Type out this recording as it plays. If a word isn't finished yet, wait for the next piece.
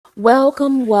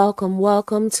Welcome, welcome,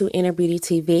 welcome to Inner Beauty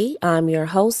TV. I'm your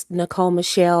host, Nicole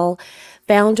Michelle,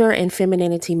 founder and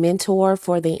femininity mentor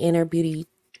for the Inner Beauty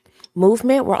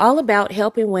movement. We're all about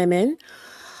helping women,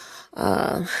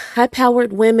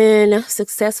 high-powered women,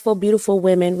 successful, beautiful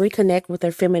women reconnect with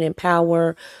their feminine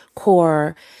power,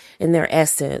 core, and their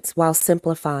essence while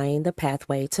simplifying the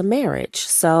pathway to marriage.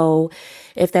 So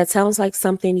if that sounds like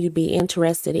something you'd be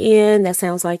interested in, that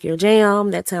sounds like your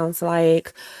jam, that sounds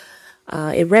like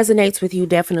it resonates with you,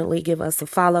 definitely give us a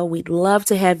follow. We'd love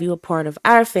to have you a part of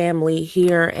our family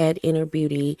here at Inner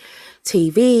Beauty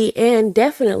TV, and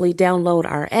definitely download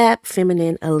our app,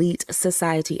 Feminine Elite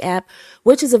Society app,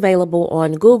 which is available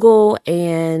on Google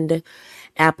and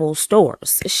Apple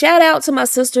stores. Shout out to my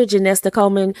sister, Janesta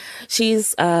Coleman. She's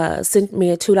sent me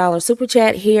a $2 super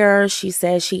chat here. She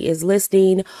says she is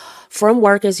listening from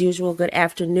work as usual. Good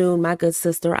afternoon, my good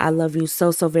sister. I love you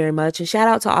so, so very much. And shout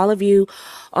out to all of you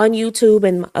on YouTube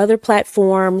and other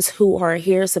platforms who are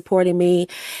here supporting me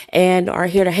and are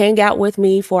here to hang out with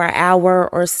me for an hour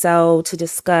or so to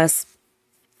discuss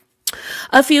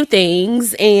a few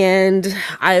things, and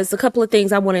there's a couple of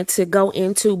things I wanted to go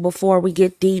into before we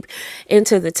get deep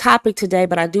into the topic today.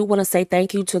 But I do want to say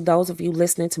thank you to those of you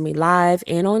listening to me live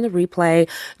and on the replay,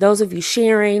 those of you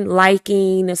sharing,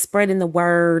 liking, spreading the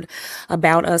word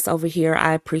about us over here.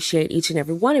 I appreciate each and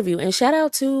every one of you, and shout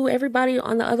out to everybody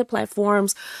on the other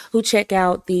platforms who check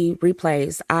out the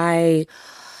replays. I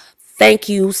thank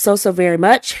you so, so very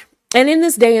much. And in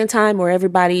this day and time where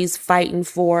everybody's fighting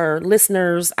for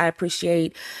listeners, I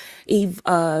appreciate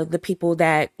the people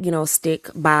that, stick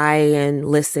by and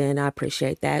listen. I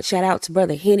appreciate that. Shout out to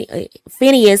brother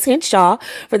Phineas Henshaw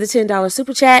for the $10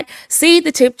 super chat. See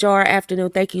the tip jar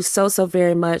afternoon. Thank you so, so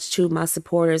very much to my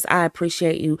supporters. I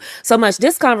appreciate you so much.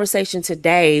 This conversation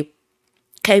today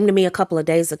came to me a couple of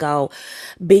days ago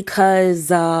because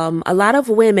a lot of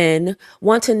women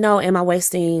want to know, am I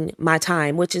wasting my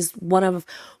time? Which is one of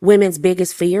women's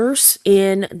biggest fears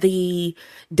in the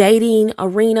dating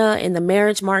arena, in the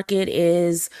marriage market,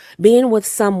 is being with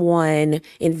someone,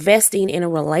 investing in a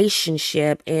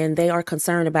relationship, and they are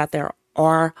concerned about their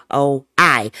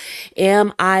ROI.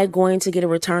 Am I going to get a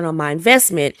return on my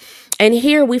investment? And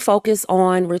here we focus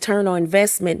on return on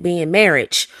investment being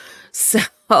marriage. So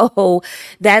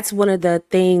that's one of the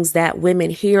things that women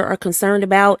here are concerned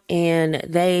about, and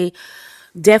they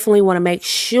definitely want to make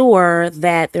sure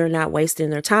that they're not wasting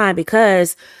their time,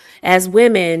 because as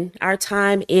women, our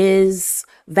time is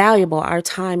valuable. Our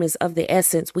time is of the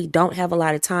essence. We don't have a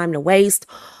lot of time to waste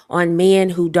on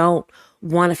men who don't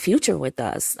want a future with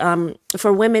us.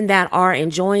 For women that are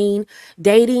enjoying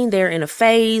dating, they're in a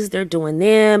phase, they're doing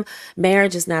them.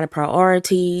 Marriage is not a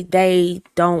priority. They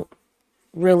don't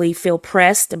really feel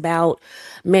pressed about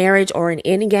marriage or an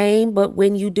end game. But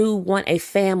when you do want a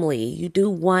family, you do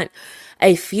want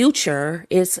a future,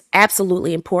 it's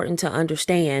absolutely important to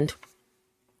understand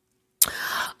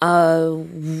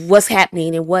what's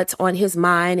happening and what's on his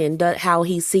mind, and how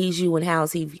he sees you and how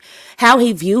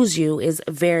he views you is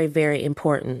very, very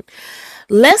important.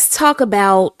 Let's talk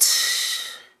about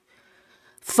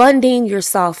funding your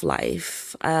soft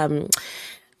life.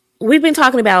 We've been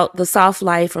talking about the soft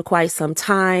life for quite some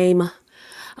time.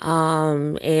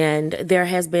 And there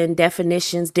has been different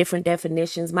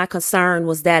definitions. My concern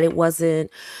was that it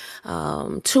wasn't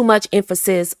too much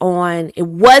emphasis on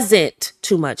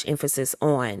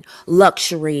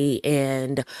luxury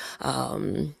and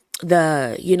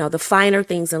the finer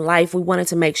things in life. We wanted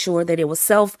to make sure that it was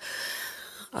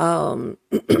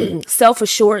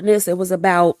self-assuredness. It was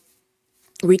about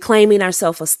reclaiming our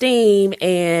self-esteem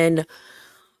and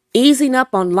easing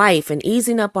up on life and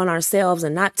easing up on ourselves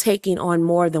and not taking on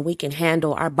more than we can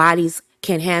handle. Our bodies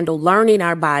can handle, learning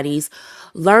our bodies,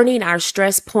 learning our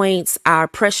stress points, our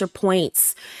pressure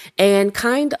points, and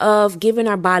kind of giving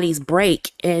our bodies a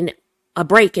break and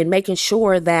making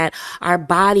sure that our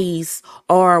bodies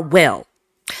are well.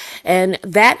 And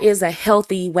that is a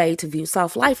healthy way to view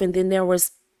soft life. And then there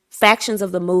was factions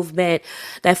of the movement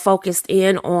that focused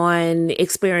in on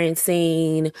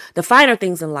experiencing the finer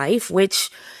things in life, which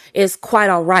is quite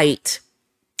all right.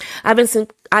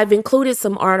 I've included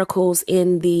some articles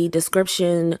in the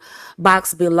description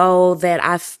box below that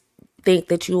I think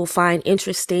that you will find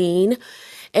interesting.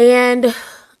 And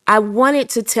I wanted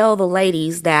to tell the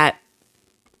ladies that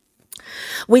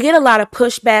we get a lot of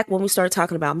pushback when we start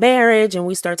talking about marriage and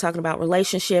we start talking about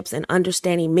relationships and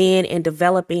understanding men and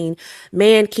developing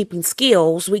man keeping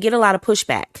skills. We get a lot of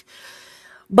pushback.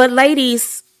 But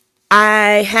ladies,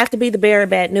 I have to be the bearer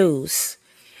of bad news.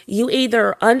 You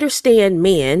either understand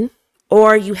men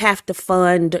or you have to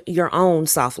fund your own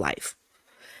soft life.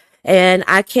 And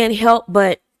I can't help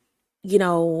but you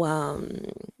know,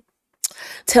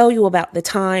 tell you about the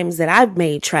times that I've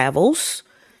made travels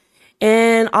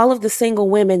and all of the single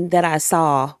women that I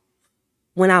saw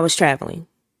when I was traveling.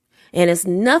 And it's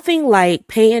nothing like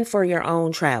paying for your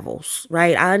own travels,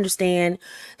 right? I understand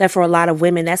that for a lot of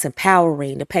women, that's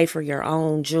empowering to pay for your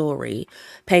own jewelry,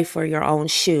 pay for your own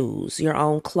shoes, your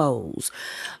own clothes,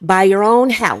 buy your own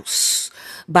house,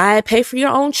 pay for your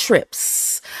own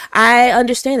trips. I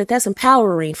understand that that's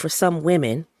empowering for some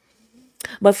women.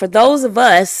 But for those of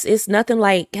us, it's nothing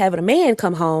like having a man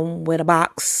come home with a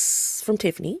box from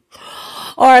Tiffany,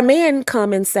 or a man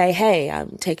come and say, "Hey,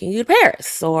 I'm taking you to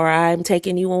Paris," or "I'm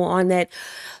taking you on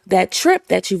that trip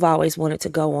that you've always wanted to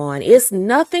go on." It's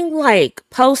nothing like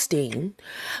posting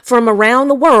from around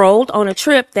the world on a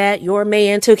trip that your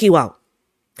man took you on.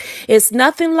 It's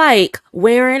nothing like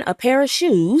wearing a pair of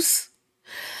shoes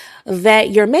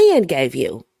that your man gave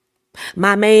you.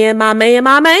 My man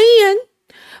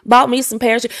bought me some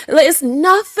pairs. It's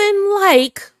nothing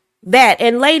like that.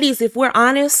 And ladies, if we're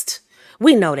honest,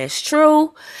 we know that's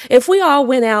true. If we all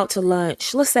went out to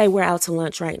lunch, let's say we're out to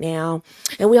lunch right now,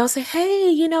 and we all say,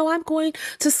 "Hey, I'm going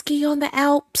to ski on the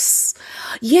Alps.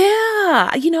 Yeah,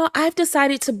 I've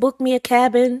decided to book me a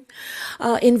cabin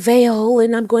in Vale,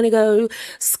 and I'm going to go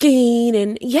skiing."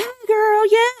 And yeah, girl,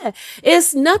 yeah.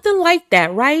 It's nothing like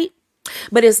that, right?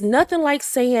 But it's nothing like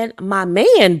saying, "My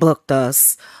man booked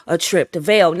us a trip to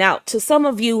Vail." Now, to some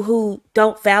of you who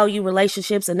don't value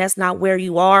relationships and that's not where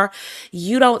you are,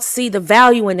 you don't see the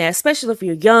value in that, especially if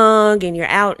you're young and you're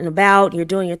out and about and you're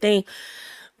doing your thing.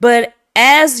 But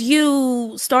as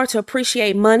you start to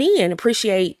appreciate money and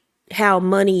appreciate how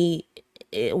money,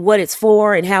 what it's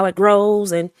for and how it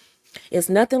grows, and it's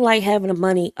nothing like having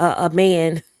a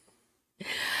man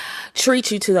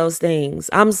treat you to those things.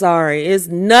 I'm sorry. It's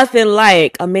nothing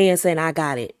like a man saying, "I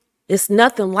got it." It's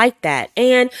nothing like that.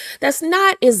 And that's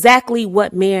not exactly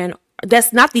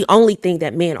that's not the only thing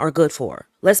that men are good for.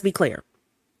 Let's be clear.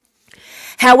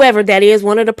 However, that is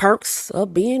one of the perks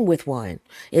of being with one,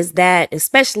 is that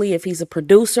especially if he's a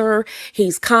producer,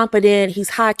 he's competent,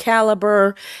 he's high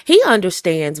caliber, he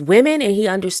understands women and he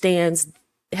understands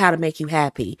how to make you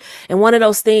happy. And one of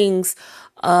those things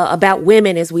about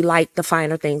women is we like the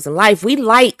finer things in life. We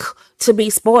like to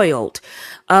be spoiled.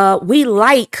 We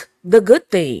like the good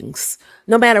things.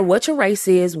 No matter what your race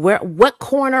is, what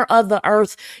corner of the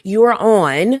earth you're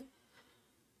on,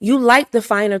 you like the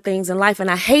finer things in life. And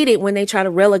I hate it when they try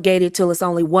to relegate it till it's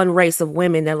only one race of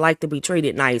women that like to be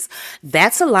treated nice.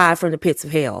 That's a lie from the pits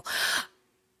of hell.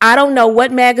 I don't know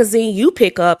what magazine you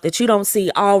pick up that you don't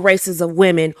see all races of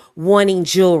women wanting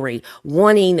jewelry,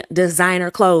 wanting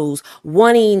designer clothes,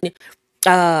 wanting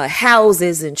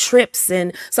houses and trips.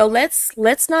 And so let's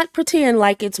not pretend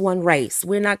like it's one race.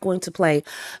 We're not going to play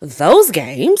those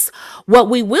games. What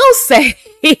we will say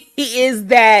is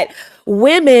that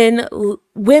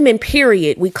women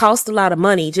period, we cost a lot of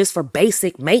money just for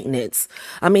basic maintenance.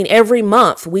 I mean, every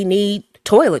month we need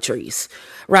toiletries,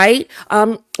 right?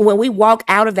 When we walk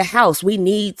out of the house, we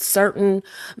need certain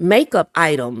makeup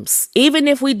items. Even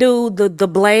if we do the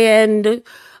bland,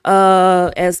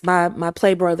 as my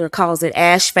play brother calls it,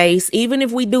 ash face. Even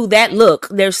if we do that look,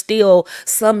 there's still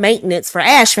some maintenance for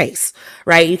ash face,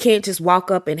 right? You can't just walk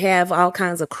up and have all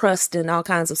kinds of crust and all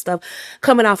kinds of stuff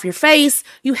coming off your face.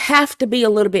 You have to be a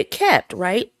little bit kept,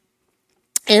 right?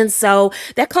 And so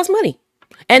that costs money.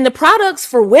 And the products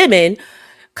for women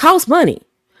cost money.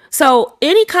 So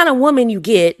any kind of woman you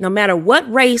get, no matter what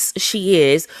race she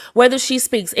is, whether she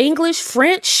speaks English,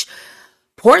 French,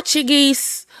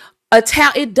 Portuguese,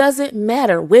 Italian, it doesn't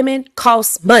matter. Women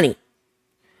cost money,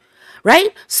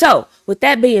 right? So with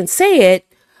that being said,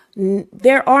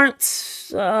 there aren't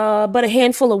but a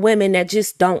handful of women that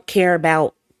just don't care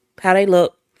about how they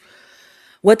look,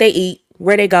 what they eat,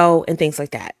 where they go, and things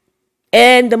like that.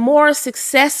 And the more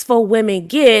successful women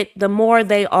get, the more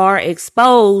they are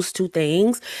exposed to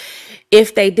things.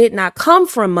 If they did not come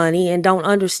from money and don't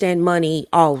understand money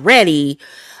already,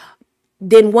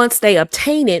 then once they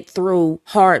obtain it through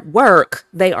hard work,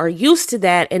 they are used to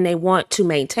that and they want to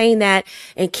maintain that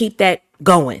and keep that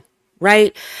going,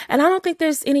 right? And I don't think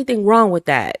there's anything wrong with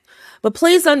that. But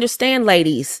please understand,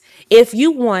 ladies, if you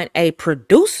want a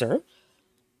producer,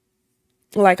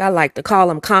 like I like to call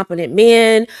them competent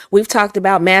men. We've talked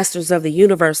about masters of the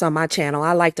universe on my channel.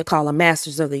 I like to call them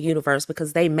masters of the universe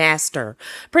because they master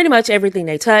pretty much everything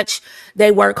they touch.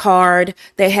 They work hard.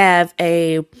 They have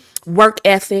a work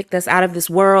ethic that's out of this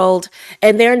world,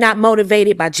 and they're not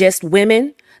motivated by just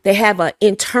women. They have an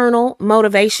internal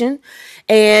motivation,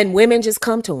 and women just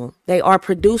come to them. They are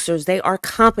producers. They are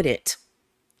competent.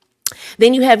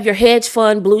 Then you have your hedge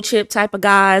fund blue chip type of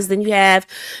guys. Then you have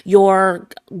your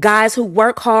guys who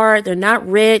work hard. They're not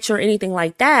rich or anything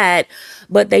like that,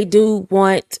 but they do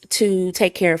want to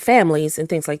take care of families and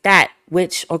things like that,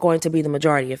 which are going to be the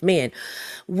majority of men.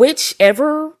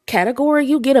 Whichever category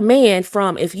you get a man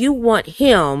from, if you want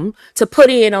him to put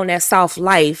in on that soft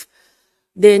life,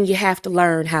 then you have to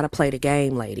learn how to play the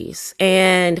game, ladies.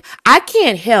 And I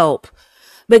can't help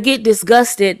but get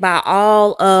disgusted by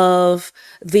all of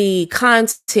the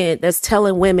content that's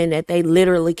telling women that they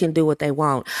literally can do what they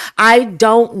want. I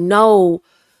don't know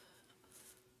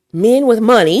men with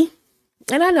money,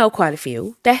 and I know quite a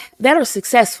few that are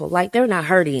successful. Like, they're not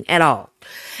hurting at all.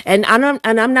 And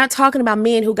I'm not talking about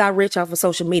men who got rich off of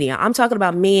social media. I'm talking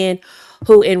about men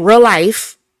who in real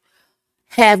life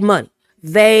have money.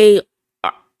 They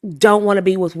don't want to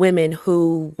be with women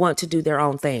who want to do their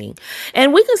own thing.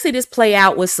 And we can see this play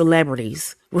out with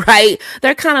celebrities, right?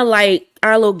 They're kind of like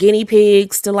our little guinea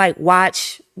pigs to like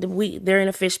watch. They're in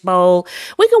a fishbowl.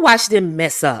 We can watch them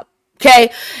mess up.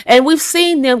 Okay. And we've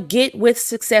seen them get with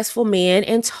successful men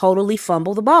and totally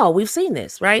fumble the ball. We've seen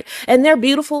this, right? And they're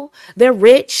beautiful. They're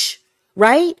rich,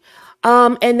 right?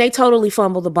 And they totally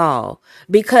fumble the ball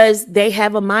because they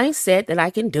have a mindset that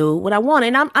I can do what I want.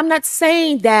 And I'm not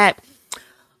saying that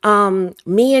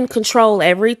men control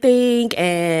everything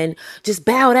and just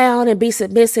bow down and be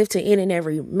submissive to any and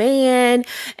every man,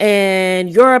 and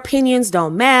your opinions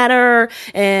don't matter,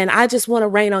 and I just want to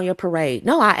rain on your parade.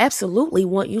 No, I absolutely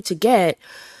want you to get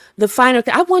the finer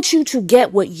I want you to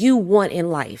get what you want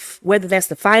in life, whether that's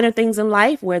the finer things in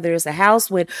life, whether it's a house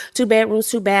with 2 bedrooms,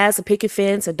 2 baths, a picket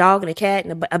fence, a dog and a cat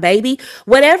and a baby,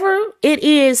 whatever it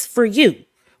is for you.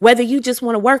 Whether you just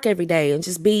want to work every day and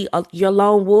just be your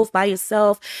lone wolf by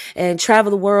yourself and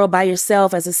travel the world by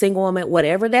yourself as a single woman,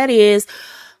 whatever that is,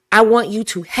 I want you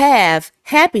to have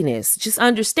happiness. Just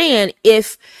understand,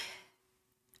 if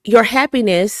your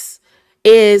happiness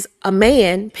is a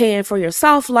man paying for your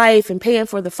soft life and paying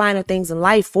for the finer things in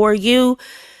life for you,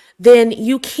 then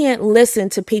you can't listen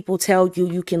to people tell you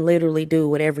you can literally do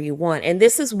whatever you want. And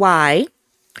this is why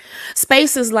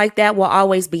spaces like that will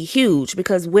always be huge,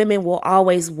 because women will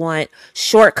always want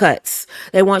shortcuts.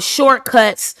 They want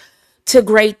shortcuts to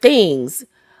great things.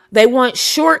 They want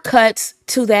shortcuts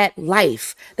to that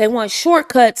life. They want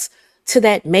shortcuts to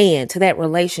that man, to that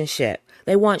relationship.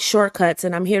 They want shortcuts.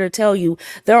 And I'm here to tell you,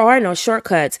 there are no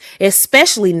shortcuts,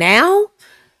 especially now.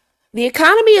 The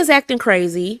economy is acting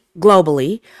crazy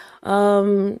globally.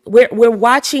 We're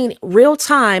watching real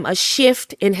time a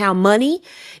shift in how money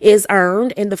is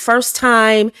earned, in the first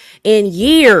time in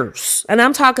years. And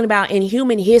I'm talking about in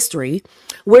human history.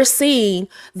 We're seeing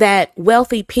that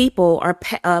wealthy people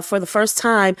are for the first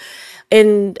time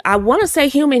in, I want to say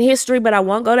human history, but I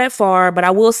won't go that far. But I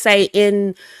will say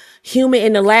in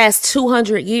the last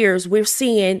 200 years, we're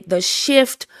seeing the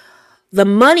shift. The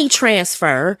money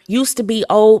transfer used to be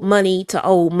old money to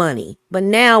old money, but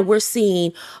now we're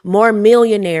seeing more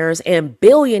millionaires and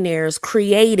billionaires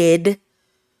created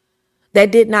that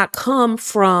did not come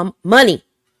from money.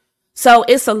 So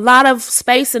it's a lot of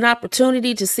space and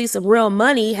opportunity to see some real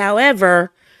money.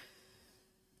 However,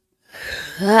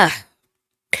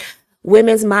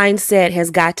 women's mindset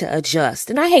has got to adjust.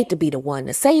 And I hate to be the one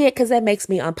to say it because that makes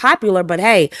me unpopular, but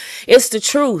hey, it's the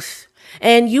truth.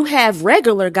 And you have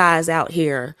regular guys out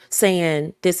here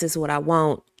saying, this is what I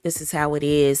want. This is how it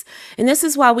is. And this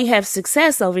is why we have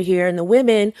success over here. And the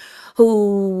women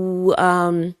who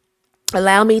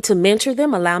allow me to mentor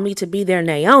them, allow me to be their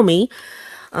Naomi,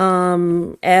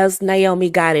 as Naomi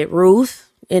guided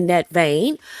Ruth in that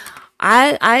vein,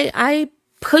 I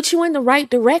put you in the right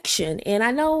direction. And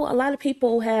I know a lot of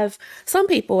people some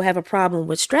people have a problem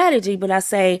with strategy, but I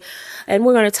say, and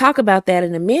we're going to talk about that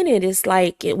in a minute, it's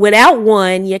like without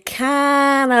one, you're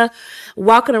kind of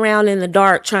walking around in the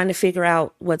dark trying to figure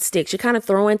out what sticks. You're kind of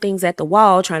throwing things at the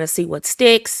wall, trying to see what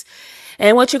sticks.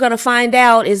 And what you're going to find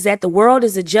out is that the world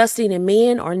is adjusting and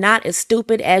men are not as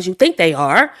stupid as you think they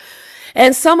are.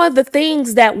 And some of the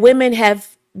things that women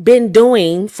have been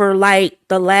doing for like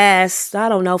the last,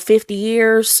 50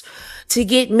 years to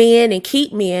get men and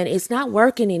keep men, it's not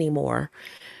working anymore.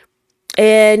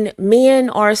 And men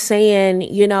are saying,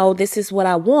 this is what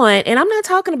I want. And I'm not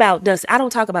talking about I don't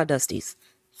talk about dusties.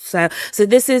 So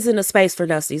this isn't a space for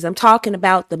dusties. I'm talking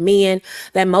about the men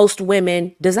that most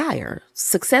women desire,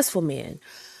 successful men.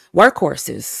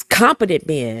 Workhorses, competent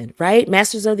men, right?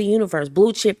 Masters of the universe,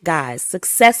 blue chip guys,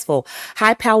 successful,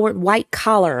 high powered white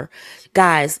collar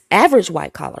guys, average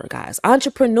white collar guys,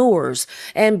 entrepreneurs,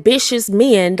 ambitious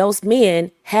men. Those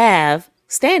men have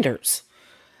standards.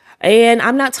 And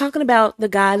I'm not talking about the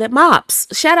guy that mops.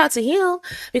 Shout out to him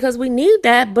because we need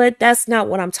that, but that's not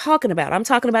what I'm talking about. I'm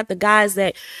talking about the guys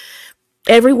that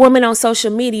every woman on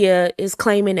social media is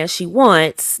claiming that she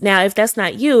wants. Now, if that's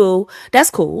not you,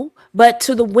 that's cool. But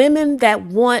to the women that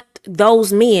want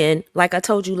those men, like I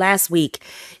told you last week,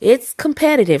 it's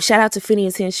competitive. Shout out to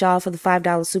Phineas Henshaw for the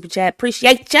 $5 super chat.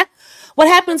 Appreciate ya. What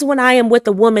happens when I am with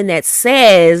a woman that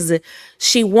says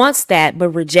she wants that but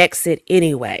rejects it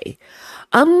anyway?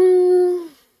 Are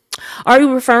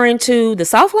you referring to the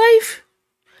soft life?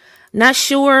 Not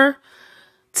sure.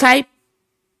 Type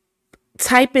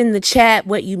in the chat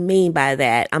what you mean by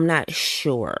that. I'm not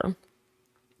sure.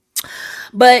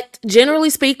 But generally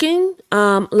speaking,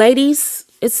 ladies,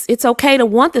 it's okay to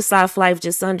want the soft life.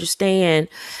 Just understand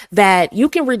that you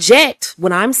can reject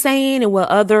what I'm saying and what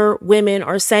other women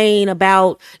are saying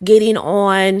about getting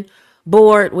on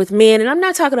board with men. And I'm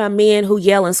not talking about men who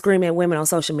yell and scream at women on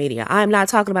social media. I'm not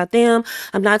talking about them.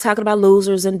 I'm not talking about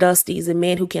losers and dusties and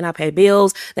men who cannot pay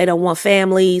bills. They don't want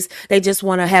families. They just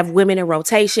want to have women in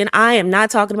rotation. I am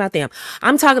not talking about them.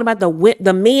 I'm talking about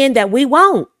the men that we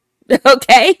want.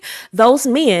 Okay? Those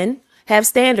men have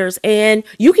standards, and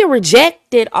you can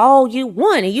reject it all you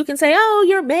want, and you can say, oh,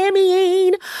 you're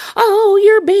mammying, oh,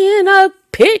 you're being a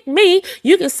pick me.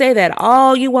 You can say that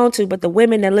all you want to, but the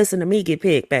women that listen to me get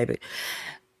picked, baby,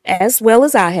 as well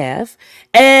as I have.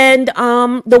 And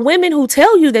the women who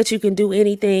tell you that you can do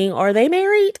anything, are they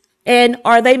married? And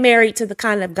are they married to the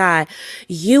kind of guy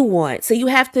you want? So you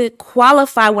have to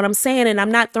qualify what I'm saying, and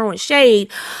I'm not throwing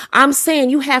shade. I'm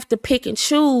saying you have to pick and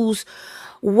choose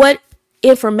what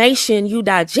information you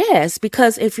digest,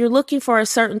 because if you're looking for a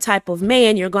certain type of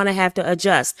man, you're going to have to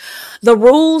adjust. The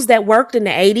rules that worked in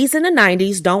the 80s and the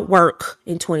 90s don't work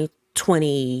in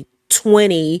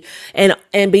 2020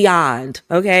 and beyond.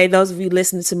 Okay, those of you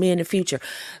listening to me in the future,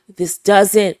 this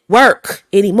doesn't work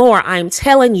anymore. I'm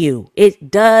telling you,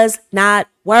 it does not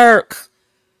work.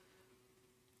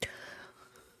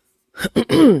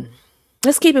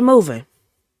 Let's keep it moving.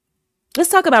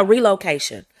 Let's talk about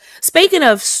relocation. Speaking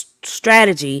of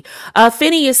strategy,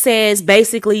 Phineas says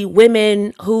basically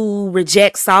women who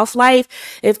reject soft life,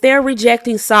 if they're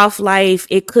rejecting soft life,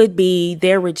 it could be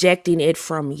they're rejecting it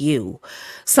from you.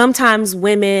 Sometimes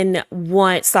women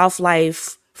want soft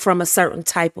life from a certain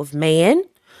type of man,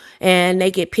 and they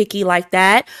get picky like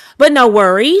that. But no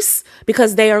worries,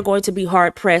 because they are going to be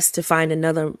hard pressed to find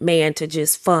another man to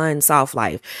just fund soft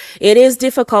life. It is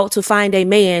difficult to find a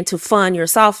man to fund your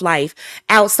soft life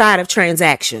outside of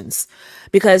transactions,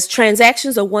 because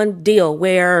transactions are one deal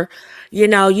where,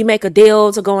 you make a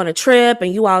deal to go on a trip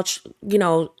and you all,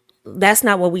 that's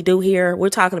not what we do here. We're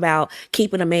talking about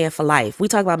keeping a man for life. We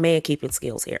talk about man keeping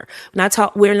skills here.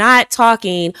 We're not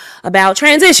talking about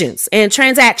transitions and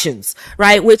transactions,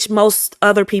 right? Which most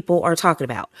other people are talking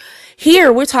about.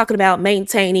 Here, we're talking about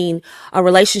maintaining a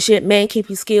relationship, man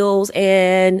keeping skills,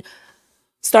 and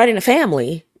starting a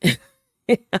family.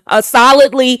 A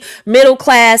solidly middle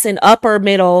class and upper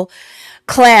middle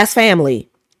class family.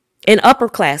 An upper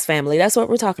class family. That's what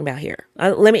we're talking about here.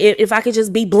 If I could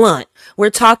just be blunt, we're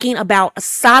talking about a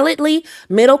solidly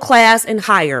middle class and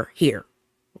higher here.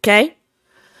 Okay.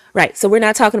 Right. So we're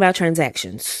not talking about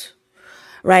transactions.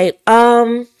 Right.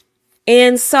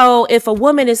 And so if a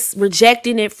woman is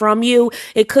rejecting it from you,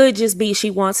 it could just be she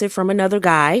wants it from another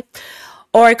guy,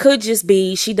 or it could just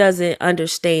be she doesn't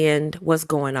understand what's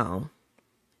going on.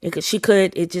 She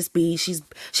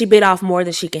bit off more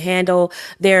than she can handle.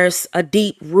 There's a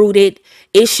deep rooted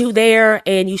issue there,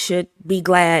 and you should be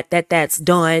glad that that's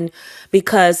done,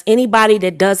 because anybody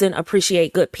that doesn't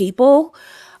appreciate good people,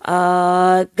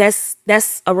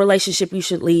 that's a relationship you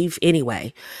should leave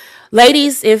anyway.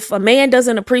 Ladies, if a man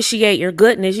doesn't appreciate your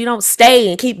goodness, you don't stay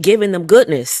and keep giving them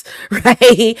goodness,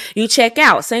 right? You check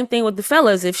out. Same thing with the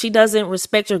fellas. If she doesn't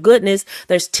respect your goodness,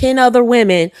 there's 10 other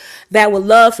women that would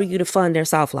love for you to fund their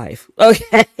soft life.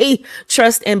 Okay?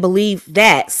 Trust and believe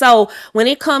that. So when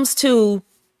it comes to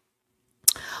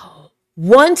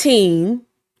wanting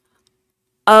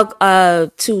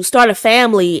to start a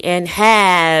family and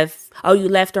have, oh, you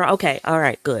left her. Okay. All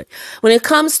right, good. When it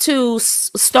comes to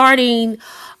starting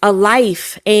a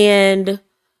life and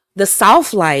the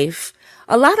soft life,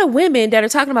 a lot of women that are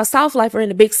talking about soft life are in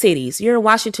the big cities. You're in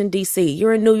Washington, D.C.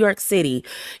 You're in New York City.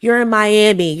 You're in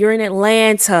Miami. You're in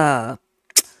Atlanta,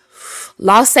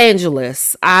 Los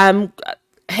Angeles. I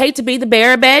hate to be the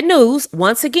bearer of bad news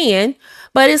once again,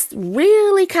 but it's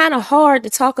really kind of hard to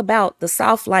talk about the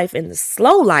soft life and the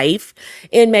slow life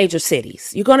in major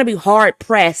cities. You're going to be hard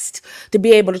pressed to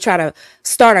be able to try to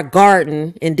start a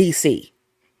garden in D.C.,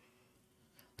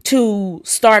 to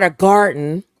start a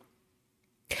garden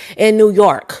In New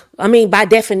York, I mean, by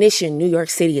definition, New York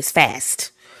City is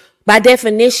fast. By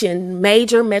definition,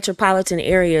 major metropolitan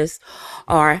areas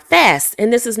are fast.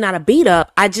 And this is not a beat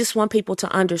up. I just want people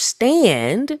to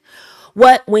understand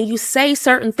what, when you say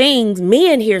certain things,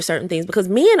 men hear certain things because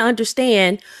men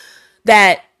understand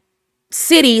that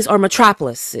cities are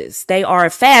metropolises. They are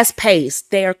fast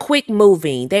paced. They are quick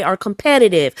moving. They are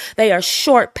competitive. They are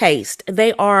short paced.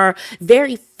 They are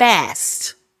very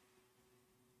fast.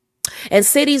 And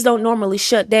cities don't normally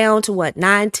shut down to what,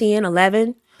 9, 10,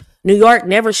 11? New York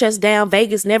never shuts down.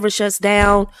 Vegas never shuts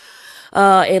down.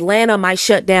 Atlanta might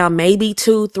shut down maybe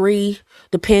 2, 3,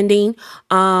 depending.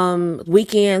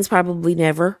 Weekends probably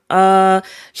never.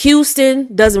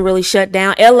 Houston doesn't really shut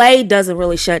down. LA doesn't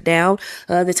really shut down.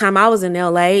 The time I was in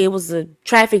LA, it was a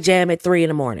traffic jam at 3 in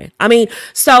the morning. I mean,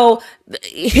 so,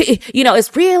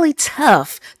 it's really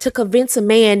tough to convince a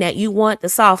man that you want the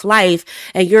soft life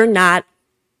and you're not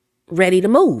ready to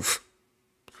move.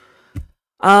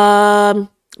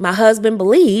 My husband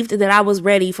believed that I was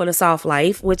ready for the soft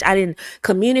life, which I didn't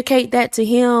communicate that to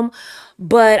him,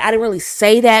 but I didn't really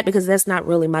say that because that's not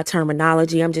really my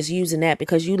terminology. I'm just using that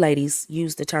because you ladies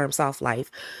use the term soft life.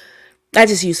 I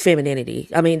just use femininity.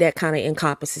 I mean, that kind of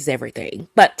encompasses everything.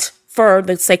 But for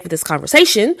the sake of this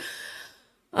conversation,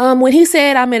 when he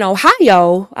said I'm in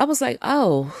Ohio, I was like,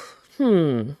 oh,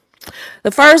 my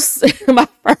first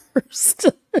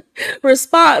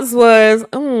response was,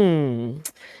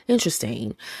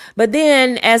 interesting. But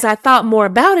then as I thought more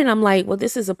about it, I'm like, well,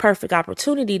 this is a perfect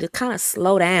opportunity to kind of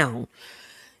slow down.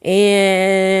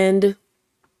 And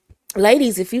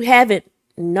ladies, if you haven't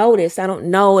noticed, I don't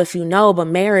know if you know, but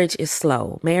marriage is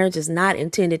slow. Marriage is not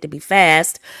intended to be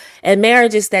fast. And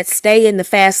marriages that stay in the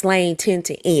fast lane tend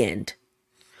to end.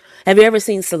 Have you ever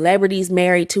seen celebrities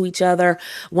married to each other?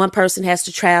 One person has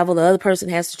to travel, the other person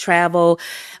has to travel.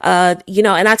 And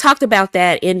I talked about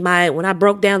that when I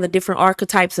broke down the different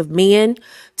archetypes of men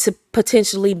to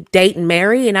potentially date and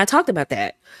marry. And I talked about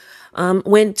that.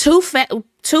 When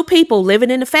two people living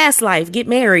in the fast life get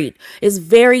married, it's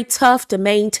very tough to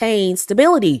maintain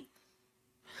stability.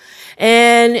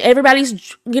 And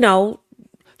everybody's,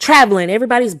 traveling.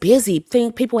 Everybody's busy.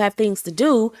 People have things to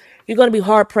do. You're going to be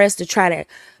hard pressed to try to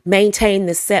maintain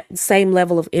the same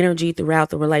level of energy throughout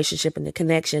the relationship and the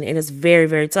connection. And it's very,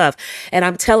 very tough. And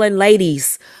I'm telling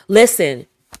ladies, listen,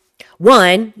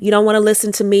 one, you don't want to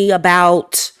listen to me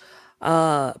about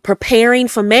preparing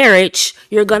for marriage.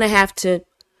 You're going to have to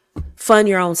fund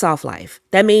your own soft life.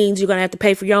 That means you're going to have to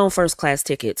pay for your own first class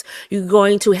tickets. You're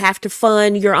going to have to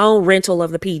fund your own rental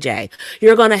of the PJ.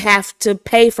 You're going to have to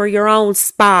pay for your own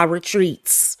spa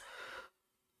retreats.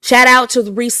 Shout out to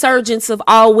the resurgence of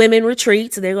all women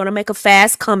retreats. They're going to make a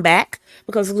fast comeback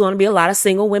because there's going to be a lot of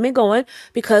single women going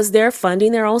because they're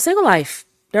funding their own single life,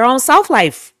 their own soft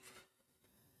life.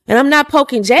 And I'm not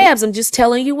poking jabs. I'm just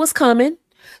telling you what's coming.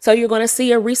 So you're going to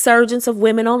see a resurgence of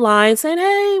women online saying,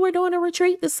 hey, we're doing a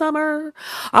retreat this summer.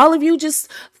 All of you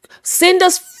just send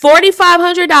us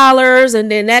 $4,500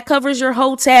 and then that covers your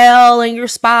hotel and your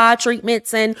spa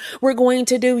treatments. And we're going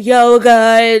to do yoga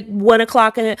at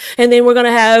 1:00 and then we're going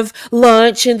to have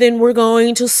lunch and then we're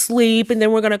going to sleep and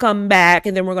then we're going to come back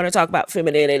and then we're going to talk about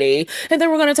femininity and then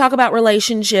we're going to talk about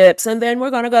relationships and then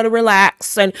we're going to go to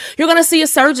relax. And you're going to see a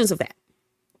resurgence of that.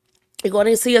 You're going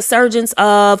to see a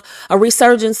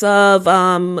resurgence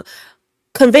of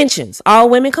conventions, all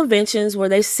women conventions where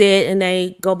they sit and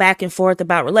they go back and forth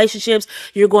about relationships.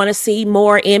 You're going to see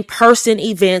more in-person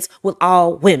events with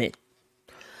all women,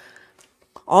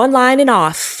 online and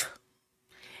off.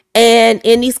 And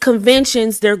in these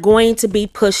conventions, they're going to be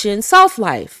pushing soft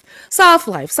life, soft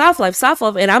life, soft life, soft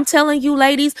life. And I'm telling you,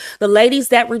 ladies, the ladies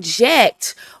that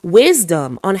reject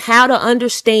wisdom on how to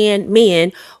understand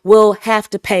men will have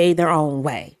to pay their own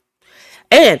way.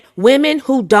 And women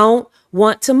who don't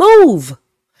want to move,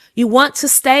 you want to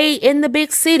stay in the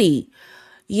big city,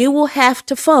 you will have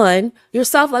to fund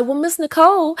yourself. Like, well, Miss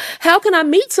Nicole, how can I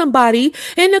meet somebody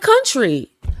in the country?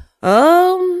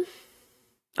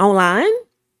 Online.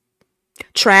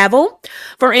 Travel,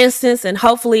 for instance, and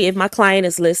hopefully if my client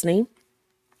is listening,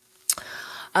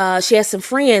 she has some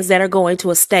friends that are going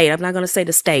to a state. I'm not going to say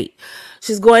the state.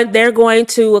 They're going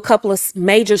to a couple of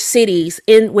major cities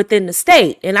within the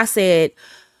state. And I said,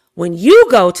 when you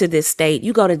go to this state,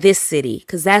 you go to this city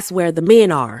because that's where the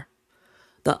men are.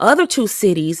 The other 2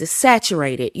 cities is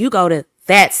saturated. You go to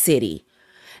that city.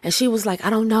 And she was like, I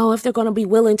don't know if they're going to be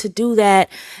willing to do that.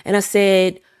 And I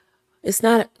said,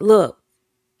 look,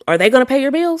 are they going to pay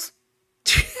your bills?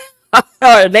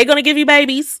 Are they going to give you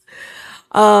babies?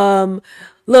 Look,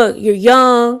 you're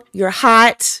young, you're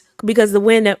hot. because the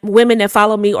women that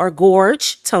follow me are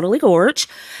gorge, totally gorge.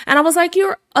 And I was like,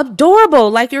 you're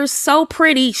adorable. Like, you're so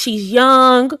pretty. She's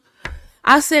young.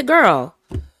 I said, girl,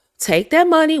 take that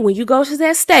money when you go to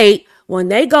that state. When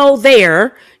they go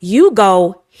there, you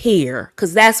go here,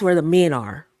 because that's where the men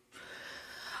are.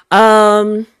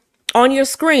 On your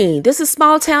screen, this is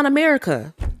small town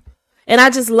America. And I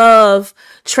just love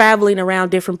traveling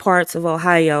around different parts of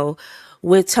Ohio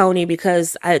with Tony,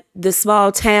 because the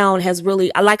small town has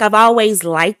really, I've always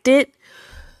liked it.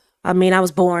 I mean, I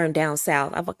was born down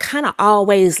south. I've kind of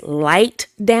always liked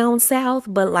down south,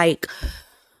 but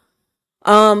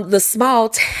the small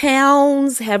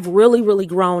towns have really, really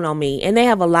grown on me, and they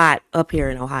have a lot up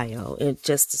here in Ohio. It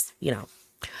just,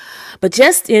 but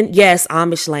yes,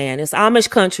 Amish land. It's Amish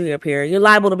country up here. You're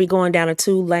liable to be going down a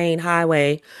 2-lane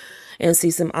highway and see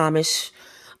some Amish.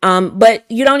 But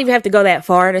you don't even have to go that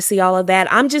far to see all of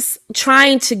that. I'm just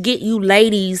trying to get you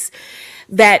ladies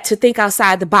to think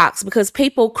outside the box, because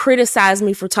people criticize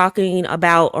me for talking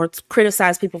about, or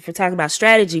criticize people for talking about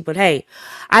strategy. But hey,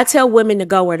 I tell women to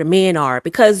go where the men are,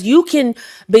 because you can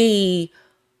be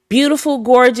beautiful,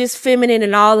 gorgeous, feminine,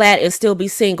 and all that and still be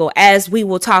single, as we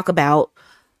will talk about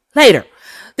later.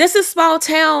 This is small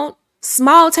town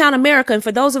America. And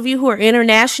for those of you who are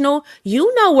international,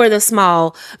 you know where the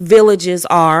small villages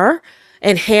are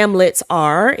and hamlets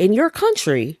are in your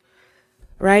country,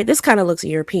 right? This kind of looks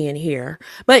European here,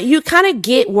 but you kind of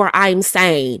get where I'm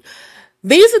saying.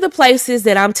 These are the places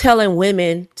that I'm telling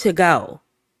women to go.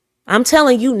 I'm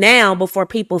telling you now before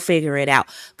people figure it out.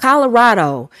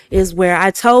 Colorado is where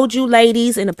I told you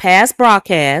ladies in a past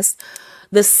broadcast,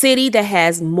 the city that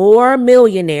has more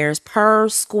millionaires per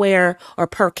square, or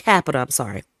per capita. I'm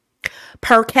sorry.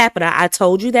 Per capita. I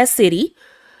told you that city.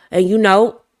 And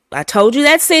I told you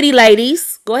that city,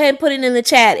 ladies. Go ahead and put it in the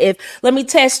chat. Let me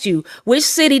test you. Which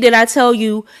city did I tell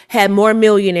you had more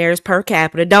millionaires per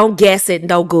capita? Don't guess it and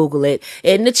don't Google it.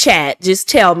 In the chat, just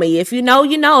tell me. If you know,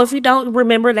 you know. If you don't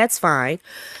remember, that's fine.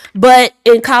 But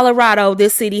in Colorado,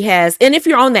 this city has, and if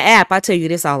you're on the app, I tell you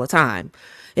this all the time.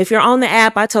 If you're on the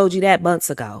app, I told you that months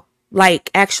ago.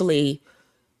 Actually,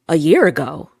 a year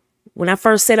ago. When I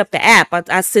first set up the app,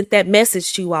 I sent that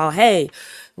message to you all. Hey,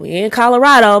 we're in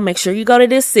Colorado. Make sure you go to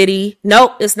this city.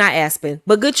 Nope, it's not Aspen.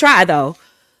 But good try, though.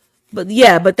 But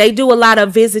yeah, but they do a lot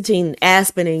of visiting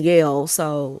Aspen and Yale.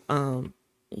 So,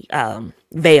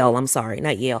 Vail, I'm sorry,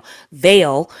 not Yale.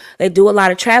 Vail. They do a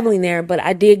lot of traveling there, but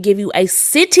I did give you a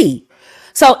city.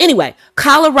 So anyway,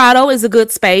 Colorado is a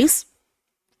good space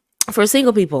for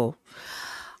single people.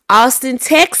 Austin,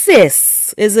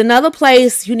 Texas is another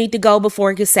place you need to go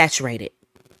before it gets saturated.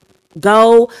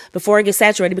 Go before it gets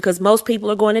saturated, because most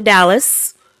people are going to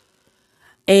Dallas.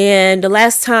 And the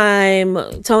last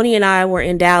time Tony and I were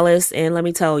in Dallas, and let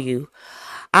me tell you,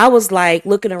 I was like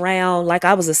looking around like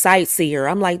I was a sightseer.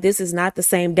 I'm like, this is not the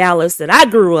same Dallas that I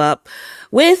grew up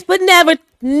with, but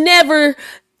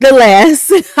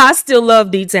nevertheless, I still love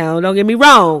D-Town. Don't get me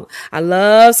wrong. I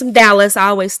love some Dallas. I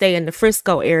always stay in the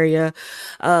Frisco area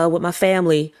with my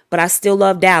family, but I still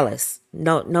love Dallas.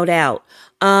 No doubt.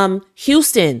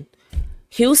 Houston,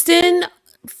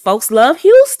 folks love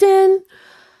Houston,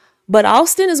 but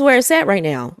Austin is where it's at right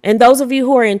now. And those of you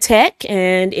who are in tech,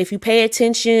 and if you pay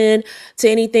attention to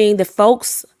anything, the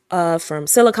folks from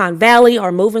Silicon Valley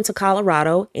are moving to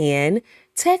Colorado and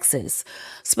Texas,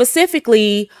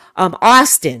 specifically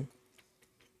Austin.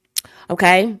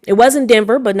 Okay, it wasn't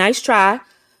Denver, but nice try.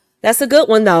 That's a good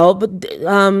one though. But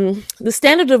the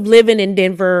standard of living in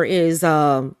Denver is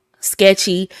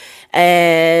sketchy,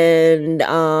 and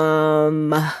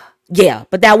yeah,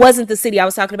 but that wasn't the city I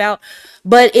was talking about.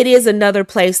 But it is another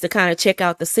place to kind of check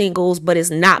out the singles, but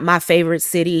it's not my favorite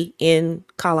city in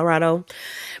Colorado.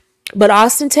 But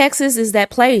Austin, Texas is that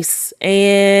place.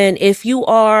 And if you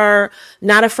are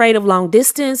not afraid of long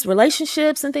distance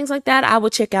relationships and things like that, I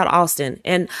would check out Austin.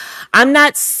 And I'm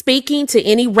not speaking to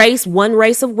any race, one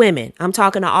race of women. I'm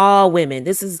talking to all women.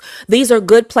 These are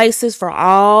good places for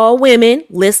all women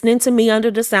listening to me under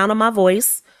the sound of my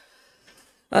voice.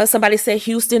 Somebody said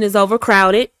Houston is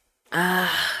overcrowded. I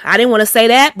didn't want to say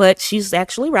that, but she's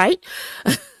actually right.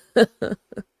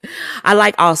 I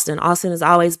like Austin. Austin has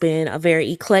always been a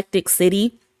very eclectic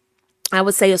city. I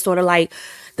would say it's sort of like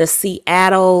the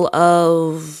Seattle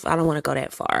of, I don't want to go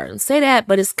that far and say that,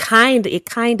 but it kind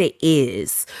of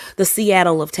is the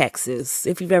Seattle of Texas.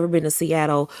 If you've ever been to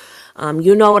Seattle,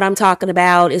 you know what I'm talking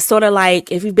about. It's sort of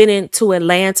like if you've been into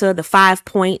Atlanta, the 5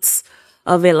 points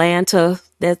of Atlanta,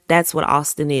 that's what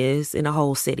Austin is in a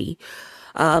whole city.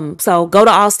 So go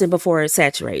to Austin before it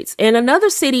saturates. And another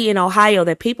city in Ohio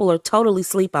that people are totally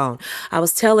sleep on. I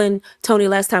was telling Tony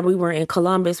last time we were in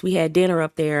Columbus, we had dinner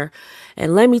up there.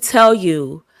 And let me tell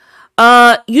you,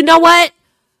 you know what?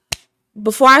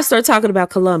 Before I start talking about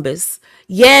Columbus,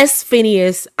 yes,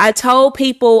 Phineas, I told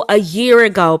people a year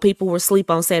ago people were asleep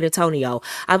on San Antonio.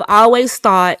 I've always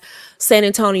thought San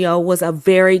Antonio was a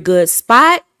very good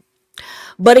spot.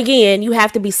 But again, you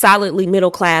have to be solidly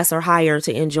middle class or higher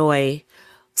to enjoy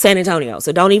San Antonio.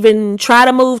 So don't even try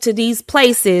to move to these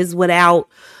places without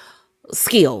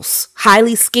skills,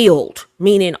 highly skilled,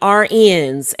 meaning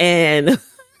RNs and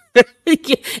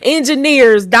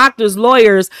engineers, doctors,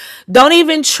 lawyers. Don't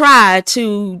even try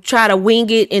to wing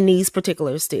it in these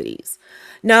particular cities.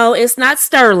 No, it's not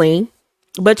Sterling,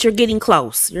 but you're getting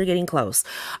close. You're getting close.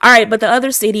 All right, but the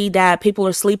other city that people are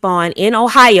asleep on in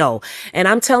Ohio, and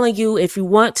I'm telling you, if you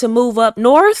want to move up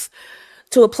north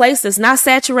to a place that's not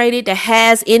saturated, that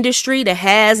has industry, that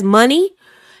has money,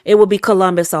 it will be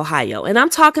Columbus, Ohio. And I'm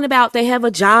talking about they have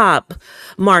a job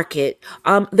market.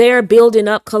 They're building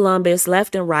up Columbus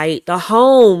left and right. The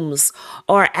homes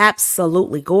are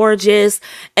absolutely gorgeous.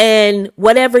 And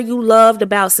whatever you loved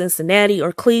about Cincinnati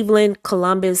or Cleveland,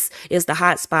 Columbus is the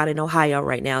hot spot in Ohio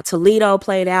right now. Toledo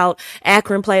played out.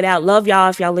 Akron played out. Love y'all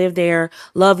if y'all live there.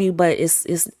 Love you, but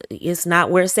it's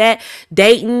not where it's at.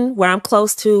 Dayton, where I'm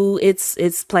close to,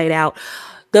 it's played out.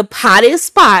 The hottest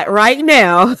spot right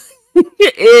now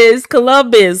is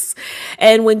Columbus.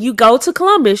 And when you go to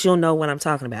Columbus, you'll know what I'm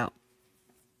talking about.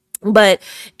 But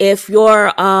if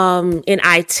you're in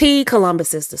IT,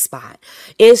 Columbus is the spot.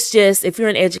 It's just if you're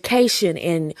in education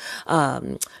in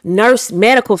nurse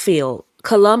medical field,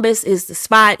 Columbus is the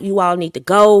spot you all need to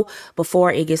go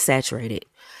before it gets saturated.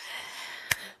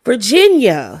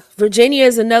 Virginia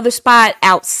is another spot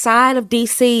outside of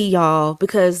DC, y'all,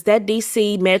 because that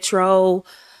DC metro,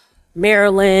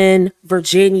 Maryland,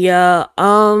 Virginia,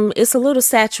 it's a little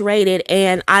saturated,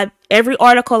 and every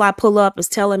article I pull up is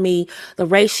telling me the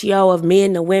ratio of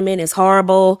men to women is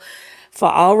horrible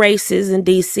for all races in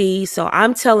DC. So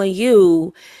I'm telling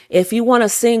you, if you want a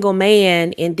single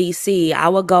man in DC, I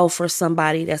would go for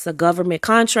somebody that's a government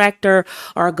contractor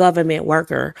or a government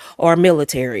worker or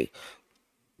military.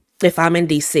 If I'm in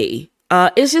DC,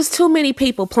 it's just too many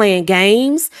people playing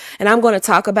games, and I'm going to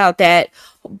talk about that,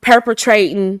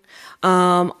 perpetrating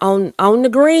on the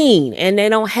green, and they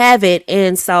don't have it.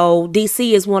 And so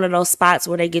DC is one of those spots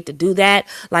where they get to do that,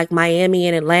 like Miami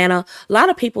and Atlanta. A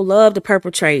lot of people love to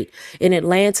perpetrate in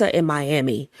Atlanta and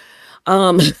Miami,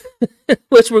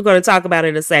 which we're going to talk about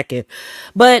in a second.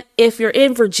 But if you're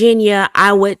in Virginia,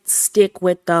 I would stick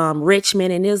with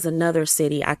Richmond, and there's another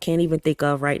city I can't even think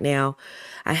of right now.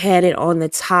 I had it on the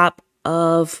top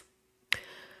of,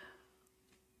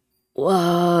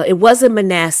 it wasn't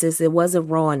Manassas. It wasn't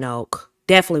Roanoke.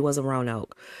 Definitely wasn't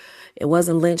Roanoke. It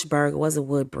wasn't Lynchburg. It wasn't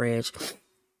Woodbridge.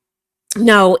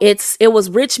 No, it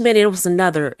was Richmond. It was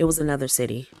another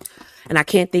city. And I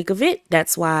can't think of it.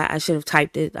 That's why I should have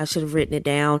typed it. I should have written it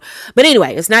down. But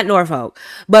anyway, it's not Norfolk,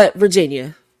 but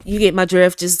Virginia. You get my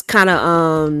drift. Just kind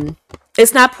of,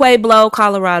 it's not Pueblo,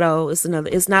 Colorado. It's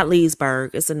not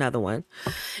Leesburg. It's another one.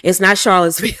 It's not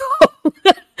Charlottesville.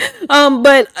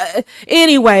 But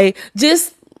anyway,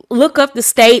 just look up the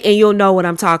state and you'll know what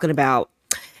I'm talking about.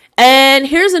 And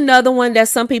here's another one that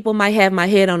some people might have my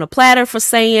head on a platter for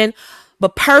saying,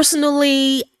 but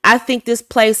personally, I think this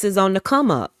place is on the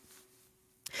come up.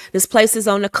 This place is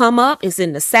on the come up. It's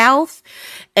in the South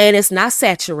and it's not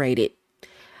saturated.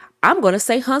 I'm going to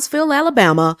say Huntsville,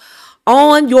 Alabama.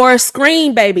 On your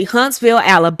screen, baby. Huntsville,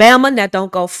 Alabama. Now,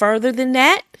 don't go further than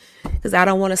that because I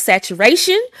don't want a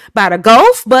saturation by the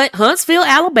Gulf. But Huntsville,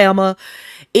 Alabama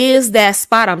is that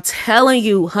spot. I'm telling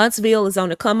you, Huntsville is on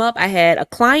the come up. I had a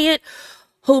client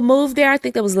who moved there. I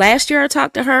think that was last year I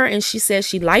talked to her, and she said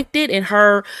she liked it, and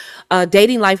her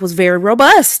dating life was very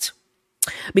robust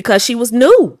because she was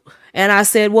new. And I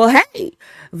said, well, hey,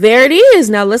 there it is.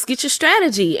 Now let's get your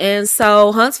strategy. And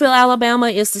so Huntsville, Alabama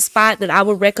is the spot that I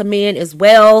would recommend as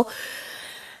well.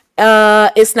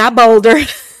 It's not Boulder.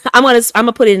 I'm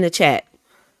gonna put it in the chat.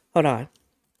 Hold on.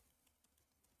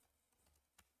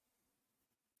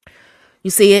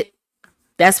 You see it?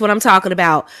 That's what I'm talking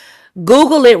about.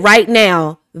 Google it right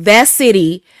now, that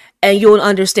city, and you'll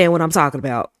understand what I'm talking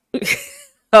about.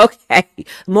 Okay,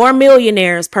 more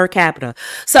millionaires per capita.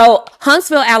 So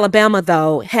Huntsville, Alabama,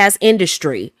 though, has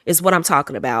industry, is what I'm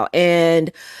talking about.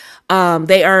 And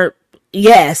they are,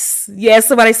 yes,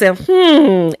 somebody said,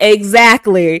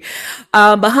 exactly.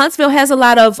 But Huntsville has a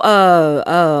lot of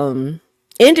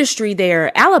industry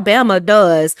there. Alabama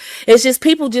does. It's just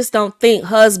people just don't think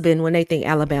husband when they think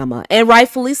Alabama, and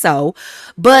rightfully so.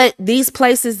 But these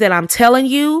places that I'm telling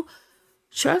you,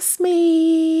 trust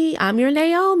me, I'm your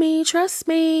Naomi. Trust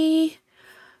me.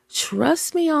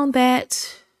 Trust me on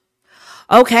that.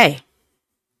 Okay.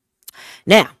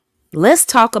 Now, let's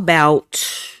talk about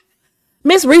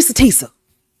Miss Risa Tisa.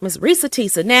 Miss Risa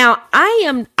Tisa. Now,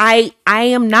 I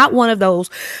am not one of those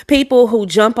people who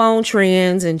jump on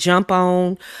trends and jump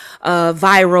on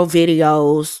viral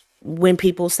videos when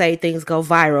people say things go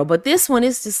viral. But this one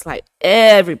is just like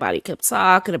everybody kept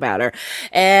talking about her.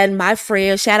 And my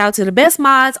friend, shout out to the best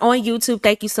mods on YouTube.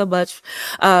 Thank you so much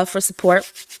for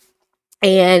support.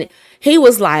 And he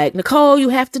was like, Nicole, you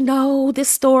have to know this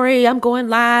story. I'm going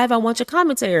live. I want your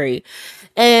commentary.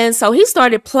 And so he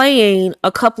started playing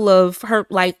a couple of her,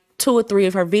 like 2 or 3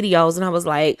 of her videos. And I was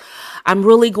like, I'm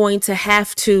really going to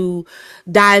have to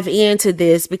dive into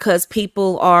this because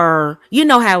people are, you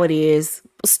know how it is.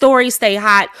 Stories stay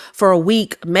hot for a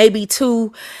week, maybe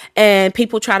 2, and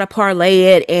people try to parlay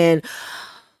it. And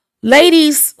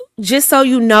ladies, just so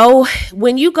you know,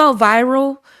 when you go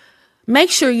viral, make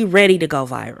sure you're ready to go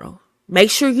viral. Make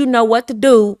sure you know what to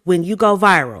do when you go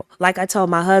viral. Like I told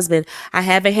my husband, I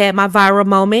haven't had my viral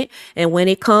moment. And when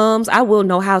it comes, I will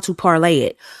know how to parlay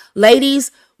it.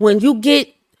 Ladies, when you go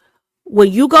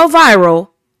viral,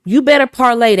 you better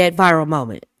parlay that viral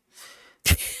moment.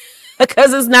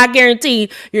 Because it's not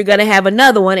guaranteed you're going to have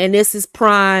another one. And this is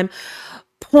prime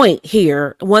point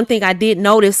here. One thing I did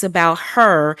notice about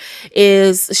her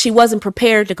is she wasn't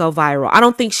prepared to go viral. I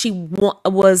don't think she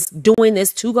was doing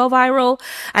this to go viral.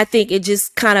 I think it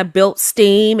just kind of built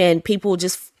steam and people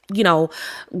just, you know,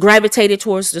 gravitated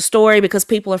towards the story because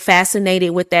people are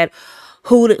fascinated with that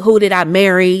who did I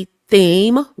marry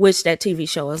theme, which that TV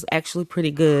show is actually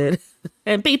pretty good.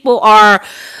 And people are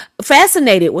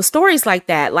fascinated with stories like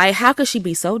that. Like, how could she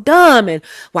be so dumb? And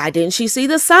why didn't she see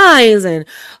the signs? And,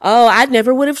 oh, I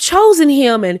never would have chosen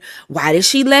him. And why did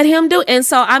she let him do? And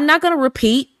so I'm not going to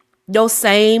repeat those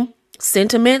same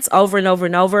sentiments over and over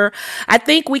and over. I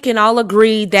think we can all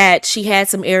agree that she had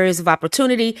some areas of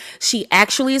opportunity. She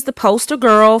actually is the poster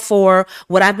girl for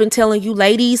what I've been telling you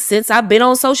ladies since I've been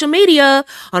on social media,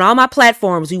 on all my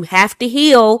platforms. You have to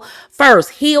heal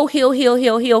first.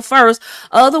 Heal first.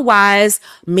 Otherwise,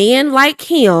 men like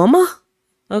him,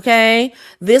 okay,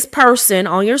 this person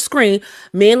on your screen,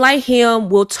 men like him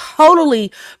will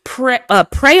totally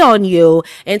prey on you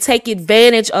and take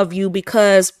advantage of you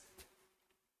because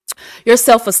your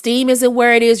self-esteem isn't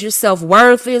where it is. Your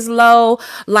self-worth is low.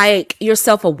 Like your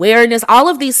self-awareness, all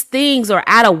of these things are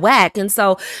out of whack. And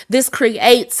so this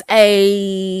creates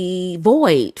a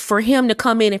void for him to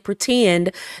come in and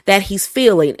pretend that he's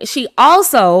feeling. She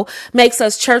also makes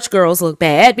us church girls look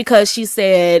bad because she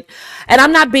said, and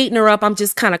I'm not beating her up, I'm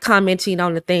just kind of commenting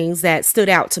on the things that stood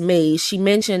out to me. She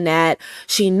mentioned that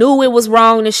she knew it was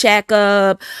wrong to shack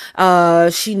up.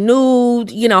 She knew,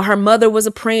 you know, her mother was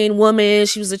a praying woman.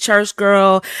 She was a church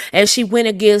girl, and she went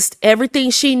against everything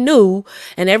she knew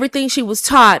and everything she was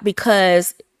taught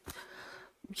because,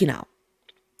 you know,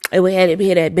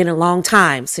 it had been a long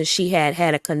time since she had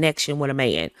had a connection with a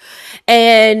man.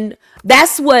 And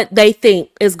that's what they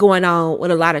think is going on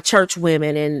with a lot of church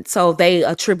women. And so they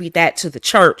attribute that to the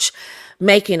church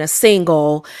making a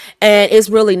single, and it's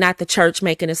really not the church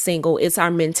making a single. It's our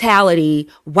mentality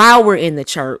while we're in the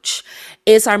church.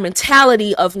 It's our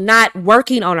mentality of not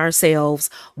working on ourselves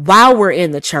while we're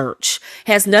in the church.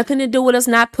 Has nothing to do with us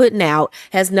not putting out.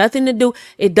 Has nothing to do.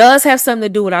 It does have something to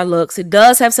do with our looks. It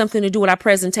does have something to do with our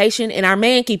presentation and our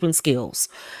man keeping skills,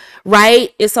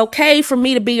 right? It's okay for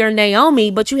me to be your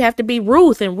Naomi, but you have to be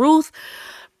Ruth. And Ruth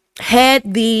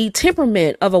had the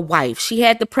temperament of a wife. She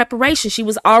had the preparation. She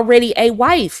was already a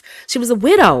wife. She was a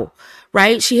widow,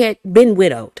 right? She had been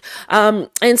widowed.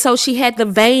 And so she had the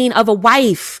vein of a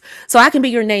wife. So I can be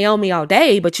your Naomi all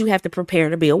day, but you have to prepare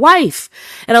to be a wife.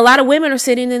 And a lot of women are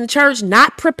sitting in the church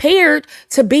not prepared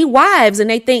to be wives. And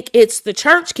they think it's the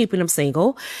church keeping them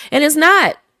single. And it's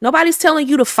not. Nobody's telling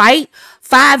you to fight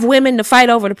 5 women to fight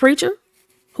over the preacher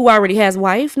who already has a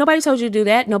wife. Nobody told you to do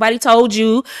that. Nobody told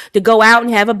you to go out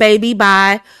and have a baby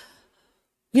by,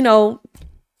 you know,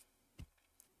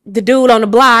 the dude on the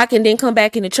block and then come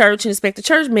back in the church and expect the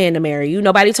church man to marry you.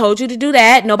 Nobody told you to do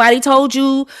that. Nobody told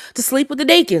you to sleep with the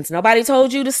deacons. Nobody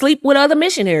told you to sleep with other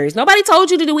missionaries. Nobody told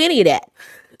you to do any of that.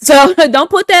 So don't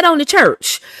put that on the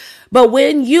church. But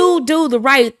when you do the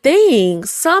right thing,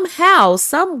 somehow,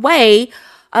 some way,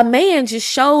 a man just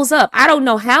shows up. I don't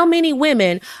know how many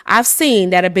women I've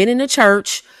seen that have been in the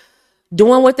church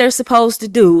doing what they're supposed to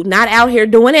do, not out here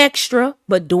doing extra,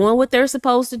 but doing what they're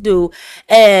supposed to do.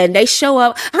 And they show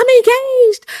up, I'm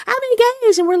engaged.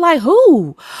 And we're like,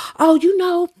 who?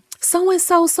 Oh, so and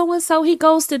so, he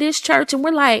goes to this church. And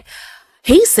we're like,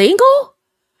 he's single?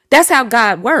 That's how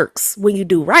God works when you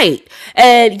do right.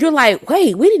 And you're like,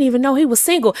 wait, we didn't even know he was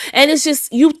single. And it's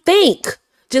just, you think,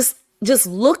 just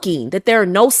looking that there are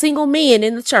no single men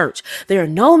in the church. There are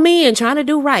no men trying to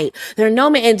do right. There are no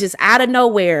men, and just out of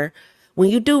nowhere, when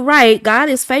you do right, God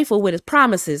is faithful with his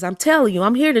promises. I'm telling you,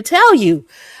 I'm here to tell you.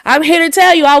 I'm here to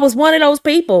tell you I was one of those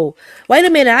people. Wait a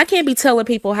minute, I can't be telling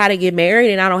people how to get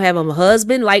married and I don't have a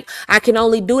husband. Like, I can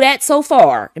only do that so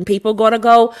far. And people gonna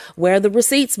go, where are the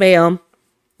receipts, ma'am?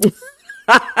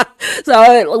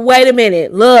 So wait a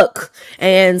minute, look.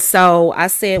 And so I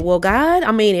said, well, God,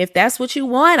 I mean, if that's what you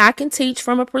want, I can teach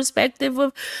from a perspective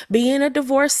of being a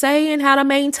divorcee and how to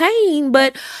maintain,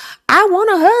 but I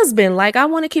want a husband. Like, I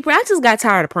want to keep her. I just got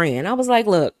tired of praying. I was like,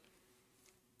 look,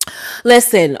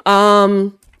 listen,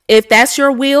 if that's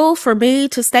your will for me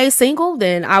to stay single,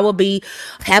 then I will be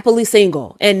happily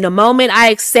single. And the moment I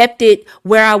accepted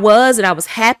where I was and I was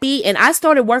happy, and I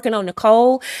started working on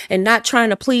Nicole and not trying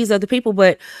to please other people,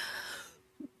 but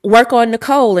work on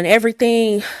Nicole and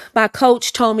everything my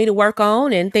coach told me to work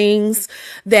on, and things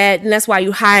and that's why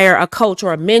you hire a coach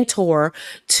or a mentor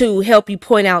to help you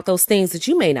point out those things that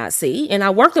you may not see. And I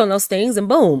worked on those things, and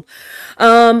boom,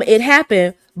 it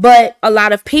happened. But a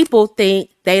lot of people think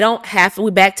they don't have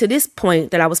to, back to this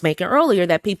point that I was making earlier,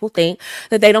 that people think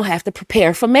that they don't have to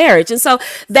prepare for marriage. And so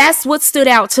that's what stood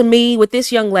out to me with this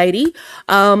young lady,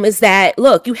 is that,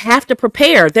 look, you have to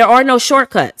prepare. There are no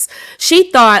shortcuts.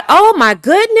 She thought, oh my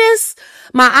goodness,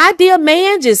 my ideal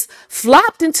man just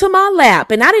flopped into my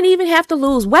lap, and I didn't even have to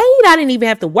lose weight. I didn't even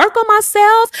have to work on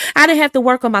myself. I didn't have to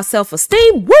work on my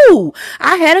self-esteem. Woo!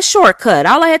 I had a shortcut.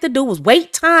 All I had to do was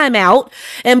wait time out,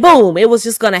 and boom, it was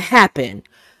just going to happen.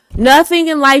 Nothing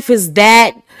in life is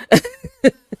that,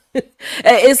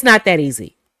 it's not that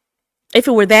easy. If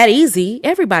it were that easy,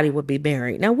 everybody would be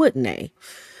married now, wouldn't they?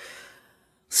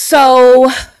 So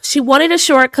she wanted a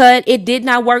shortcut. It did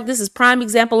not work. This is prime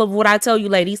example of what I tell you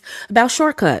ladies about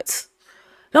shortcuts.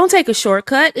 Don't take a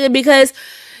shortcut, because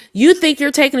you think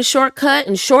you're taking a shortcut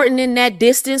and shortening that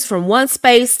distance from one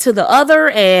space to the other,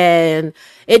 and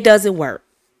it doesn't work.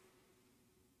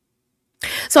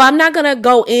 So I'm not going to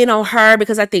go in on her,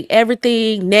 because I think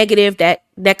everything negative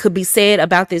that could be said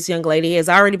about this young lady has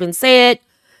already been said.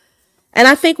 And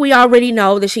I think we already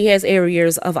know that she has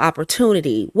areas of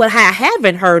opportunity. What I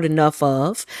haven't heard enough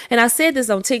of, and I said this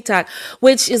on TikTok,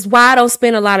 which is why I don't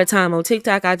spend a lot of time on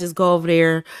TikTok. I just go over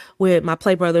there with my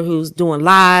play brother who's doing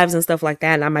lives and stuff like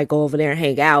that, and I might go over there and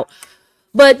hang out.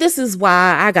 But this is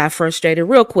why I got frustrated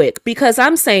real quick, because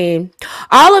I'm saying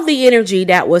all of the energy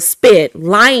that was spent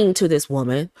lying to this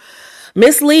woman,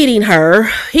 misleading her,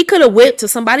 he could have went to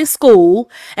somebody's school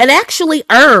and actually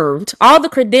earned all the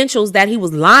credentials that he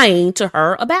was lying to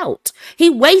her about. He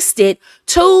wasted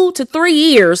 2 to 3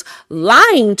 years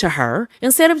lying to her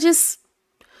instead of just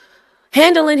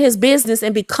handling his business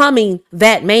and becoming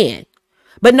that man.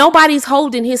 But nobody's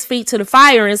holding his feet to the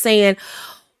fire and saying,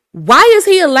 why is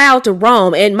he allowed to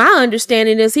roam? And my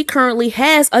understanding is he currently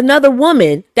has another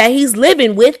woman that he's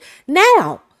living with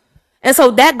now. And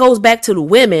so that goes back to the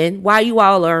women, why you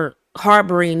all are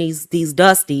harboring these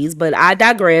dusties. But I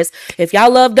digress. If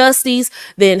y'all love dusties,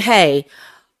 then hey,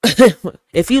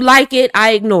 if you like it,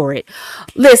 I ignore it.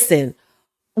 Listen,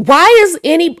 why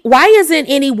isn't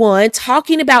anyone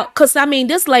talking about, because I mean,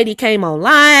 this lady came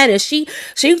online and she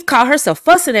called herself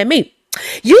fussing at me.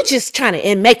 You just trying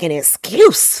to make an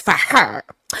excuse for her.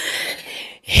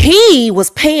 He was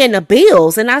paying the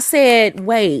bills. And I said,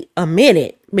 wait a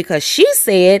minute, because she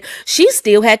said she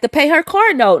still had to pay her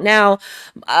car note. Now,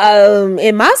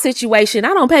 in my situation,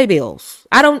 I don't pay bills.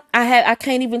 I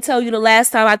can't even tell you the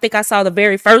last time. I think I saw the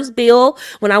very first bill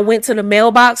when I went to the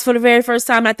mailbox for the very first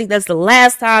time. I think that's the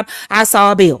last time I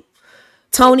saw a bill.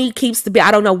 Tony keeps the bill.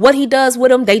 I don't know what he does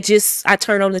with them. I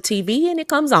turn on the TV and it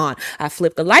comes on. I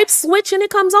flip the light switch and it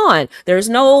comes on. There's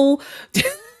no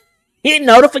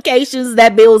notifications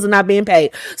that bills are not being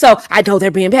paid. So I know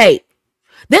they're being paid.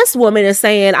 This woman is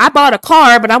saying, I bought a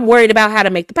car, but I'm worried about how to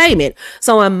make the payment.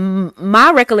 So in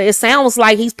my recollection, it sounds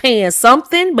like he's paying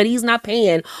something, but he's not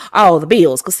paying all the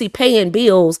bills. Because see, paying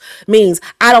bills means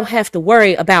I don't have to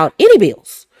worry about any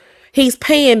bills. He's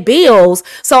paying bills.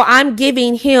 So I'm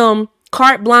giving him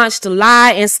carte blanche to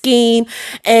lie and scheme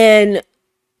and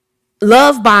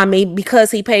love bomb me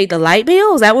because he paid the light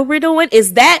bill. Is that what we're doing?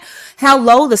 Is that how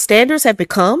low the standards have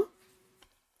become?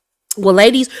 Well,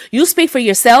 ladies, you speak for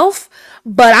yourself,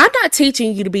 but I'm not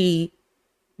teaching you to be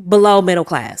below middle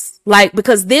class. Like,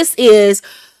 because this is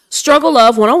struggle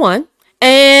love 101.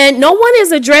 And no one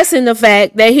is addressing the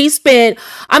fact that he spent,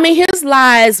 I mean, his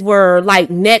lies were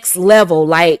like next level,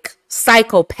 like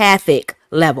psychopathic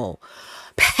level,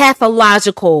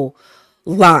 pathological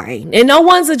line, and no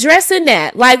one's addressing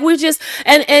that. Like, we just,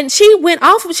 and she went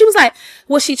off, she was like,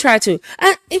 well, she tried to,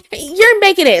 you're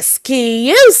making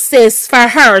excuses for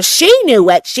her, she knew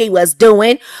what she was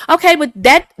doing. Okay, but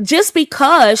that, just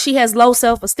because she has low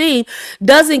self-esteem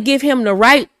doesn't give him the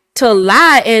right to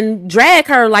lie and drag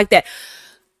her like that.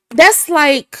 That's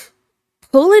like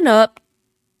pulling up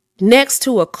next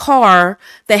to a car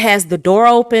that has the door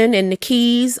open and the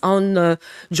keys on the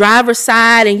driver's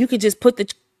side, and you could just put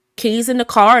the keys in the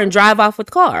car and drive off with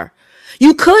the car.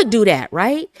 You could do that,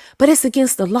 right? But it's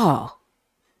against the law.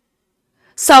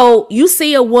 So you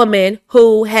see a woman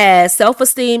who has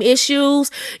self-esteem issues.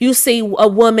 You see a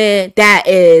woman that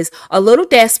is a little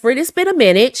desperate. It's been a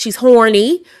minute. She's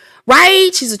horny,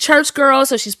 right? She's a church girl,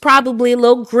 so she's probably a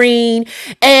little green.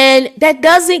 And that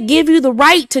doesn't give you the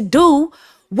right to do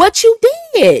what you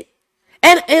did.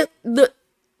 And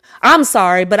I'm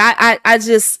sorry, but I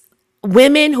just,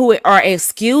 women who are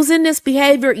excusing this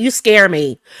behavior, you scare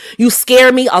me. You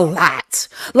scare me a lot.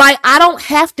 Like, I don't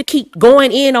have to keep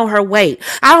going in on her weight.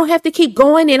 I don't have to keep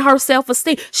going in her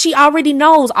self-esteem. She already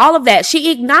knows all of that.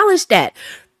 She acknowledged that.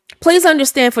 Please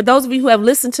understand, for those of you who have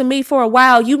listened to me for a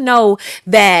while, you know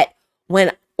that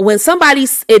when somebody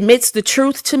admits the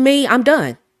truth to me, I'm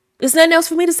done. There's nothing else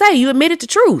for me to say. You admitted the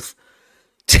truth.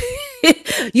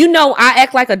 You know, I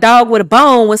act like a dog with a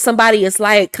bone when somebody is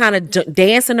like kind of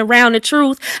dancing around the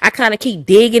truth. I kind of keep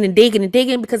digging and digging and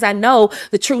digging because I know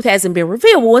the truth hasn't been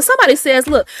revealed. Well, when somebody says,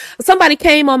 look, somebody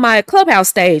came on my Clubhouse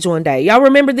stage one day. Y'all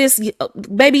remember this?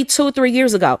 Maybe 2 or 3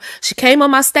 years ago. She came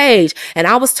on my stage and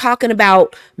I was talking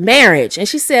about marriage. And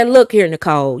she said, look here,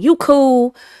 Nicole, you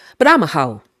cool, but I'm a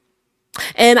hoe.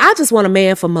 And I just want a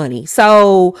man for money.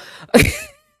 So...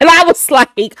 And I was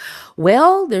like,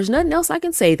 well, there's nothing else I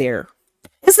can say there.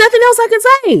 There's nothing else I can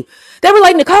say. They were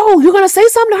like, Nicole, you're going to say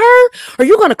something to her? Are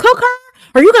you going to cook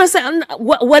her? Are you going to say,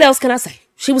 what else can I say?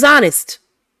 She was honest.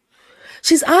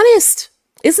 She's honest.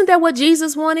 Isn't that what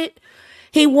Jesus wanted?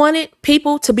 He wanted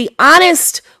people to be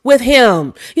honest with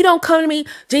him. You don't come to me,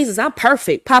 Jesus, I'm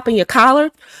perfect, popping your collar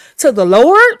to the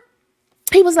Lord.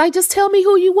 He was like, just tell me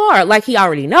who you are. Like, he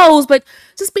already knows, but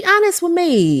just be honest with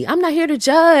me. I'm not here to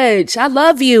judge. I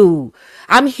love you.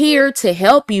 I'm here to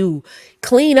help you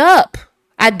clean up.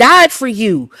 I died for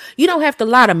you. You don't have to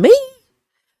lie to me.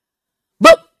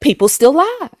 But people still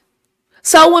lie.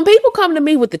 So when people come to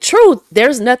me with the truth,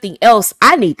 there's nothing else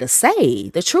I need to say.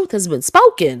 The truth has been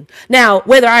spoken. Now,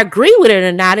 whether I agree with it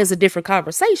or not is a different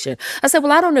conversation. I said,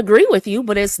 well, I don't agree with you,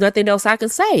 but there's nothing else I can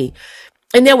say.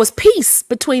 And there was peace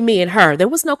between me and her. There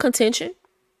was no contention.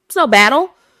 There's no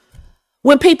battle.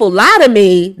 When people lie to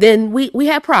me, then we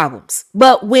have problems.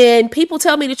 But when people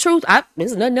tell me the truth,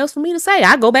 there's nothing else for me to say.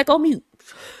 I go back on mute.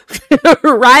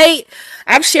 Right?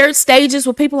 I've shared stages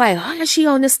with people like, oh, is she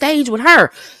on the stage with her?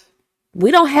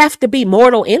 We don't have to be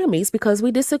mortal enemies because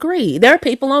we disagree. There are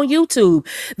people on YouTube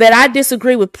that I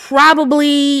disagree with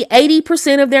probably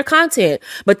 80% of their content.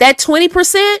 But that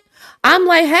 20%, I'm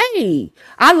like, hey,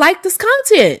 I like this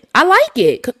content. I like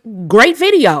it. Great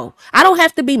video. I don't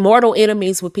have to be mortal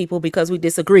enemies with people because we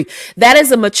disagree. That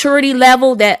is a maturity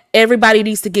level that everybody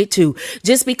needs to get to.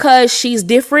 Just because she's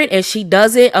different and she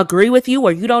doesn't agree with you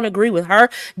or you don't agree with her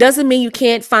doesn't mean you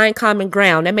can't find common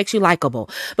ground. That makes you likable.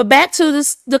 But back to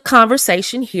the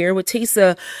conversation here with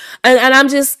Tisa. And I'm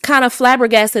just kind of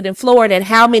flabbergasted and floored at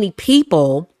how many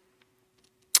people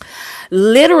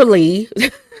literally...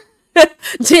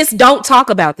 just don't talk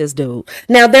about this dude.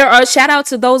 Now, there are shout out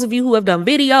to those of you who have done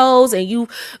videos and you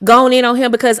gone in on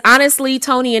him, because honestly,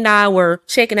 Tony and I were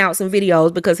checking out some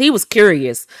videos because he was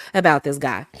curious about this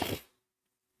guy.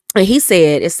 And he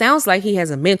said, it sounds like he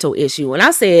has a mental issue. And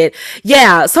I said,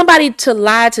 yeah, somebody to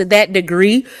lie to that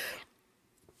degree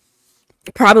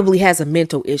probably has a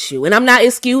mental issue. And I'm not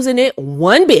excusing it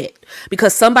one bit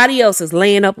because somebody else is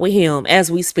laying up with him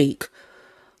as we speak.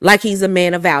 Like he's a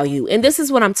man of value. And this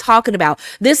is what I'm talking about.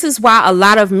 This is why a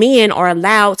lot of men are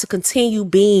allowed to continue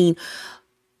being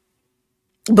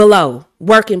below,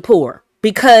 working poor,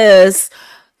 because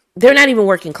they're not even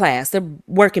working class. They're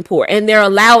working poor. And they're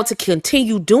allowed to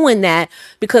continue doing that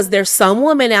because there's some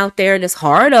woman out there that's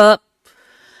hard up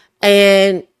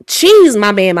and she's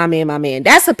my man, my man, my man.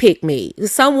 That's a pick me.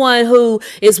 Someone who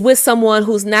is with someone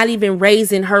who's not even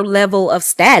raising her level of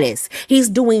status. He's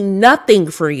doing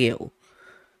nothing for you.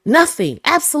 Nothing,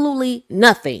 absolutely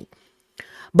nothing.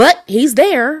 But he's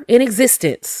there in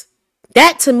existence.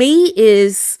 That to me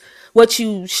is what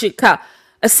you should call.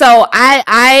 So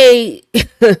I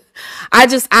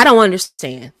don't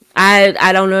understand.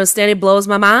 I don't understand. It blows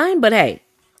my mind, but hey,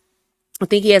 I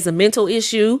think he has a mental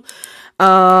issue.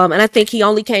 And I think he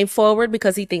only came forward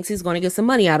because he thinks he's going to get some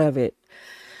money out of it.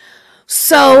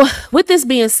 So, with this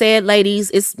being said,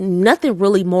 ladies, it's nothing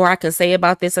really more I can say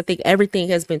about this. I think everything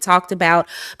has been talked about.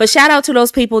 But shout out to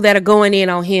those people that are going in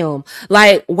on him.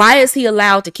 Like, why is he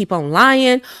allowed to keep on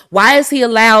lying? Why is he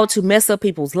allowed to mess up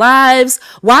people's lives?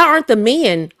 Why aren't the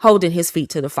men holding his feet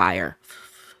to the fire?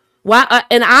 Why?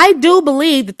 And I do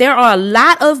believe that there are a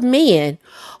lot of men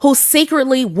who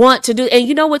secretly want to do. And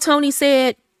you know what Tony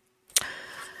said?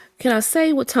 Can I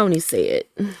say what Tony said?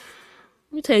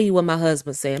 Let me tell you what my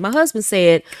husband said. My husband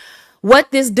said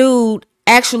what this dude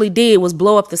actually did was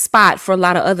blow up the spot for a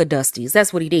lot of other Dusties.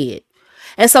 That's what he did.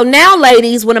 And so now,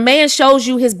 ladies, when a man shows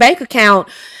you his bank account,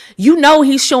 you know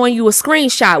he's showing you a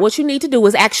screenshot. What you need to do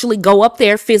is actually go up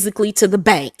there physically to the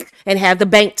bank and have the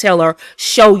bank teller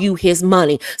show you his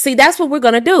money. See, that's what we're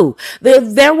going to do.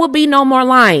 There will be no more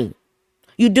lying.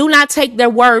 You do not take their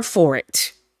word for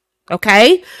it.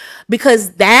 Okay?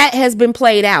 Because that has been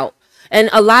played out. And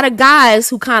a lot of guys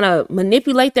who kind of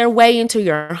manipulate their way into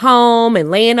your home and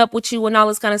laying up with you and all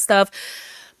this kind of stuff,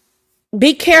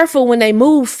 be careful when they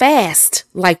move fast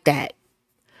like that.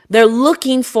 They're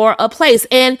looking for a place.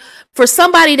 And for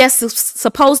somebody that's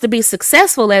supposed to be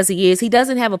successful as he is, he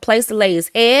doesn't have a place to lay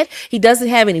his head. He doesn't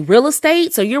have any real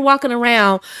estate. So you're walking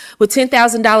around with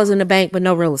 $10,000 in the bank, but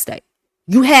no real estate.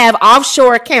 You have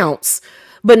offshore accounts,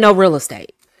 but no real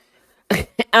estate.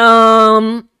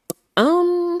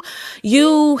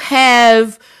 You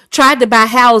have tried to buy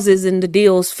houses and the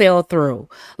deals fell through.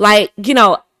 Like, you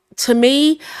know, to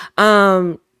me,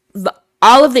 all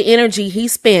of the energy he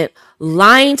spent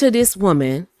lying to this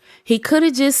woman, he could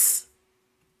have just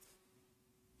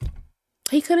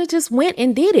went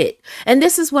and did it. And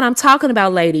this is what I'm talking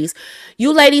about, ladies.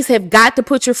 You ladies have got to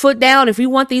put your foot down. If you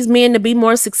want these men to be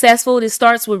more successful, it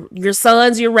starts with your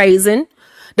sons you're raising.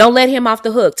 Don't let him off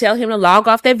the hook. Tell him to log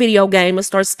off that video game and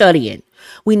start studying.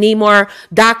 We need more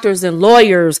doctors and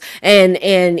lawyers and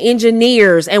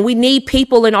engineers, and we need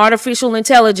people in artificial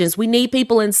intelligence. We need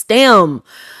people in STEM.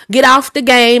 Get off the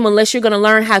game unless you're going to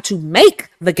learn how to make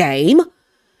the game,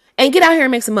 and get out here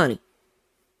and make some money.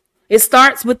 It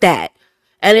starts with that.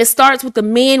 And it starts with the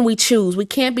men we choose. We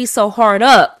can't be so hard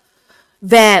up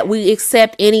that we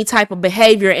accept any type of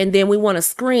behavior and then we want to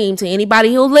scream to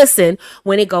anybody who'll listen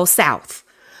when it goes south.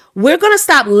 We're going to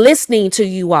stop listening to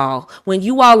you all when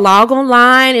you all log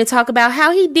online and talk about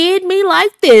how he did me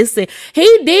like this and he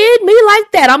did me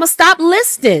like that. I'm going to stop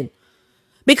listening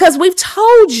because we've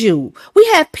told you. We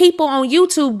have people on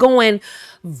YouTube going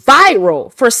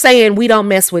viral for saying we don't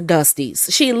mess with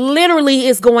Dusties. She literally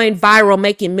is going viral,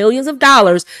 making millions of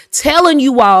dollars, telling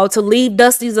you all to leave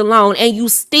Dusties alone, and you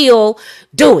still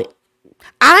do it.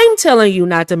 I'm telling you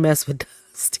not to mess with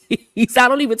Dusties. I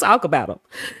don't even talk about them.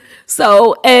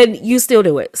 So, and you still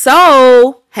do it.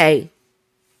 So, hey,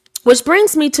 which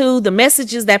brings me to the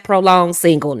messages that prolong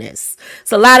singleness.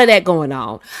 It's a lot of that going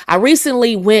on. I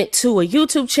recently went to a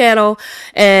YouTube channel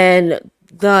and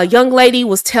the young lady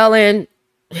was telling,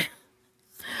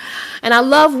 and I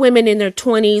love women in their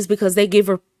 20s because they give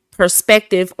a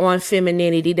perspective on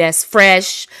femininity that's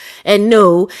fresh and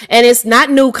new. And it's not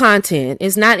new content.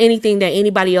 It's not anything that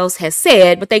anybody else has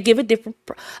said, but they give a different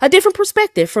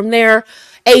perspective from their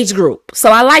age group.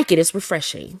 So I like it. It's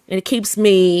refreshing. And it keeps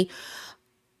me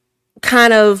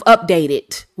kind of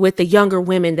updated with the younger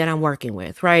women that I'm working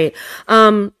with, right?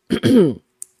 And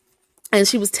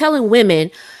she was telling women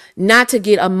not to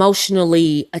get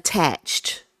emotionally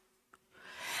attached.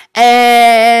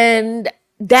 And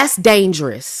that's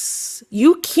dangerous.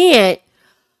 You can't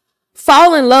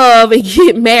fall in love and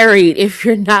get married if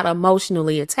you're not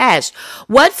emotionally attached.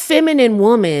 What feminine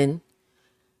woman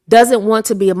doesn't want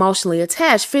to be emotionally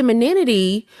attached?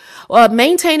 Femininity,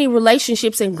 maintaining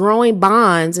relationships and growing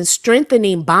bonds and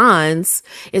strengthening bonds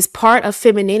is part of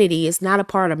femininity. It's not a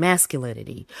part of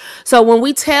masculinity. So when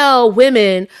we tell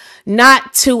women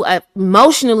not to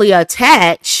emotionally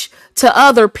attach to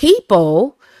other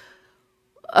people,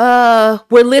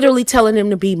 we're literally telling them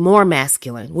to be more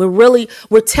masculine.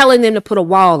 We're telling them to put a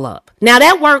wall up. Now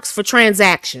that works for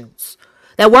transactions.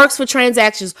 That works for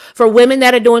transactions for women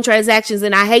that are doing transactions.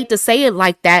 And I hate to say it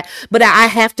like that, but I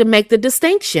have to make the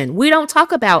distinction. We don't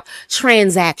talk about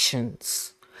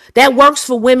transactions. That works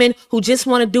for women who just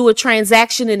want to do a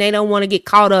transaction and they don't want to get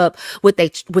caught up with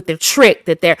their trick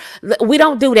we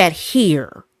don't do that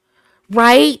here,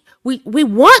 right? We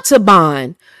want to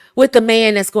bond with the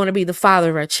man that's going to be the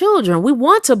father of our children. We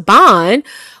want to bond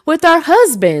with our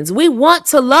husbands. We want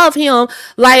to love him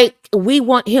like we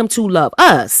want him to love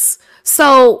us.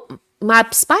 So my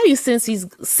spidey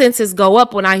senses go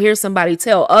up when I hear somebody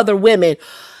tell other women,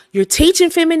 you're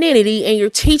teaching femininity and you're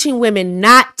teaching women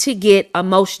not to get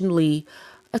emotionally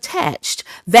attached.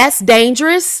 That's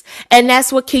dangerous. And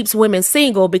that's what keeps women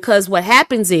single, because what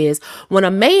happens is when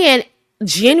a man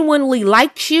genuinely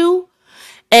likes you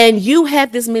and you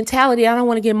have this mentality, I don't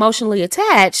want to get emotionally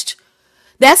attached,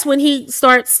 that's when he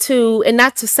starts to, and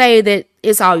not to say that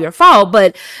it's all your fault,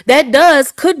 but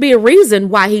that could be a reason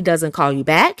why he doesn't call you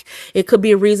back. It could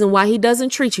be a reason why he doesn't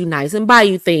treat you nice and buy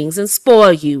you things and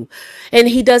spoil you. And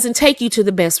he doesn't take you to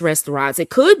the best restaurants.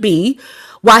 It could be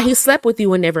why he slept with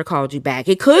you and never called you back.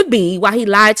 It could be why he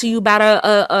lied to you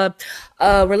about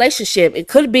a relationship. It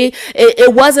could be,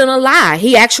 it wasn't a lie.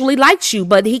 He actually liked you,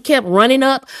 but he kept running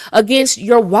up against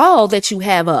your wall that you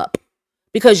have up,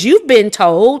 because you've been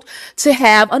told to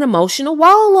have an emotional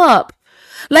wall up.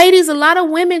 Ladies, a lot of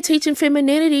women teaching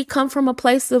femininity come from a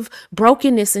place of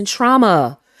brokenness and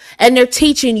trauma. And they're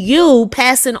teaching you,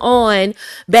 passing on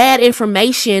bad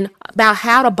information about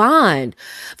how to bond.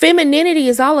 Femininity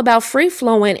is all about free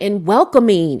flowing and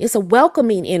welcoming. It's a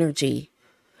welcoming energy.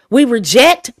 We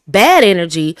reject bad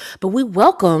energy, but we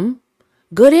welcome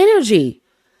good energy.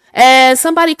 And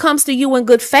somebody comes to you in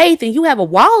good faith and you have a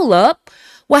wall up.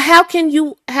 Well, how can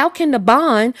the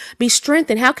bond be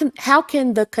strengthened? How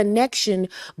can the connection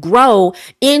grow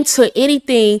into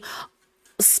anything,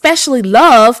 especially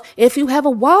love, if you have a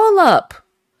wall up?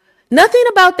 Nothing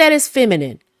about that is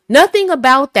feminine. Nothing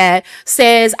about that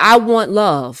says I want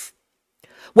love.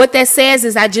 What that says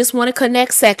is I just want to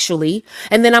connect sexually,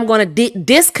 and then I'm going to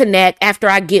disconnect after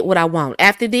I get what I want.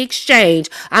 After the exchange,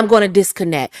 I'm going to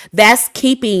disconnect. That's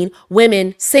keeping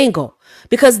women single.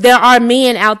 Because there are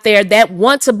men out there that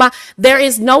want to bond. There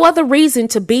is no other reason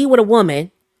to be with a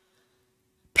woman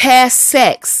past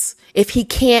sex if he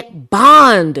can't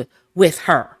bond with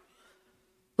her.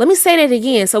 Let me say that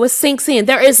again so it sinks in.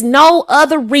 There is no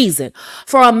other reason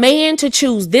for a man to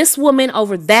choose this woman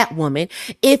over that woman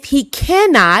if he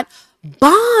cannot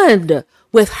bond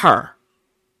with her.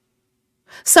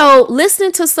 So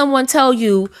listening to someone tell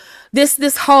you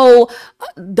this whole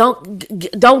don't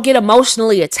get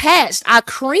emotionally attached, I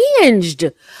cringed.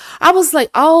 I was like,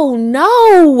 oh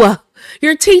no,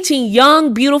 you're teaching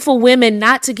young, beautiful women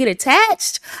not to get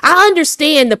attached. I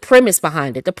understand the premise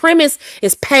behind it. The premise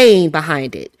is pain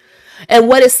behind it. And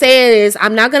what it's saying is,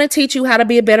 I'm not going to teach you how to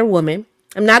be a better woman.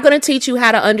 I'm not going to teach you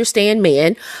how to understand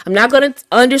men. I'm not going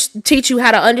to teach you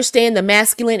how to understand the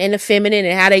masculine and the feminine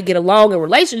and how they get along in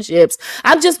relationships.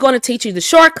 I'm just going to teach you the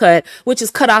shortcut, which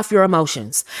is cut off your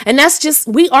emotions. And that's just,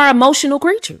 we are emotional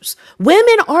creatures.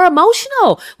 Women are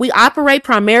emotional. We operate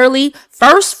primarily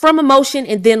first from emotion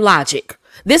and then logic.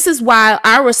 This is why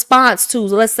our response to,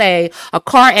 let's say, a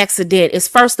car accident is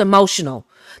first emotional.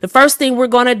 The first thing we're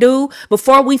going to do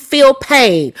before we feel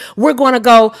pain, we're going to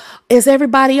go, is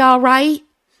everybody all right?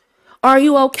 Are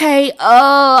you okay?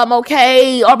 Oh, I'm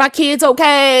okay. Are my kids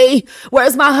okay?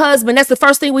 Where's my husband? That's the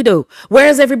first thing we do.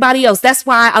 Where's everybody else? That's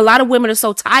why a lot of women are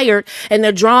so tired and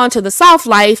they're drawn to the soft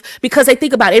life, because they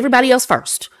think about everybody else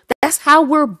first. That's how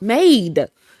we're made.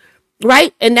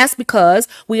 Right? And that's because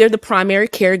we are the primary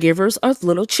caregivers of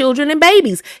little children and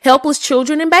babies, helpless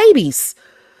children and babies.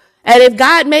 And if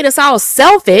God made us all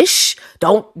selfish,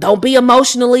 don't be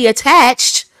emotionally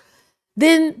attached,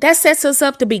 then that sets us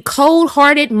up to be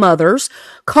cold-hearted mothers,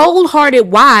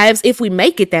 cold-hearted wives, if we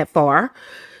make it that far.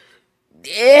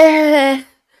 Yeah.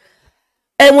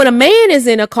 And when a man is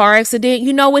in a car accident,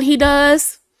 you know what he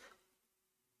does?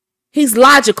 He's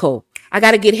logical. I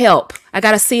got to get help. I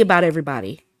got to see about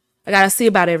everybody.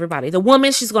 The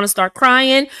woman, she's going to start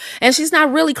crying, and she's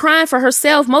not really crying for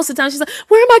herself. Most of the time, she's like,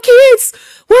 where are my kids?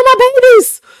 Where are my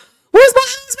babies? Where's my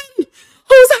husband?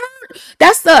 Who's hurt?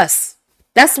 That's us.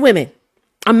 That's women.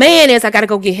 A man is, I got to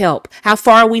go get help. How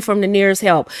far are we from the nearest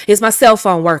help? Is my cell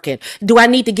phone working? Do I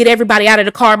need to get everybody out of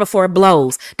the car before it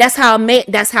blows? That's how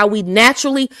we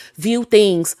naturally view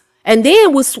things. And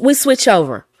then we switch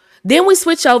over. In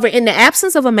the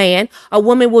absence of a man, a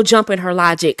woman will jump in her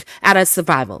logic out of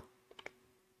survival.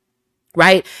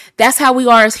 Right? That's how we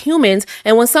are as humans.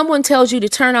 And when someone tells you to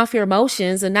turn off your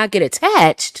emotions and not get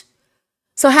attached,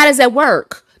 so how does that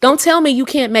work? Don't tell me you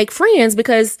can't make friends,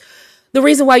 because the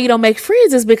reason why you don't make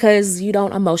friends is because you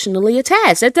don't emotionally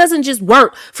attach. That doesn't just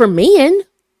work for men.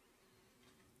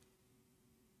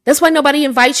 That's why nobody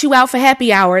invites you out for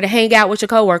happy hour to hang out with your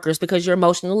coworkers, because you're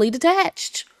emotionally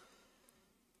detached.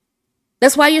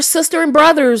 That's why your sister and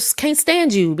brothers can't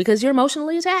stand you, because you're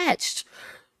emotionally attached.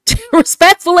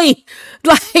 Respectfully,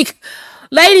 like,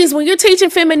 ladies, when you're teaching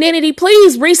femininity,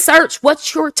 please research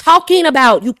what you're talking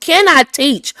about. You cannot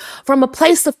teach from a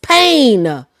place of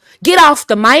pain. Get off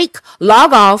the mic,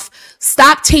 log off,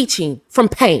 stop teaching from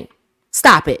pain.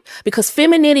 Stop it, because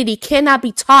femininity cannot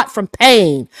be taught from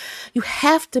pain. You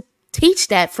have to teach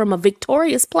that from a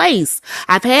victorious place.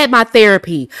 I've had my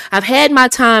therapy. I've had my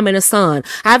time in the sun.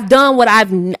 I've done what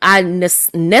I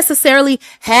necessarily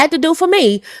had to do for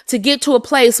me to get to a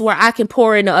place where I can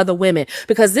pour into other women,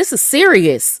 because this is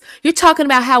serious. You're talking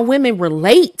about how women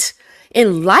relate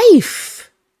in life.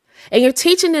 And you're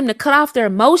teaching them to cut off their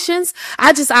emotions.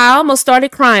 I almost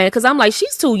started crying, because I'm like,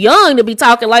 she's too young to be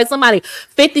talking like somebody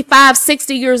 55,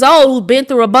 60 years old who's been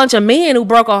through a bunch of men who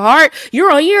broke her heart.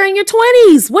 You're in your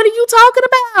 20s. What are you talking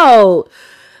about?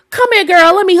 Come here,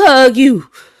 girl. Let me hug you.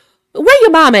 Where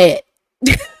your mama at?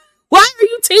 Why are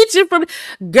you teaching from...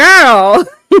 Girl.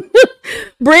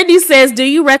 Brittany says, do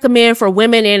you recommend for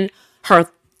women in her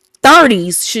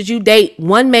 30s, should you date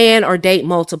one man or date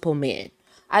multiple men?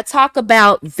 I talk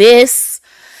about this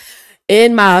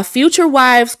in my Future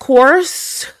Wives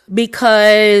course,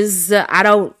 because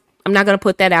I'm not going to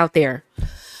put that out there.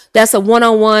 That's a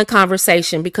one-on-one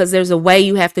conversation, because there's a way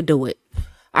you have to do it.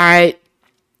 All right.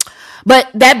 But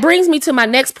that brings me to my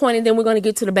next point, and then we're going to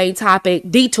get to the main topic,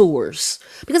 detours.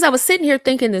 Because I was sitting here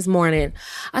thinking this morning,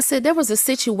 I said there was a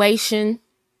situation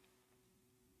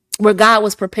where God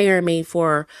was preparing me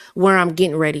for where I'm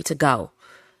getting ready to go.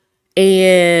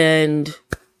 And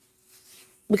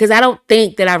because I don't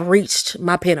think that I've reached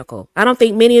my pinnacle. I don't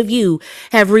think many of you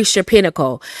have reached your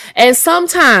pinnacle. And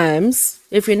sometimes,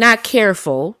 if you're not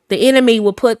careful, the enemy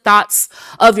will put thoughts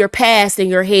of your past in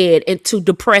your head and to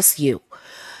depress you,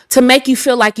 to make you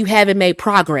feel like you haven't made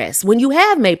progress when you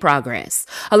have made progress.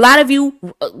 A lot of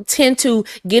you tend to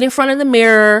get in front of the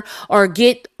mirror, or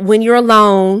when you're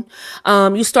alone,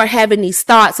 you start having these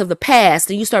thoughts of the past,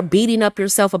 and you start beating up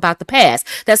yourself about the past.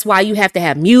 That's why you have to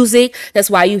have music. That's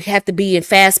why you have to be in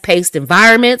fast-paced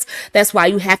environments. That's why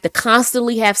you have to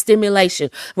constantly have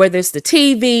stimulation, whether it's the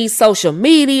TV, social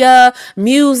media,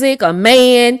 music, a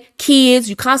man, kids.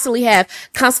 You constantly have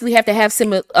to have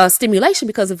stimulation,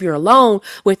 because if you're alone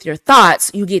with your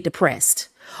thoughts, you get depressed.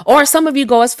 Or some of you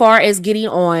go as far as getting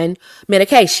on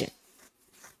medication.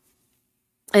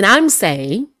 And I'm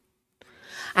saying,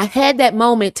 I had that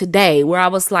moment today where I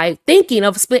was like thinking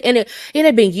of split, and it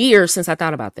had been years since I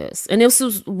thought about this. And this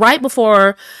was right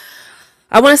before,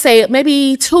 I want to say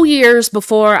maybe 2 years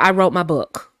before I wrote my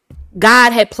book.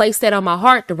 God had placed that on my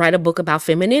heart to write a book about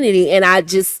femininity. And I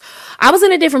was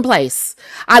in a different place.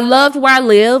 I loved where I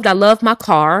lived. I loved my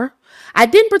car. I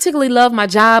didn't particularly love my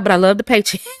job, but I loved the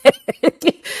paycheck.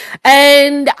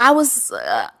 And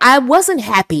I wasn't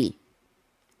happy.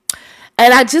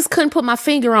 And I just couldn't put my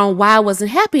finger on why I wasn't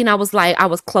happy. And I was like, I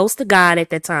was close to God at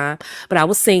that time, but I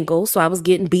was single. So I was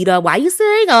getting beat up. Why you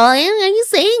single? Are you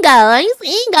single? Are you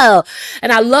single?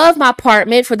 And I love my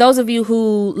apartment. For those of you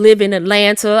who live in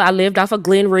Atlanta, I lived off of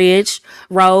Glen Ridge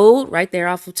Road, right there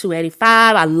off of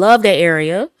 285. I love that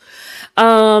area.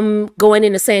 Going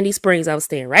into Sandy Springs, I was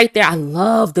staying right there. I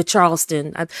love the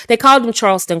Charleston. They called them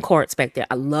Charleston Courts back there.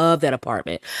 I love that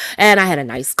apartment. And I had a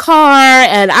nice car,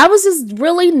 and I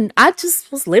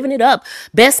just was living it up.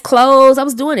 Best clothes. I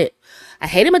was doing it. I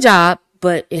hated my job,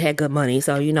 but it had good money.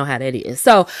 So you know how that is.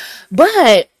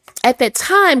 But at that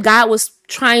time, God was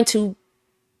trying to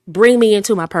bring me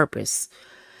into my purpose.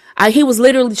 He was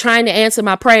literally trying to answer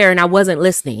my prayer, and I wasn't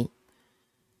listening.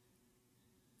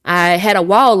 I had a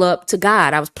wall up to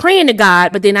God. I was praying to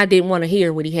God, but then I didn't want to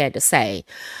hear what he had to say.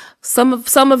 Some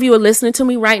of you are listening to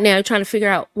me right now, trying to figure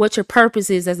out what your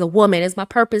purpose is as a woman. Is my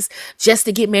purpose just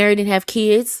to get married and have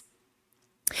kids?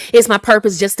 Is my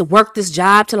purpose just to work this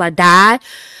job till I die?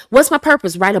 What's my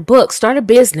purpose? Write a book, start a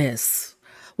business.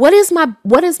 What is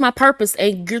my purpose?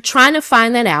 And you're trying to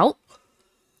find that out.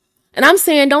 And I'm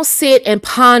saying, don't sit and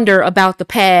ponder about the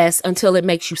past until it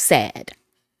makes you sad.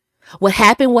 What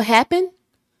happened? What happened?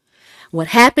 What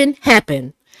happened,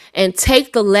 happened. And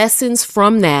take the lessons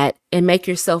from that and make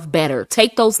yourself better.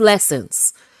 Take those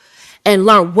lessons and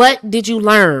learn. What did you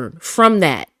learn from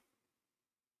that?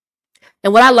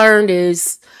 And what I learned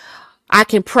is I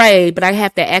can pray, but I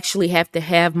have to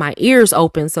have my ears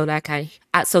open so that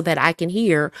I can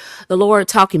hear the Lord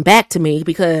talking back to me,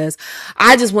 because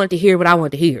I just wanted to hear what I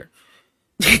wanted to hear.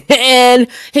 And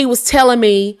he was telling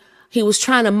me, he was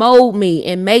trying to mold me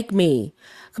and make me.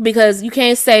 Because you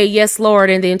can't say, yes, Lord,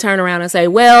 and then turn around and say,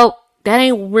 well, that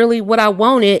ain't really what I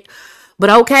wanted. But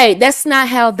okay, that's not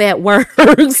how that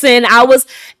works. And I was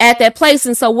at that place.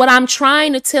 And so what I'm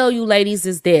trying to tell you, ladies,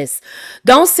 is this.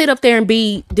 Don't sit up there and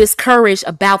be discouraged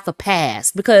about the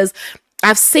past, because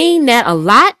I've seen that a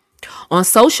lot on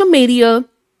social media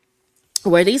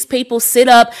where these people sit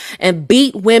up and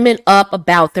beat women up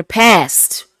about their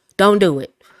past. Don't do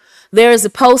it. There is a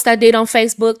post I did on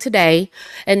Facebook today,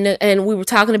 and we were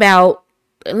talking about,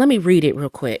 let me read it real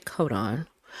quick. Hold on.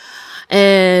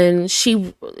 And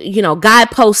she, guy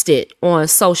posted on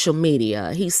social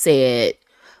media. He said,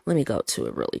 let me go to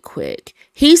it really quick.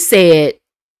 He said,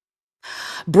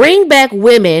 bring back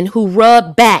women who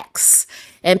rub backs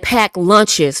and pack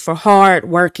lunches for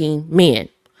hard-working men.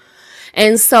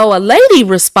 And so a lady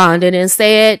responded and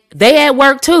said they at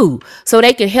work too, so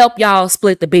they can help y'all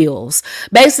split the bills.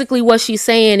 Basically what she's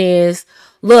saying is,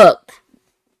 look,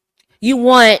 you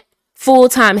want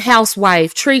full-time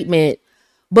housewife treatment,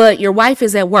 but your wife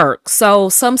is at work. So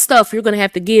some stuff you're going to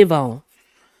have to give on.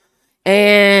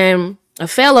 And a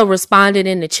fella responded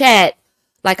in the chat,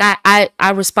 like I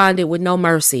responded with no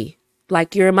mercy.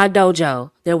 Like, you're in my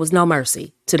dojo. There was no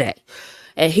mercy today.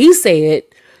 And he said,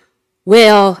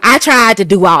 well, I tried to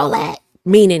do all that,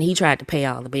 meaning he tried to pay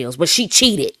all the bills, but she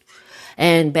cheated.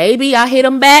 And baby, I hit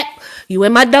him back. You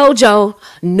in my dojo.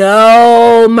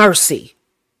 No mercy.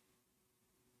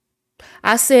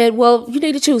 I said, well, you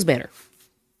need to choose better.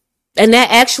 And that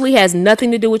actually has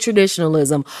nothing to do with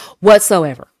traditionalism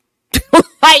whatsoever.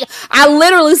 Like, I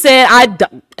literally said,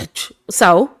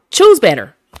 so choose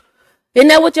better. Isn't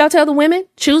that what y'all tell the women?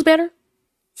 Choose better.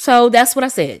 So that's what I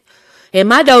said. In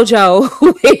my dojo,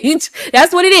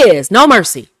 that's what it is. No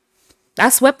mercy. I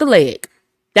swept the leg.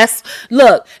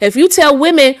 Look, if you tell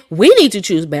women we need to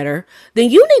choose better, then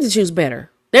you need to choose better.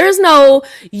 There's no,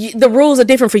 the rules are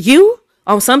different for you.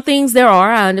 On some things there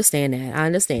are. I understand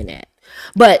that.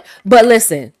 But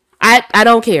listen, I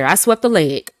don't care. I swept the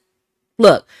leg.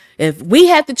 Look, if we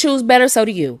have to choose better, so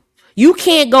do you. You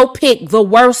can't go pick the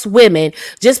worst women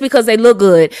just because they look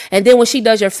good. And then when she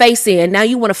does your face in, now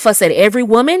you want to fuss at every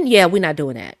woman? Yeah, we're not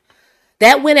doing that.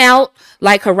 That went out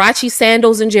like Hirachi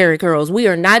sandals and Jerry curls. We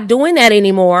are not doing that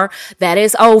anymore. That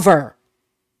is over.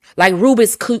 Like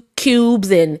Rubik's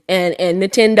cubes and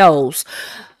Nintendos.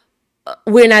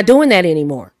 We're not doing that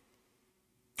anymore.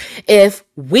 If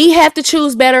we have to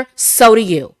choose better, so do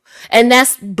you. And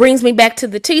that brings me back to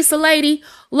the Tisa lady.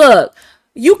 Look,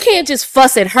 you can't just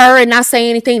fuss at her and not say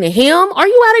anything to him. Are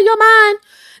you out of your mind?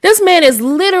 This man is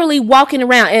literally walking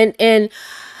around, and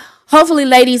hopefully,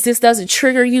 ladies, this doesn't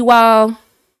trigger you all.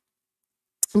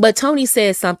 But Tony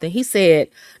said something. He said,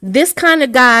 this kind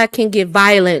of guy can get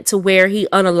violent to where he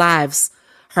unalives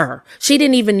her. She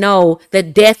didn't even know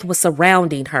that death was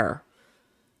surrounding her.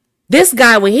 This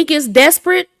guy, when he gets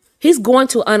desperate, he's going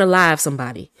to unalive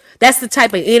somebody. That's the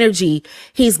type of energy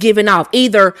he's giving off.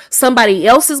 Either somebody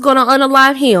else is going to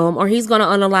unalive him or he's going to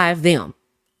unalive them.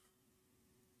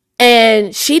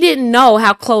 And she didn't know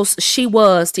how close she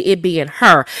was to it being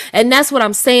her. And that's what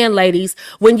I'm saying, ladies.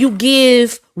 When you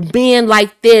give men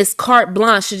like this carte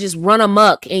blanche to just run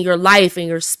amok in your life, in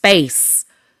your space,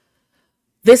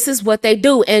 this is what they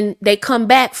do. And they come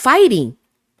back fighting.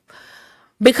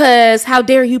 Because how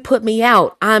dare you put me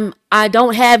out? I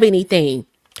don't have anything.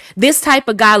 This type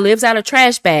of guy lives out of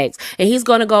trash bags, and he's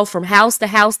going to go from house to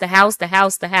house to house to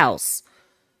house to house.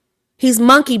 He's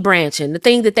monkey branching. The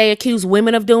thing that they accuse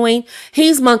women of doing,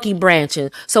 he's monkey branching.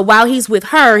 So while he's with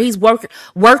her, he's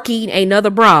working another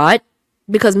broad,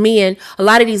 because a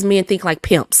lot of these men think like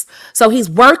pimps. So he's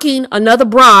working another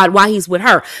broad while he's with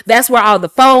her. That's where all the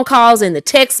phone calls and the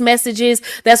text messages,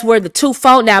 that's where the two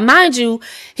phone. Now, mind you,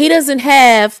 he doesn't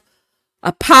have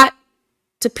a pot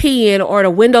to pee in or the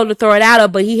window to throw it out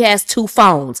of, but he has two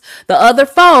phones. The other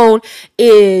phone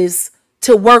is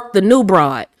to work the new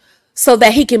broad so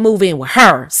that he can move in with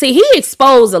her. See, he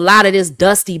exposed a lot of this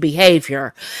dusty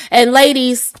behavior. And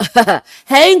ladies,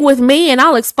 hang with me and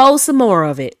I'll expose some more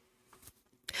of it.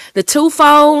 The two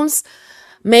phones,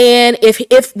 man,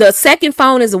 if the second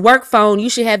phone is a work phone,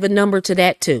 you should have the number to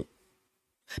that too.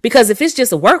 Because if it's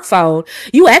just a work phone,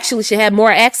 you actually should have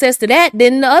more access to that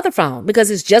than the other phone,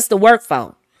 because it's just a work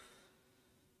phone.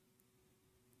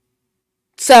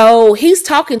 So he's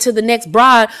talking to the next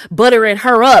broad, buttering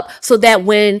her up so that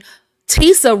when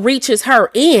Tisa reaches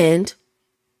her end,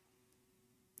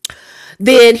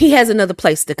 then he has another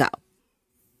place to go.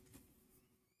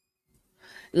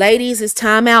 Ladies, it's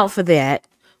time out for that.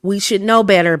 We should know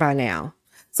better by now.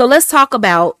 So let's talk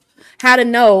about how to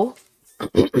know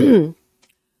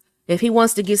if he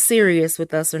wants to get serious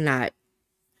with us or not.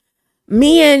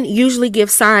 Men usually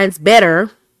give signs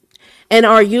better and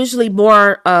are usually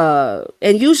more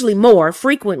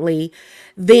frequently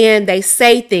than they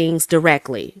say things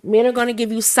directly. Men are going to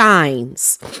give you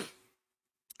signs.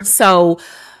 So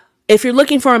If you're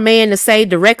looking for a man to say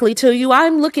directly to you,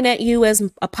 I'm looking at you as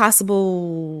a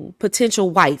possible potential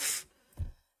wife.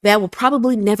 That will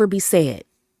probably never be said.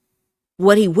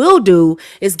 What he will do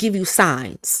is give you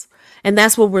signs. And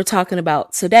that's what we're talking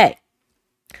about today.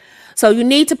 So you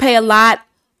need to pay a lot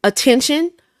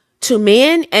attention to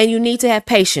men, and you need to have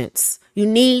patience. You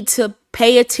need to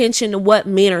pay attention to what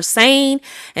men are saying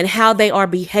and how they are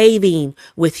behaving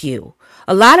with you.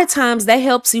 A lot of times that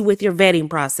helps you with your vetting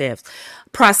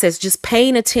process, just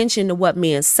paying attention to what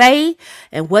men say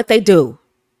and what they do.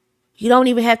 You don't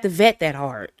even have to vet that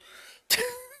hard.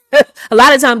 A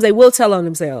lot of times they will tell on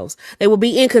themselves. They will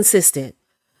be inconsistent.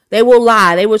 They will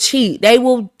lie. They will cheat. They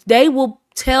will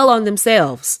tell on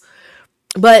themselves.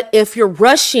 But if you're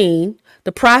rushing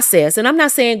the process, and I'm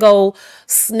not saying go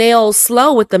snail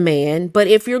slow with the man, but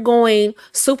if you're going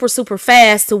super, super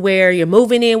fast to where you're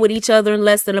moving in with each other in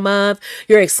less than a month,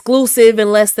 you're exclusive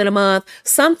in less than a month,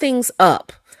 something's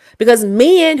up. Because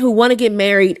men who want to get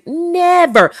married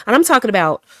never, and I'm talking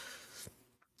about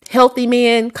healthy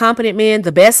men, competent men,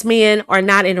 the best men, are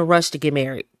not in a rush to get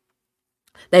married.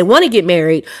 They want to get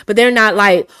married, but they're not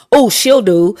like, oh, she'll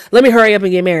do. Let me hurry up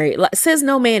and get married. Like, says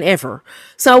no man ever.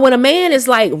 So when a man is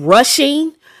like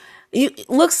rushing, you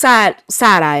look side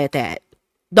eye at that.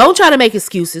 Don't try to make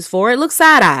excuses for it. Look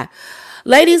side eye.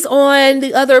 Ladies on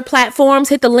the other platforms,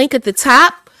 hit the link at the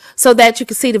top so that you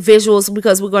can see the visuals,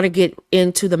 because we're going to get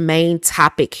into the main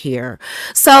topic here.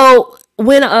 So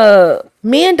when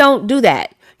men don't do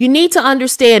that, you need to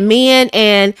understand men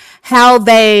and how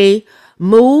they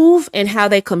move and how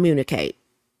they communicate.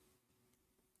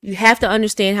 You have to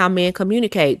understand how men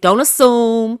communicate. Don't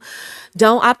assume.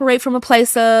 Don't operate from a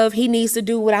place of he needs to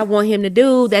do what I want him to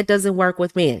do. That doesn't work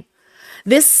with men.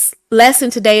 This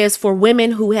lesson today is for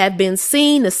women who have been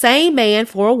seeing the same man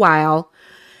for a while,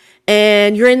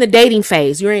 and you're in the dating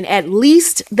phase. You're in at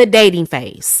least the dating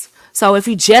phase. So if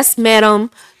you just met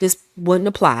him, this wouldn't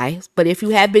apply. But if you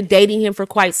have been dating him for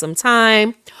quite some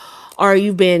time, or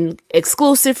you've been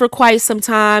exclusive for quite some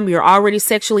time, you're already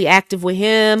sexually active with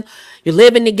him, you're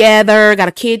living together, got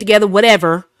a kid together,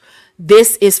 whatever,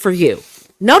 this is for you.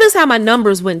 Notice how my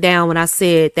numbers went down when I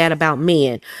said that about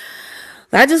men.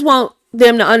 I just want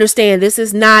them to understand this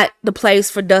is not the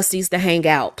place for Dusties to hang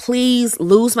out. Please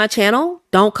lose my channel.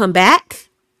 Don't come back.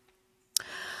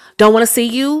 Don't want to see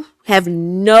you. Have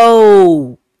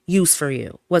no use for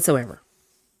you whatsoever.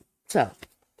 So,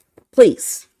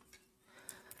 please.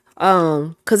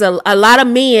 Because a lot of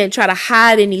men try to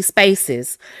hide in these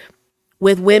spaces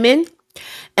with women,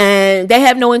 and they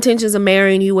have no intentions of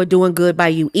marrying you or doing good by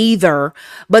you either,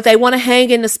 but they want to hang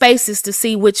in the spaces to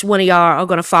see which one of y'all are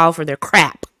going to fall for their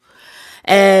crap.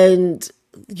 And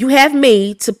you have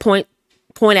me to point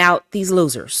out these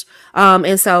losers.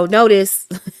 And so notice,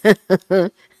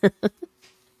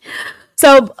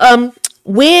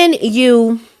 when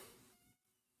you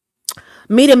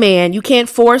meet a man, you can't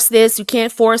force this. You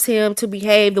can't force him to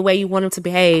behave the way you want him to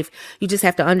behave. You just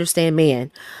have to understand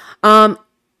men.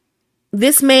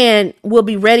 This man will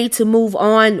be ready to move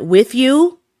on with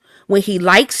you when he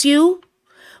likes you,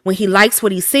 when he likes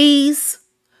what he sees,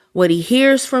 what he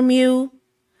hears from you,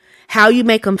 how you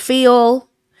make him feel.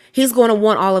 He's going to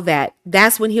want all of that.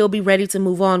 That's when he'll be ready to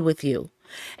move on with you.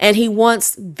 And he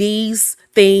wants these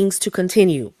things to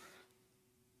continue.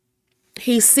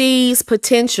 He sees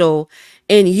potential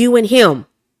in you and him.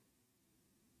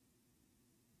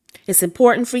 It's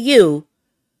important for you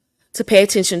to pay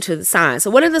attention to the signs. So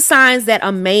what are the signs that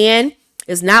a man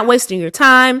is not wasting your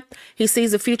time? He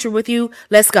sees a future with you.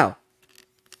 Let's go.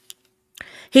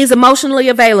 He's emotionally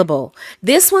available.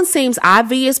 This one seems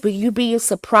obvious, but you'd be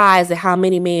surprised at how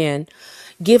many men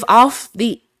give off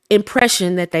the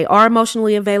impression that they are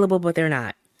emotionally available, but they're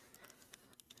not.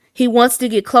 He wants to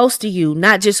get close to you,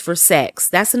 not just for sex.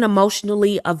 That's an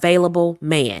emotionally available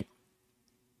man.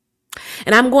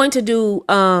 And I'm going to do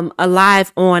a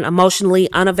live on emotionally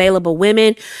unavailable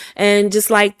women, and just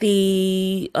like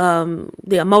the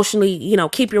emotionally,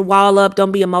 keep your wall up,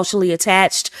 don't be emotionally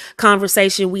attached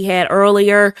conversation we had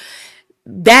earlier.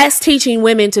 That's teaching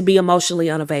women to be emotionally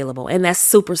unavailable, and that's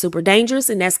super, super dangerous,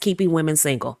 and that's keeping women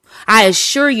single. I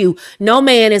assure you, no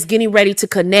man is getting ready to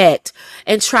connect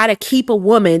and try to keep a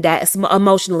woman that's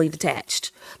emotionally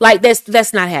detached. Like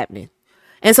that's not happening.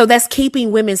 And so that's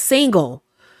keeping women single.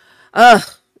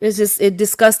 It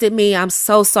disgusted me. I'm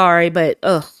so sorry, but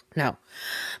no.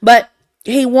 But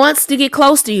he wants to get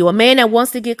close to you. A man that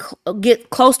wants to get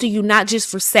close to you, not just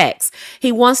for sex.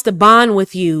 He wants to bond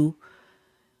with you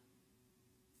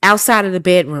outside of the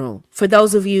bedroom. For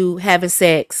those of you having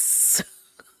sex,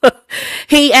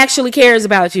 he actually cares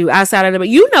about you outside of the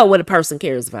bedroom. You know what a person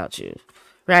cares about you,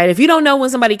 right? If you don't know when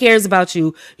somebody cares about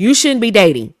you, you shouldn't be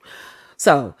dating.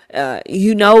 So,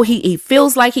 he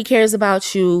feels like he cares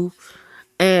about you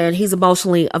and he's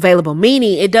emotionally available,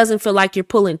 meaning it doesn't feel like you're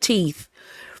pulling teeth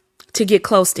to get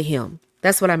close to him.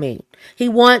 That's what I mean. He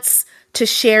wants to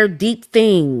share deep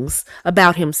things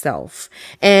about himself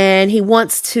and he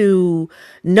wants to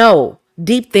know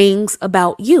deep things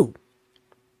about you.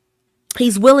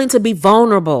 He's willing to be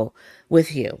vulnerable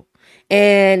with you.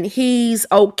 And he's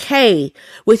okay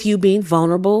with you being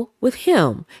vulnerable with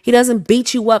him. He doesn't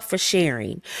beat you up for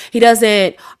sharing. He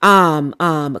doesn't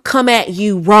come at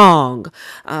you wrong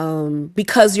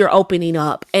because you're opening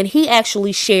up. And he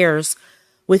actually shares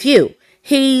with you.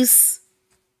 He's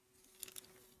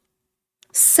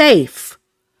safe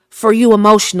for you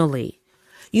emotionally.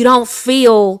 You don't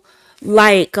feel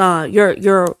like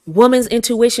your woman's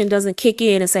intuition doesn't kick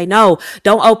in and say, no,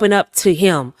 don't open up to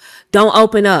him. Don't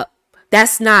open up.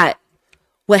 That's not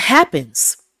what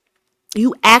happens.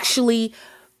 You actually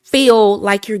feel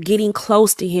like you're getting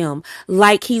close to him,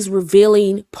 like he's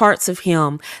revealing parts of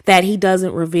him that he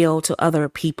doesn't reveal to other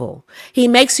people. He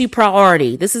makes you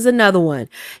priority. This is another one.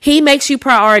 He makes you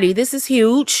priority. This is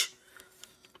huge.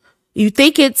 You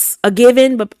think it's a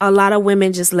given, but a lot of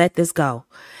women just let this go.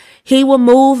 He will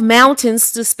move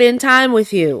mountains to spend time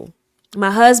with you.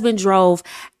 My husband drove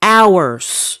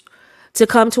hours to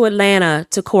come to Atlanta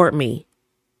to court me.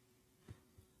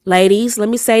 Ladies, let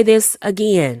me say this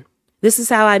again. This is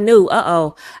how I knew,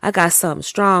 I got something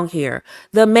strong here.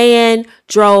 The man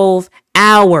drove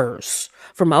hours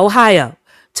from Ohio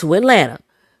to Atlanta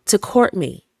to court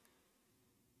me.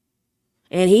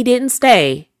 And he didn't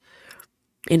stay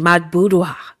in my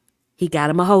boudoir. He got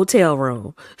him a hotel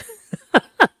room.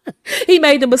 He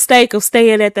made the mistake of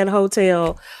staying at that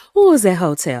hotel. What was that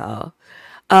hotel?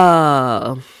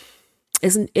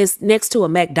 It's next to a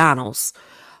McDonald's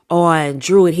on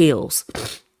Druid Hills.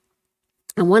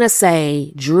 I want to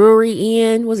say Drury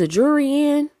Inn. Was it Drury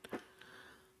Inn?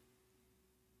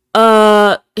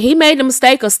 He made the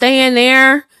mistake of staying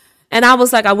there. And I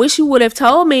was like, I wish you would have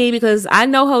told me because I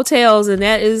know hotels and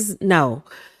that is no.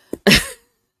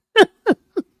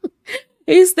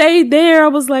 He stayed there. I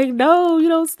was like, no, you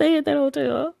don't stay at that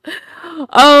hotel.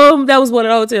 That was one of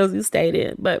the hotels he stayed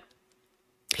in, but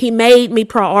he made me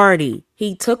priority.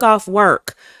 He took off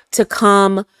work to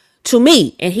come to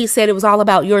me. And he said it was all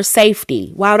about your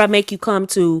safety. Why would I make you come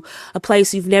to a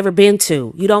place you've never been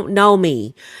to? You don't know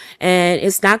me. And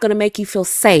it's not going to make you feel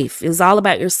safe. It was all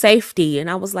about your safety. And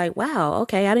I was like, wow,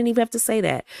 okay. I didn't even have to say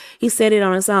that. He said it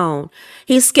on his own.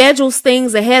 He schedules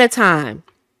things ahead of time.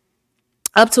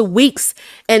 Up to weeks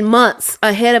and months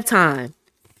ahead of time.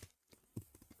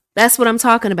 That's what I'm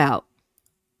talking about.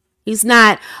 He's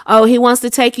not, he wants to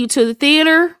take you to the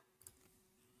theater.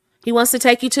 He wants to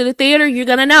take you to the theater. You're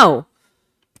going to know.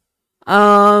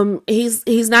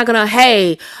 He's not going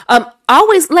to,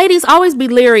 ladies, always be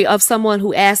leery of someone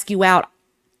who asks you out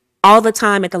all the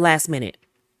time at the last minute.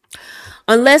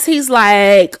 Unless he's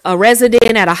like a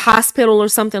resident at a hospital or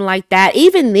something like that.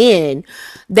 Even then,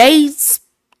 they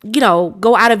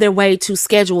go out of their way to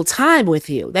schedule time with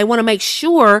you. They want to make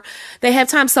sure they have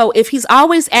time. So if he's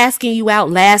always asking you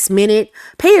out last minute,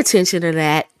 pay attention to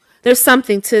that. There's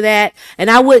something to that.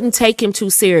 And I wouldn't take him too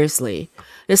seriously.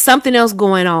 There's something else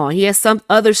going on. He has some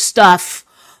other stuff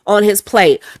on his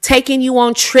plate, taking you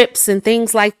on trips and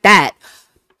things like that.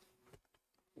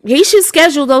 He should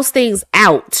schedule those things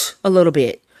out a little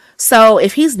bit. So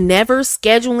if he's never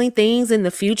scheduling things in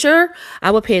the future, I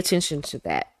would pay attention to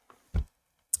that.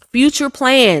 Future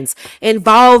plans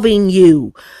involving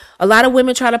you. A lot of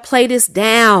women try to play this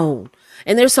down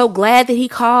and they're so glad that he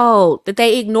called that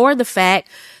they ignore the fact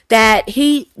that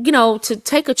he, to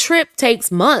take a trip takes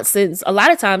months. And a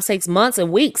lot of times takes months and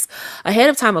weeks ahead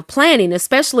of time of planning,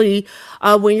 especially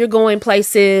when you're going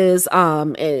places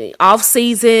off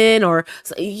season or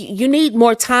you need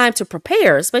more time to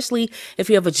prepare, especially if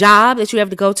you have a job that you have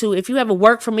to go to. If you have a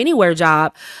work from anywhere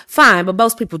job, fine, but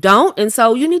most people don't. And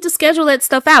so you need to schedule that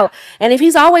stuff out. And if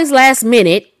he's always last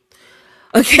minute,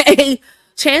 okay,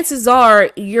 chances are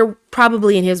you're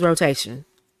probably in his rotation.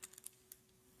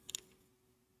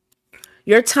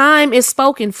 Your time is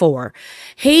spoken for.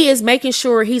 He is making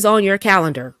sure he's on your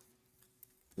calendar.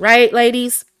 Right,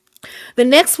 ladies? The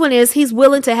next one is he's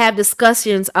willing to have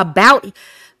discussions about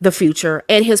the future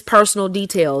and his personal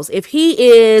details. If he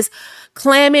is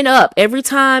clamming up every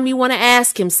time you want to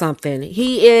ask him something,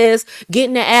 he is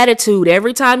getting an attitude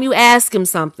every time you ask him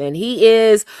something. He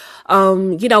is,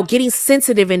 getting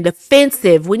sensitive and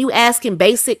defensive when you ask him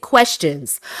basic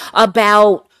questions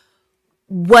about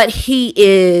what he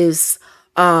is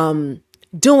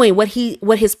doing what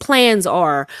his plans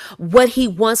are, what he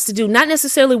wants to do, not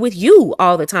necessarily with you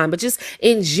all the time, but just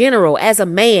in general, as a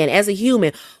man, as a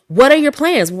human. What are your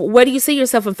plans? Where do you see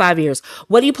yourself in 5 years?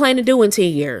 What do you plan to do in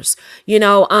 10 years?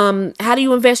 How do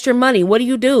you invest your money? What do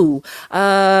you do?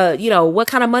 What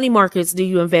kind of money markets do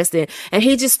you invest in? And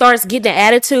he just starts getting the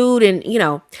attitude.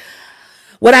 And,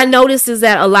 what I noticed is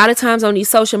that a lot of times on these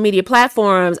social media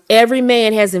platforms, every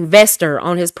man has investor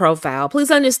on his profile.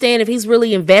 Please understand, if he's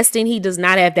really investing, he does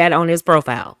not have that on his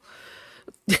profile.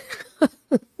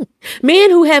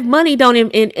 Men who have money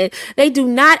they do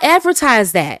not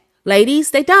advertise that.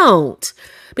 Ladies, they don't.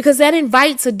 Because that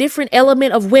invites a different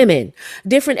element of women,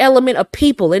 different element of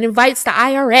people. It invites the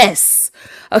IRS.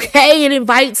 Okay? It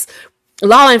invites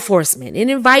law enforcement. It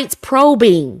invites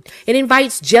probing. It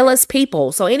invites jealous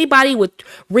people. So anybody with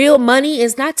real money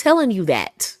is not telling you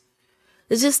that.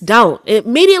 They just don't.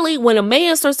 Immediately, when a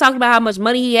man starts talking about how much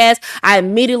money he has, I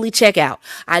immediately check out.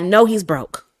 I know he's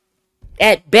broke.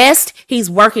 At best, he's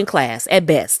working class, at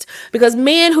best. Because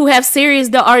men who have serious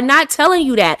debt are not telling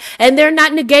you that. And they're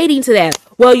not negating to that.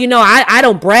 Well, I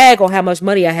don't brag on how much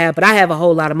money I have, but I have a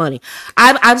whole lot of money.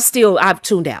 I've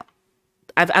tuned out.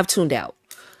 I've tuned out.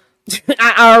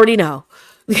 I already know.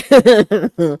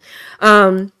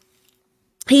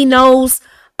 He knows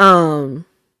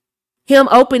him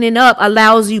opening up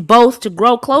allows you both to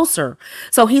grow closer.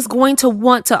 So he's going to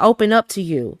want to open up to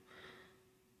you.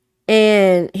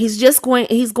 And he's going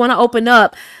to open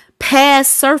up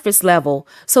past surface level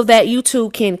so that you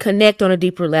two can connect on a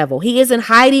deeper level. He isn't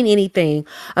hiding anything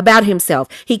about himself.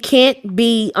 He can't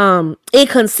be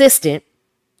inconsistent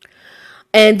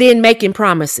and then making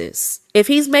promises. If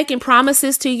he's making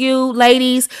promises to you,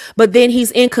 ladies, but then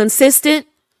he's inconsistent,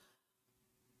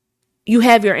 you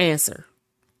have your answer.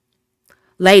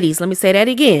 Ladies, let me say that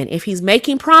again. If he's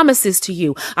making promises to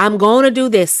you, I'm going to do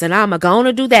this and I'm going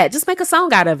to do that. Just make a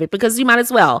song out of it, because you might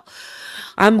as well.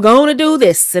 I'm going to do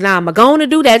this and I'm going to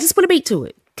do that. Just put a beat to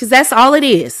it, because that's all it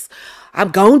is. I'm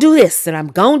going to do this and I'm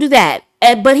going to do that.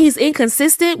 But he's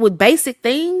inconsistent with basic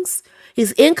things.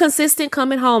 He's inconsistent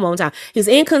coming home on time. He's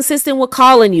inconsistent with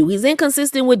calling you. He's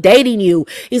inconsistent with dating you.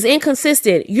 He's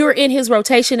inconsistent. You're in his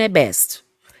rotation at best.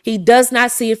 He does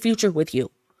not see a future with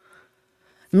you.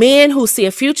 Men who see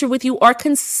a future with you are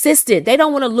consistent. They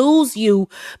don't want to lose you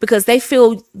because they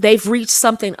feel they've reached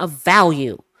something of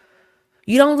value.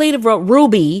 You don't leave a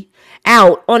ruby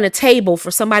out on a table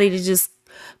for somebody to just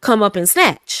come up and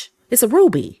snatch. It's a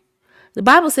ruby. The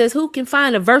Bible says, who can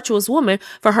find a virtuous woman,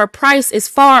 for her price is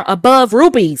far above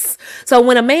rubies. So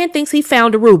when a man thinks he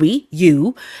found a ruby,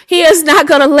 he is not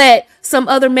going to let some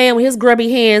other man with his grubby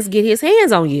hands get his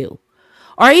hands on you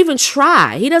or even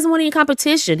try. He doesn't want any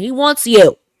competition. He wants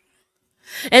you.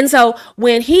 And so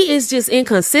when he is just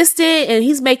inconsistent and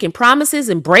he's making promises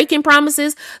and breaking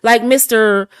promises, like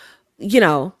Mr.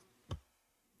 Jerome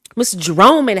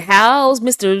in the house,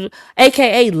 Mr.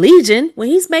 AKA Legion, when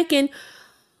he's making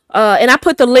and I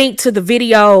put the link to the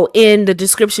video in the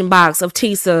description box of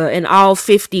Tisa and all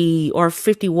 50 or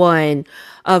 51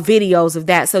 videos of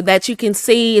that, so that you can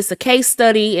see it's a case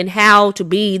study in how to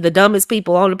be the dumbest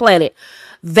people on the planet.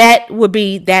 That would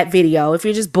be that video. If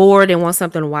you're just bored and want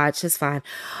something to watch, it's fine.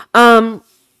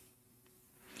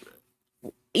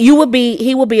 He will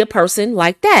be a person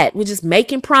like that, with just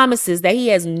making promises that he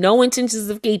has no intentions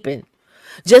of keeping,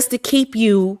 just to keep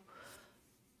you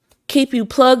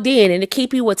plugged in and to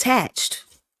keep you attached.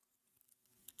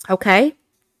 Okay?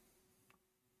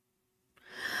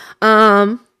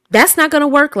 That's not going to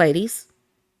work, ladies.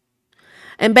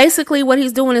 And basically what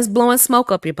he's doing is blowing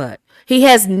smoke up your butt. He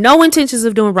has no intentions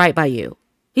of doing right by you.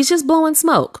 He's just blowing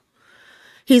smoke.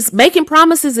 He's making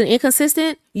promises and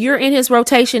inconsistent. You're in his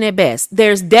rotation at best.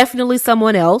 There's definitely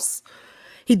someone else.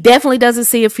 He definitely doesn't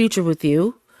see a future with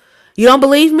you. You don't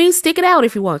believe me? Stick it out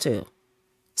if you want to.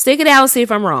 Stick it out and see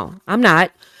if I'm wrong. I'm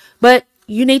not. But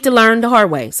you need to learn the hard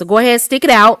way. So go ahead, stick it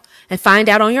out and find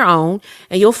out on your own.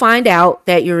 And you'll find out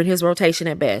that you're in his rotation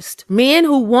at best. Men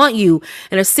who want you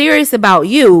and are serious about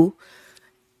you,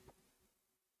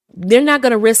 they're not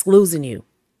going to risk losing you.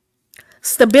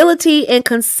 Stability and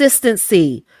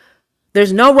consistency.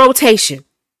 There's no rotation.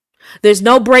 There's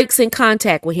no breaks in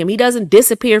contact with him. He doesn't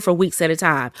disappear for weeks at a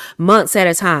time, months at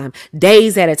a time,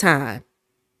 days at a time.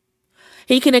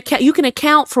 You can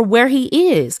account for where he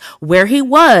is, where he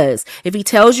was. If he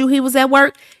tells you he was at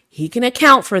work, he can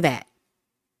account for that.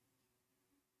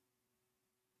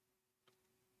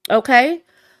 Okay?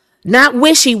 Not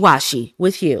wishy-washy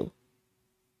with you.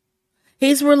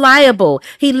 He's reliable.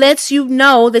 He lets you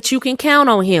know that you can count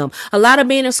on him. A lot of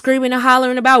men are screaming and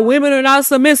hollering about women are not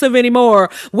submissive anymore.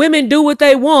 Women do what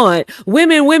they want.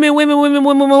 Women.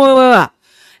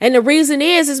 And the reason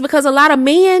is because a lot of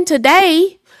men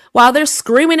today, while they're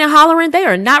screaming and hollering, they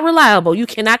are not reliable. You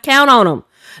cannot count on them.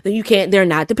 They're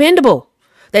not dependable.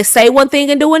 They say one thing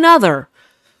and do another.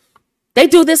 They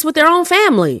do this with their own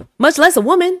family, much less a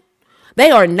woman.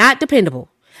 They are not dependable.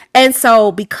 And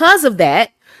so because of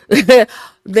that,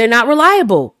 they're not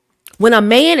reliable. When a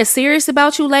man is serious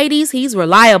about you, ladies, he's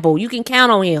reliable. You can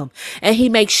count on him. And he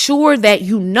makes sure that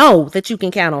you know that you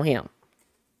can count on him.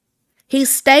 He's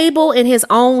stable in his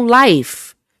own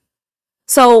life.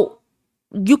 So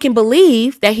you can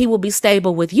believe that he will be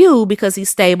stable with you because he's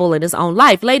stable in his own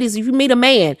life. Ladies, if you meet a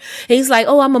man, he's like,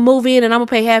 oh, I'm going to move in and I'm going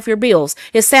to pay half your bills.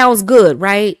 It sounds good,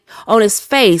 right? On his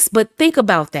face. But think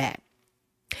about that.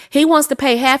 He wants to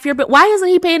pay half your bill. Why isn't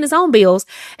he paying his own bills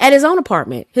at his own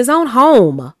apartment, his own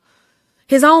home,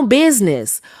 his own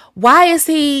business? Why is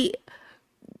he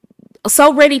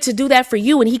so ready to do that for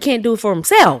you and he can't do it for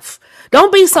himself?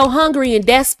 Don't be so hungry and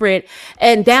desperate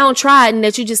and downtrodden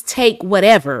that you just take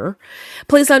whatever.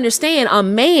 Please understand, a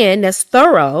man that's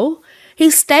thorough,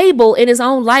 he's stable in his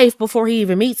own life before he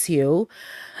even meets you.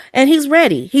 And he's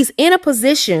ready. He's in a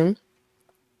position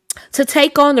to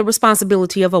take on the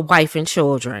responsibility of a wife and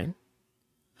children.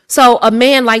 So a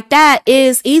man like that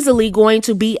is easily going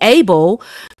to be able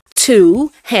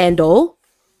to handle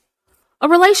a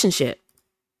relationship.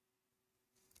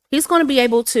 He's going to be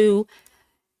able to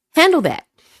handle that,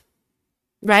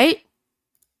 right?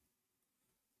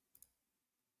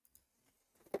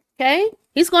 Okay?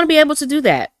 He's going to be able to do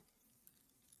that.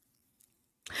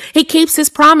 He keeps his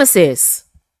promises.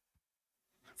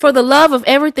 For the love of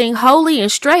everything holy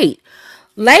and straight.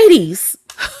 Ladies,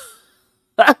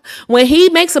 when he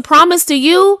makes a promise to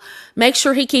you, make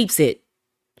sure he keeps it.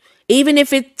 Even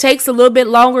if it takes a little bit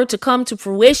longer to come to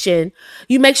fruition,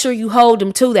 you make sure you hold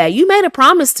him to that. You made a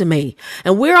promise to me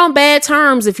and we're on bad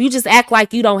terms if you just act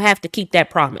like you don't have to keep that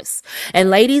promise. And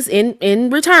ladies, in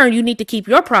return, you need to keep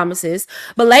your promises.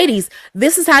 But ladies,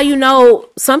 this is how you know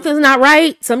something's not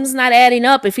right. Something's not adding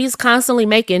up. If he's constantly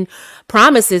making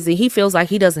promises and he feels like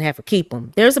he doesn't have to keep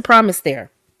them, there's a promise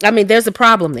there. There's a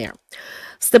problem there.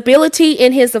 Stability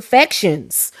in his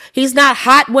affections. He's not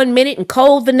hot one minute and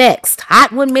cold the next.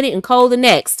 Hot one minute and cold the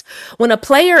next. When a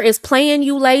player is playing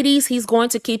you, ladies, he's going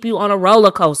to keep you on a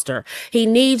roller coaster. He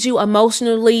needs you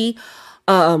emotionally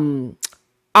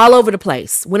all over the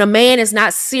place. When a man is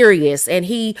not serious and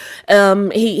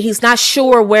he's not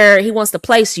sure where he wants to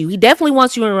place you, he definitely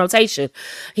wants you in rotation.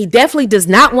 He definitely does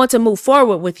not want to move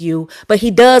forward with you, but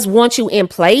he does want you in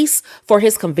place for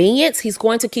his convenience. He's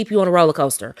going to keep you on a roller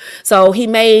coaster. So he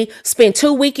may spend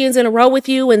 2 weekends in a row with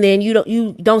you and then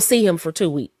you don't see him for 2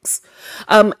 weeks.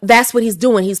 That's what he's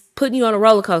doing. He's putting you on a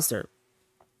roller coaster.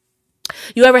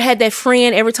 You ever had that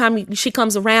friend every time she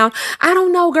comes around? I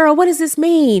don't know, girl. What does this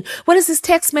mean? What does this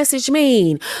text message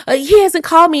mean? He hasn't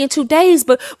called me in 2 days,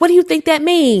 but what do you think that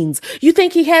means? You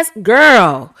think he has?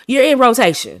 Girl, you're in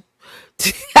rotation.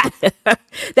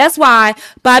 That's why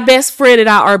my best friend and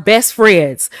I are best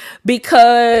friends,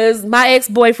 because my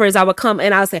ex-boyfriends, I would come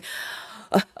and I would say,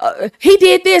 he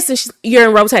did this, and you're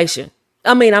in rotation.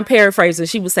 I'm paraphrasing.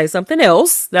 She would say something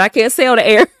else that I can't say on the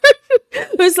air.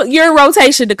 You're in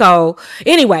rotation, Nicole.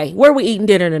 Anyway, where are we eating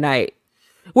dinner tonight?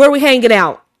 Where are we hanging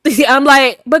out? I'm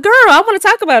like, but girl, I want to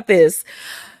talk about this.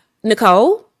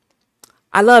 Nicole,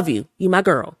 I love you. You my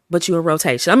girl, but you in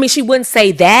rotation. She wouldn't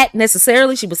say that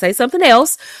necessarily. She would say something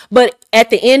else. But at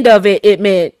the end of it, it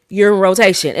meant you're in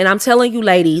rotation. And I'm telling you,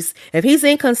 ladies, if he's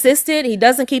inconsistent, he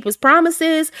doesn't keep his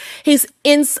promises, he's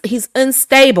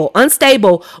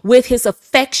unstable with his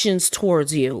affections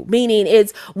towards you. Meaning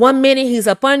it's 1 minute he's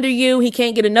up under you, he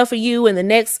can't get enough of you, and the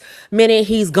next minute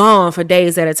he's gone for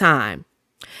days at a time.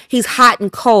 He's hot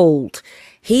and cold.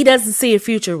 He doesn't see a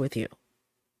future with you.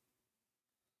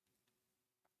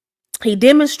 He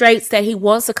demonstrates that he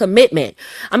wants a commitment.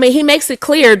 He makes it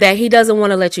clear that he doesn't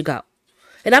want to let you go.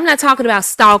 And I'm not talking about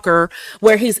stalker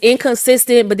where he's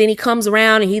inconsistent, but then he comes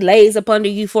around and he lays up under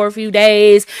you for a few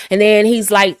days. And then he's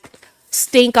like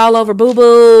stink all over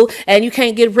boo-boo and you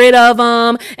can't get rid of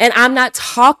him. And I'm not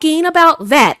talking about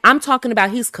that. I'm talking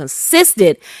about he's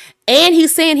consistent and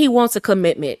he's saying he wants a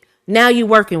commitment. Now you're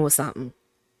working with something.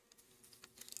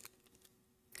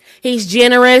 He's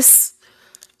generous.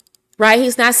 Right?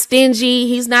 He's not stingy.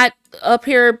 He's not up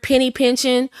here penny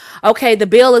pinching. Okay, the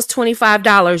bill is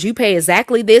 $25. You pay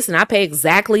exactly this and I pay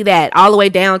exactly that, all the way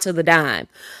down to the dime.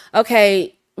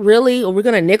 Okay, really? We're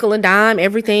going to nickel and dime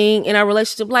everything in our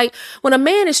relationship? Like, when a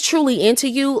man is truly into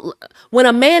you, when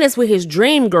a man is with his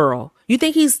dream girl, you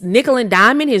think he's nickel and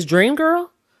diming his dream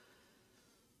girl?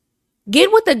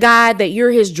 Get with the guy that you're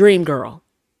his dream girl.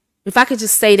 If I could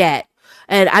just say that.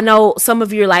 And I know some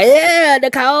of you are like, yeah,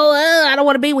 Nicole, I don't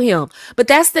want to be with him. But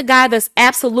that's the guy that's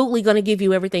absolutely going to give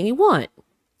you everything you want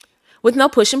with no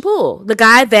push and pull. The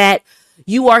guy that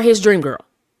you are his dream girl.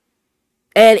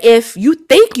 And if you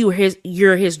think you're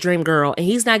his dream girl and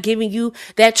he's not giving you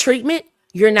that treatment,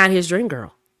 you're not his dream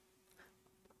girl.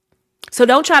 So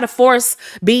don't try to force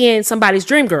being somebody's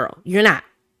dream girl. You're not.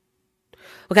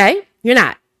 Okay? You're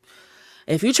not.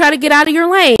 If you try to get out of your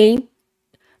lane,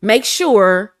 make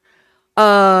sure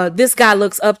this guy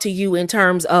looks up to you in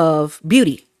terms of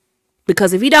beauty.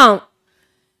 Because if you don't,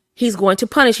 he's going to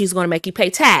punish you. He's going to make you pay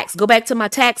tax. Go back to my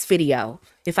tax video.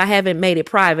 If I haven't made it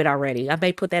private already, I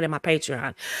may put that in my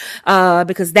Patreon.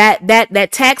 Because that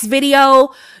tax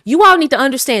video, you all need to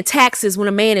understand taxes when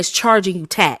a man is charging you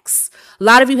tax. A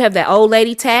lot of you have that old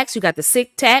lady tax. You got the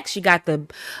sick tax. You got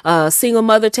the single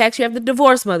mother tax. You have the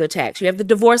divorced mother tax. You have the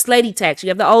divorced lady tax. You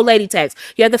have the old lady tax.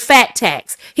 You have the fat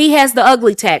tax. He has the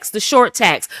ugly tax, the short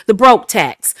tax, the broke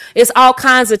tax. It's all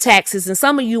kinds of taxes. And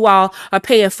some of you all are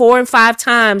paying 4 and 5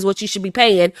 times what you should be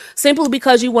paying simply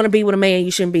because you want to be with a man you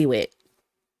shouldn't be with.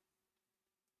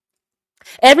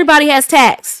 Everybody has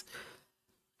tax.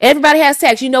 Everybody has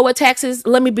tax. You know what taxes?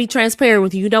 Let me be transparent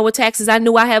with you. You know what taxes I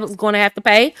knew I was going to have to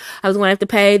pay? I was going to have to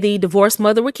pay the divorced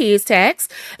mother with kids tax.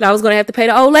 And I was going to have to pay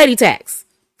the old lady tax.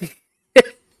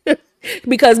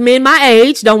 Because men my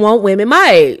age don't want women my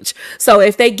age. So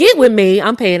if they get with me,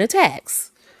 I'm paying a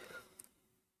tax.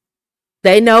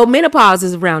 They know menopause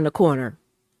is around the corner.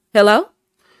 Hello?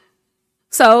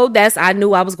 So I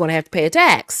knew I was going to have to pay a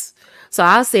tax. So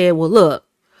I said, well, look,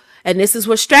 and this is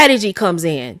where strategy comes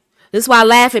in. This is why I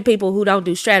laugh at people who don't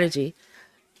do strategy.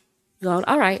 Going,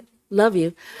 all right, love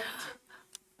you.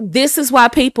 This is why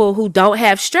people who don't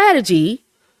have strategy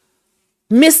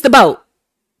miss the boat.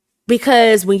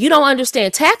 Because when you don't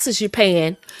understand taxes you're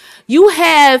paying, you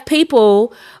have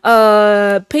people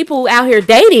out here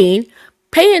dating,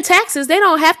 paying taxes they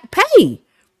don't have to pay.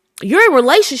 You're in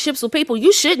relationships with people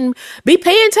you shouldn't be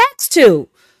paying tax to.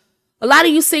 A lot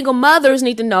of you single mothers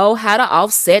need to know how to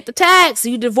offset the tax.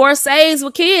 You divorcees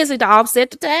with kids need to offset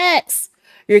the tax.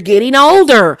 You're getting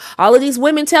older. All of these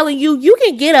women telling you, you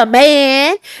can get a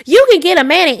man. You can get a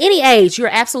man at any age. You're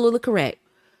absolutely correct.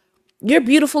 You're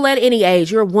beautiful at any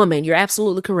age. You're a woman. You're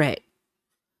absolutely correct.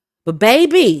 But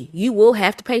baby, you will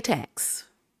have to pay tax.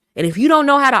 And if you don't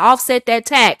know how to offset that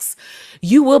tax,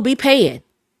 you will be paying.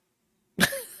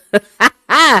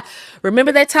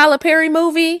 Remember that Tyler Perry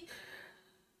movie?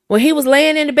 When he was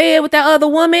laying in the bed with that other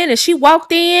woman and she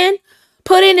walked in,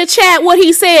 put in the chat what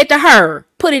he said to her.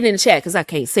 Put it in the chat because I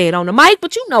can't say it on the mic,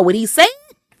 but you know what he said.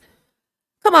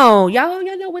 Come on, y'all.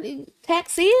 Y'all know what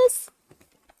tax is?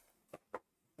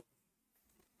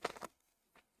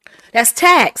 That's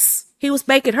tax. He was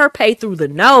making her pay through the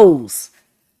nose.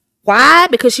 Why?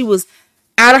 Because she was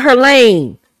out of her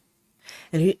lane.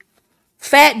 And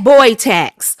fat boy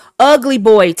tax, ugly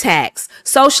boy tax,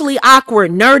 socially awkward,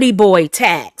 nerdy boy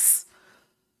tax.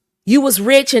 You was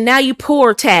rich and now you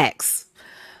poor tax.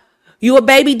 You a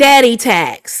baby daddy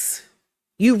tax.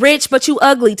 You rich but you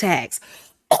ugly tax.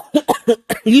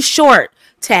 You short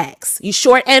tax. You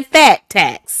short and fat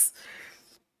tax.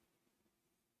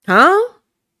 Huh?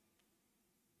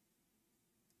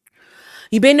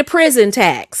 You been to prison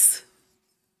tax.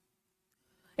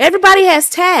 Everybody has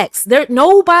tax.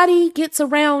 Nobody gets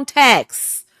around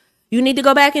tax. You need to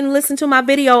go back and listen to my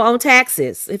video on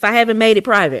taxes if I haven't made it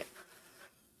private.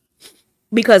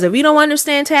 Because if you don't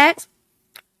understand tax,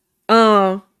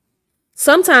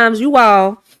 sometimes you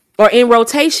all are in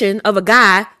rotation of a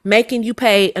guy making you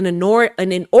pay an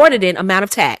inordinate amount of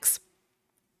tax.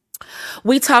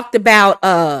 We talked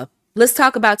about, let's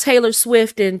talk about Taylor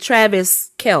Swift and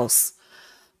Travis Kelce.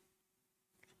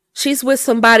 She's with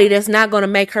somebody that's not going to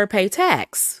make her pay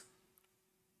tax.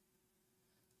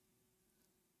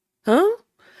 Huh?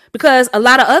 Because a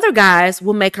lot of other guys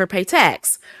will make her pay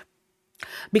tax.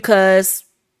 Because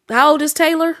how old is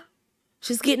Taylor?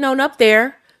 She's getting on up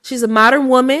there. She's a modern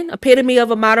woman, epitome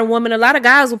of a modern woman. A lot of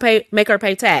guys will make her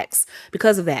pay tax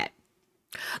because of that.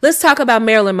 Let's talk about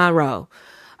Marilyn Monroe.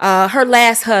 Her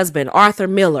last husband, Arthur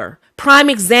Miller.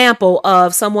 Prime example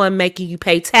of someone making you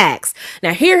pay tax.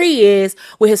 Now here he is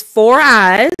with his 4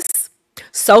 eyes,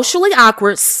 socially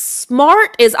awkward,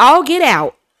 smart as all get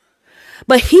out.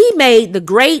 But he made the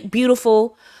great,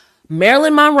 beautiful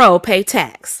Marilyn Monroe pay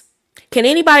tax. Can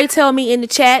anybody tell me in the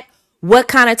chat what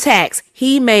kind of tax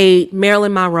he made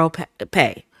Marilyn Monroe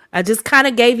pay? I just kind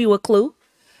of gave you a clue,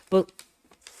 but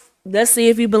let's see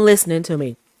if you've been listening to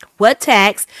me. What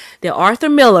tax did Arthur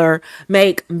Miller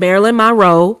make Marilyn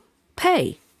Monroe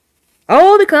pay?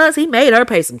 Oh, because he made her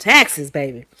pay some taxes,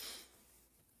 baby.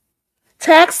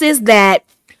 Taxes that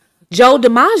Joe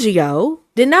DiMaggio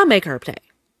did not make her pay.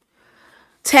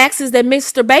 Taxes that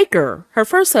Mr. Baker, her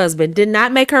first husband, did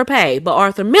not make her pay. But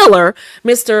Arthur Miller,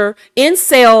 Mr.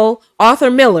 Incel Arthur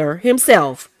Miller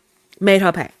himself, made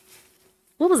her pay.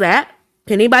 What was that?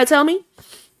 Can anybody tell me?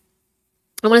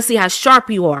 I want to see how sharp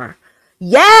you are.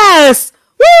 Yes!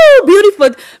 Woo!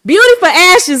 Beautiful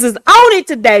Ashes is on it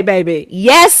today, baby.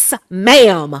 Yes,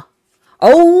 ma'am.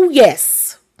 Oh,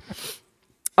 yes.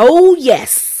 Oh,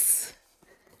 yes.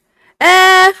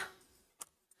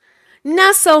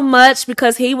 Not so much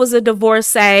because he was a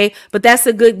divorcee, but that's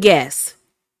a good guess.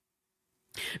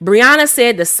 Brianna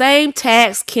said the same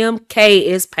tax Kim K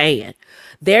is paying.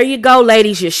 There you go,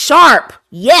 ladies. You're sharp.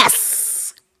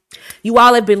 Yes. You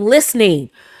all have been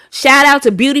listening. Shout out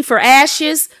to Beauty for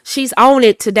Ashes. She's on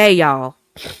it today, y'all.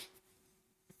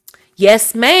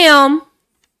 Yes, ma'am.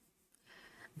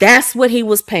 That's what he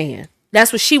was paying.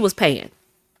 That's what she was paying.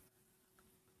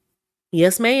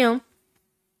 Yes, ma'am.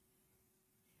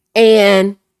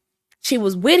 And she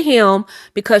was with him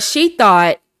because she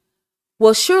thought,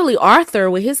 well, surely Arthur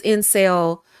with his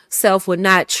incel self would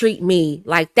not treat me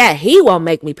like that. He won't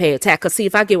make me pay a tax. Because see,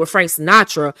 if I get with Frank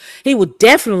Sinatra, he would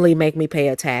definitely make me pay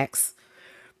a tax.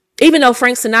 Even though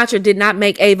Frank Sinatra did not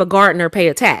make Ava Gardner pay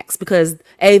a tax because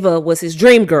Ava was his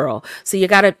dream girl. So you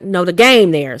got to know the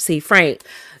game there. See, Frank,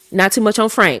 not too much on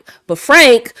Frank, but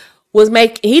Frank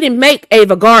he didn't make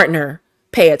Ava Gardner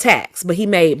pay a tax, but he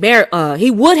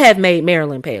would have made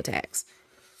Marilyn pay a tax.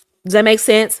 Does that make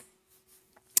sense?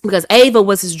 Because Ava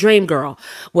was his dream girl.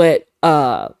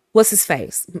 What's his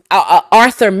face?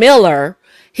 Arthur Miller,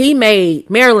 he made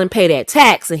Marilyn pay that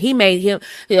tax, and he made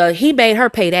her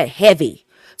pay that heavy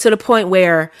to the point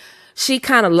where she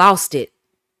kind of lost it.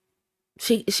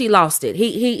 She lost it.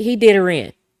 He did her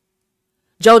in.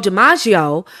 Joe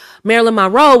DiMaggio, Marilyn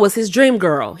Monroe was his dream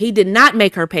girl. He did not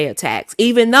make her pay a tax,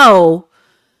 even though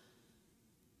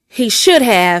he should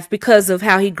have, because of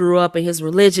how he grew up and his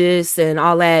religious and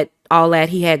all that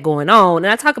he had going on.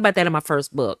 And I talk about that in my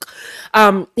first book.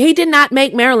 He did not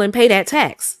make Marilyn pay that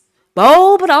tax.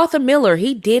 Oh, but Arthur Miller,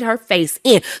 he did her face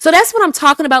in. So that's what I'm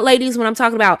talking about, ladies, when I'm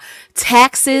talking about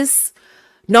taxes.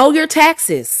 Know your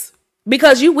taxes,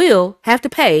 because you will have to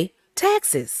pay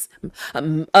taxes.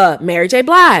 Mary J.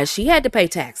 Blige, she had to pay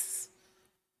taxes.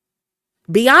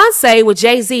 Beyonce with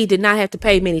Jay-Z did not have to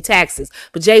pay many taxes,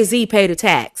 but Jay-Z paid a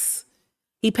tax.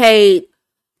 He paid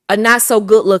a not so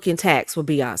good looking tax with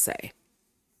Beyonce.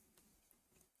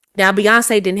 Now,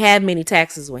 Beyonce didn't have many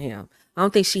taxes with him. I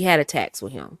don't think she had a tax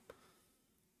with him.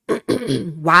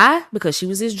 Why? Because she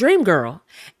was his dream girl.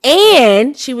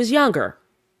 And she was younger.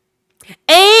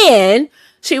 And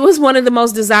she was one of the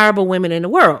most desirable women in the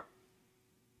world.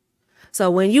 So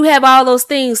when you have all those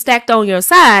things stacked on your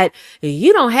side,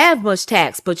 you don't have much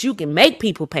tax, but you can make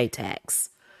people pay tax.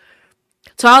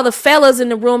 To all the fellas in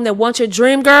the room that want your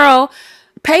dream girl,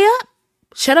 pay up.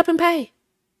 Shut up and pay.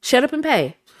 Shut up and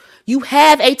pay. You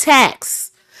have a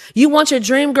tax. You want your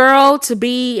dream girl to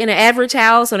be in an average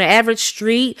house on an average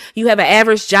street. You have an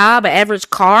average job, an average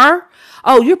car.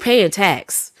 Oh, you're paying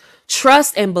tax.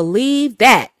 Trust and believe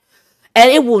that. And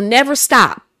it will never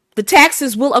stop. The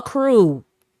taxes will accrue.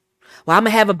 Well, I'm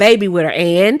going to have a baby with her,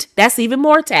 and that's even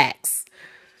more tax.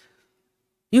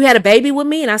 You had a baby with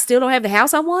me and I still don't have the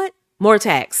house I want? More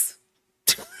tax.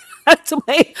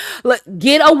 Look,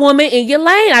 get a woman in your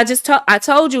lane. I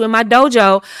told you in my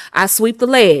dojo, I sweep the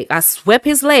leg. I swept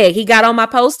his leg. He got on my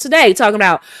post today talking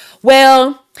about,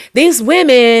 well, these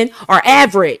women are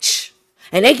average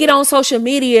and they get on social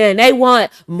media and they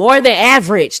want more than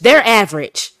average. They're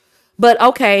average. But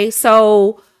okay,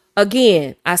 so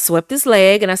again, I swept his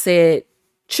leg and I said,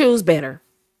 choose better.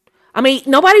 I mean,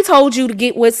 nobody told you to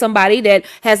get with somebody that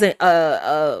hasn't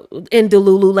in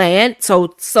Delulu land,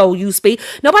 so you speak.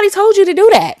 Nobody told you to do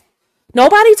that.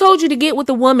 Nobody told you to get with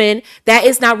a woman that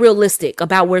is not realistic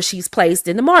about where she's placed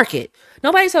in the market.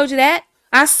 Nobody told you that.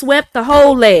 I swept the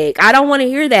whole leg. I don't want to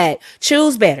hear that.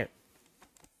 Choose better.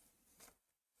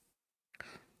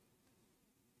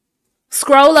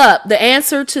 Scroll up. The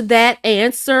answer to that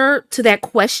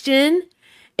question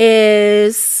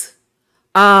is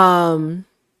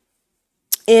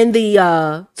in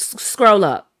the scroll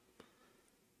up.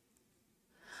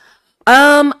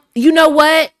 You know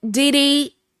what,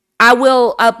 Didi? I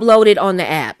will upload it on the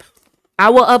app. I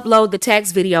will upload the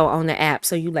text video on the app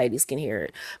so you ladies can hear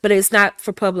it. But it's not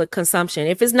for public consumption.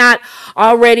 If it's not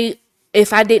already,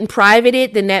 if I didn't private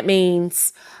it, then that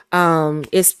means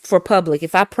it's for public.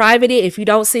 If I private it, if you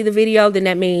don't see the video, then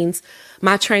that means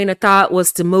my train of thought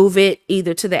was to move it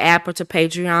either to the app or to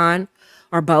Patreon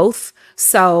or both.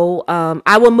 So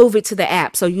I will move it to the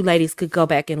app so you ladies could go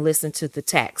back and listen to the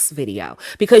tax video,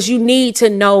 because you need to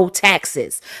know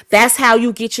taxes. That's how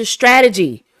you get your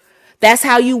strategy. That's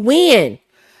how you win,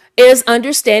 is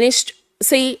understanding.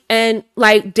 See, and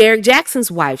like Derek Jackson's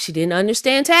wife, she didn't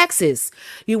understand taxes.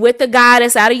 You with the guy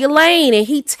that's out of your lane, and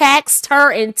he taxed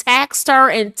her and taxed her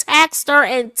and taxed her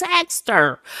and taxed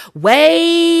her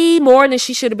way more than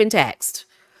she should have been taxed.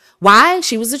 Why?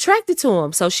 She was attracted to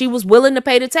him, so she was willing to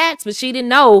pay the tax, but she didn't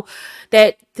know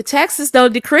that the taxes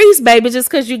don't decrease, baby, just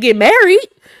because you get married.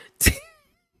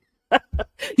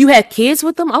 You had kids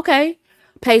with them? Okay,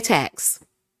 pay tax.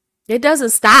 It doesn't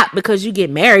stop because you get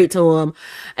married to him.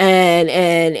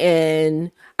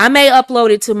 And I may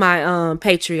upload it to my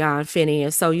Patreon,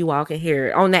 Phineas, so you all can hear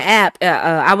it on the app.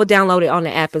 I will download it on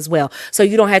the app as well, so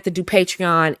you don't have to do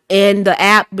Patreon in the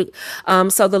app.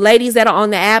 So the ladies that are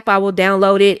on the app, I will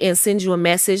download it and send you a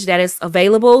message that is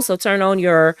available. So turn on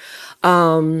your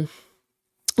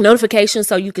notifications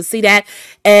so you can see that,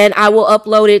 and I will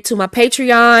upload it to my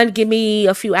Patreon. Give me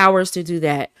a few hours to do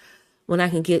that, when I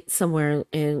can get somewhere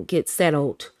and get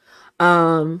settled.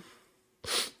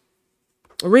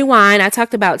 Rewind. I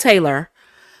talked about Taylor.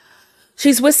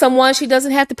 She's with someone she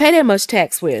doesn't have to pay that much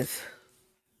tax with.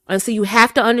 And so you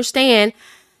have to understand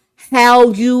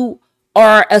how you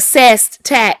are assessed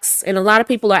tax. And a lot of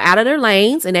people are out of their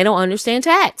lanes and they don't understand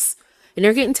tax. And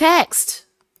they're getting taxed.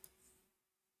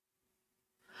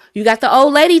 You got the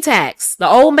old lady tax, the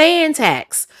old man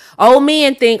tax. Old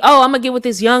men think, oh, I'm going to get with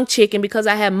this young chick, and because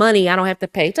I have money, I don't have to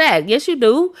pay tax. Yes, you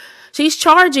do. She's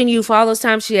charging you for all those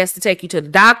times she has to take you to the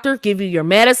doctor, give you your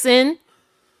medicine.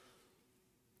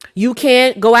 You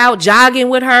can't go out jogging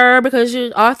with her because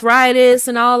you're arthritis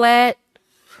and all that.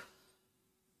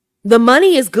 The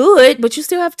money is good, but you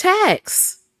still have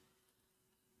tax.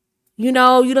 You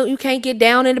know, you can't get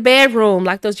down in the bedroom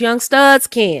like those young studs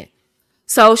can.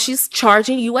 So she's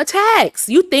charging you a tax.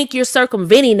 You think you're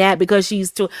circumventing that because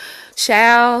she's too...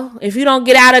 Child, if you don't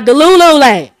get out of the Lulu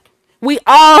lane, we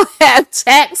all have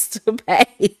tax to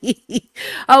pay.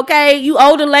 Okay? You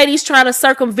older ladies trying to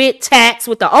circumvent tax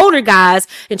with the older guys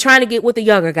and trying to get with the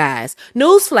younger guys.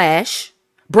 Newsflash.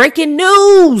 Breaking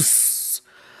news.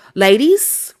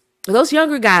 Ladies, those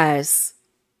younger guys,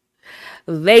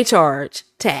 they charge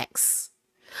tax.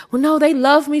 Well, no, they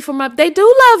love me for my... They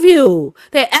do love you.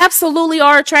 They absolutely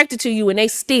are attracted to you, and they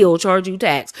still charge you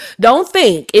tax. Don't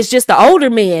think it's just the older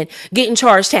men getting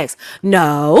charged tax.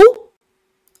 No.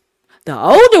 The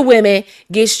older women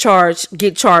get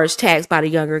charged tax by the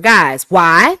younger guys.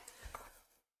 Why?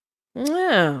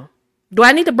 Yeah. Do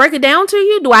I need to break it down to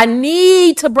you? Do I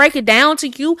need to break it down to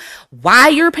you why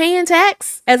you're paying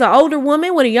tax as an older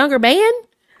woman with a younger man?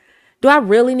 Do I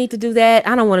really need to do that?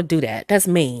 I don't want to do that. That's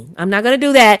mean. I'm not going to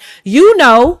do that. You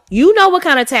know what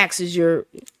kind of taxes you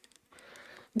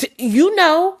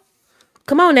know.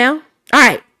 Come on now. All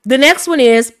right. The next one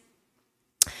is,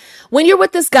 when you're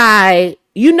with this guy,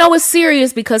 you know it's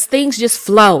serious because things just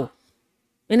flow.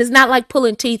 And it's not like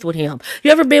pulling teeth with him. You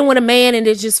ever been with a man and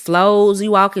it just flows?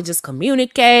 You all can just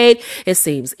communicate. It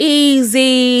seems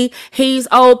easy. He's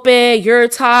open. You're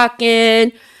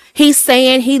talking. He's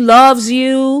saying he loves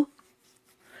you.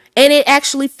 And it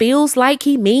actually feels like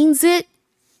he means it.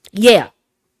 Yeah.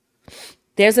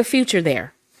 There's a future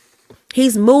there.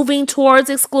 He's moving towards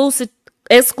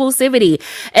exclusivity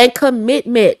and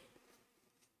commitment.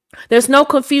 There's no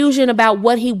confusion about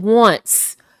what he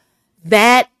wants.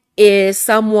 That is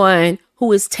someone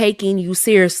who is taking you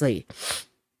seriously.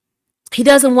 He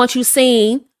doesn't want you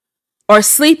seen or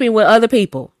sleeping with other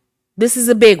people. This is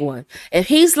a big one. If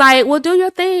he's like, well, do your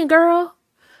thing, girl.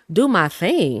 Do my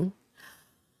thing.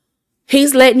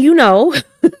 He's letting you know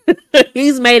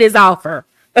he's made his offer.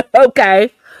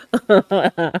 Okay.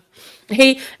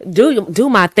 He do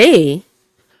my thing.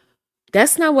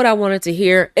 That's not what I wanted to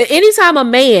hear.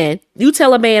 Anytime you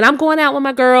tell a man, I'm going out with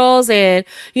my girls and,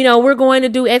 we're going to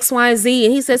do X, Y, and Z.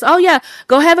 And he says, oh yeah,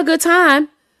 go have a good time.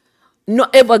 No,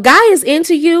 if a guy is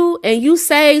into you and you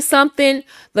say something,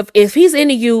 if he's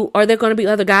into you, are there going to be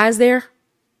other guys there?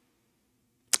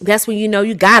 That's when you know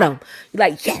you got him. You're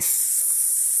like,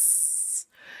 yes.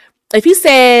 If he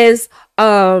says,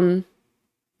 who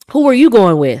are you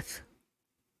going with?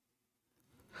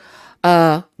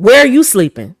 Where are you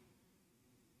sleeping?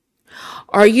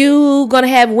 Are you going to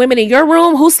have women in your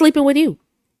room? Who's sleeping with you?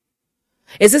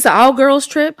 Is this an all girls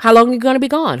trip? How long are you going to be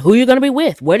gone? Who are you going to be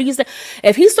with? Where do you stay?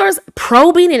 If he starts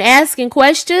probing and asking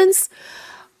questions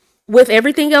with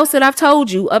everything else that I've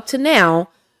told you up to now,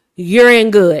 you're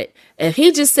in good. If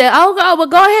he just said, oh, well,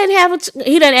 go ahead and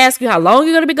he doesn't ask you how long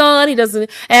you're going to be gone. He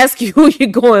doesn't ask you who you're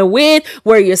going with,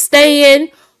 where you're staying,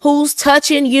 who's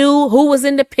touching you, who was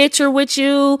in the picture with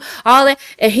you, all that,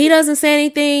 and he doesn't say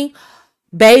anything,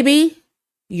 baby,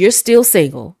 you're still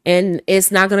single. And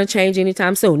it's not going to change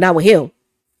anytime soon. Not with him.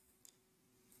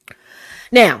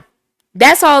 Now,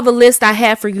 that's all the list I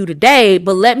have for you today,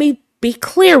 but let me be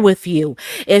clear with you.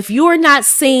 If you're not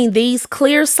seeing these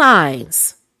clear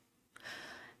signs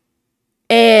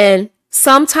and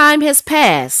some time has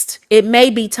passed, it may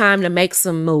be time to make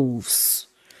some moves.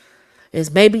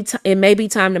 It may be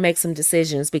time to make some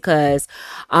decisions because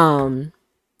you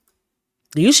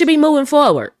should be moving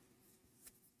forward.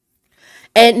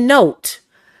 And note,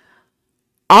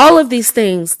 all of these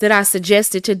things that I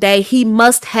suggested today, he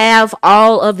must have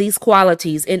all of these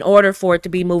qualities in order for it to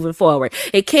be moving forward.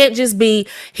 It can't just be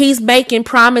he's making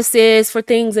promises for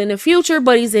things in the future,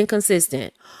 but he's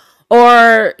inconsistent.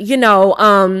 Or,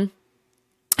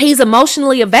 he's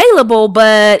emotionally available,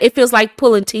 but it feels like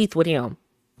pulling teeth with him.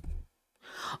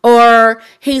 Or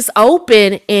he's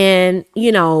open and,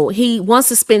 he wants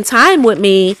to spend time with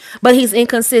me, but he's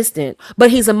inconsistent,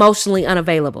 but he's emotionally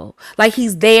unavailable. Like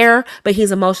he's there, but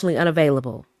he's emotionally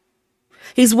unavailable.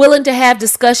 He's willing to have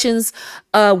discussions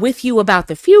with you about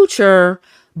the future,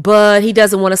 but he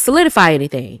doesn't want to solidify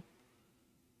anything.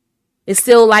 It's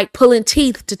still like pulling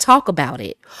teeth to talk about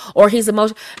it. Or he's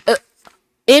emotional.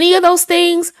 Any of those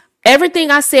things,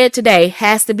 everything I said today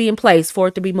has to be in place for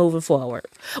it to be moving forward.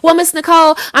 Well, Miss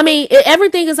Nicole,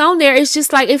 everything is on there. It's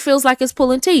just like, it feels like it's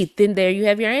pulling teeth. Then there you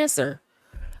have your answer.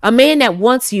 A man that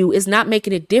wants you is not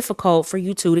making it difficult for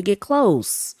you two to get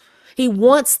close. He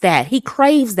wants that. He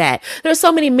craves that. There's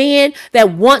so many men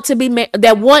that want to be,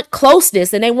 that want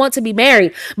closeness and they want to be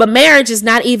married, but marriage is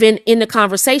not even in the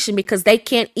conversation because they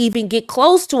can't even get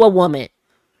close to a woman.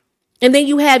 And then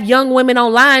you have young women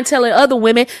online telling other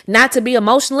women not to be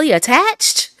emotionally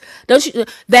attached. Don't you?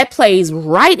 That plays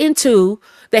right into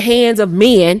the hands of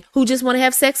men who just want to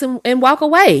have sex and walk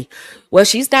away. Well,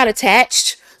 she's not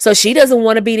attached, so she doesn't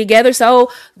want to be together.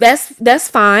 So that's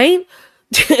fine.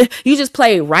 You just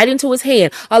play right into his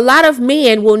hand. A lot of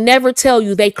men will never tell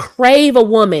you they crave a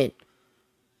woman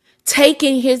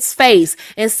taking his face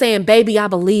and saying, baby, I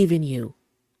believe in you.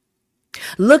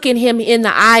 Looking him in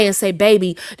the eye and say,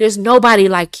 baby, there's nobody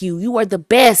like you. You are the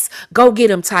best. Go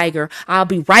get him, Tiger. I'll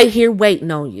be right here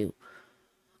waiting on you.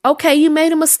 Okay, you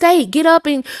made a mistake. Get up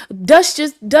and dust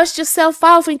yourself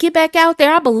off and get back out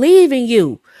there. I believe in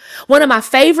you. One of my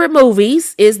favorite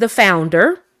movies is The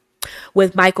Founder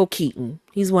with Michael Keaton.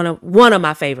 He's one of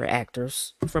my favorite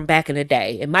actors from back in the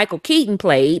day. And Michael Keaton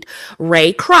played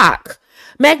Ray Kroc.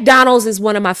 McDonald's is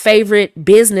one of my favorite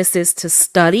businesses to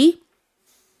study.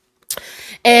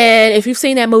 And if you've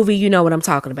seen that movie, you know what I'm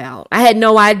talking about. I had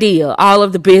no idea all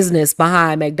of the business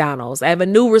behind McDonald's. I have a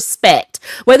new respect.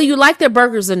 Whether you like their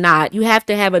burgers or not, you have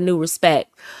to have a new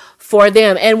respect for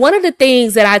them. And one of the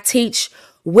things that I teach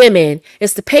women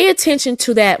is to pay attention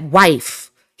to that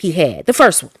wife he had, the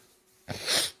first one.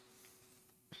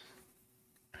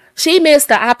 She missed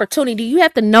the opportunity. You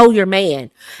have to know your man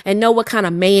and know what kind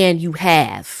of man you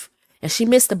have. And she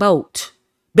missed the boat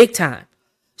big time.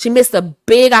 She missed a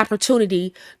big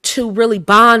opportunity to really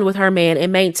bond with her man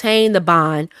and maintain the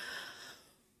bond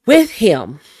with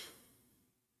him.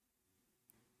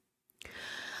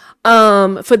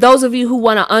 For those of you who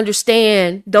want to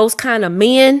understand those kind of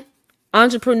men,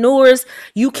 entrepreneurs,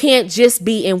 you can't just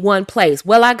be in one place.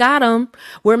 Well, I got him.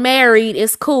 We're married.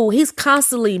 It's cool. He's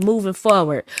constantly moving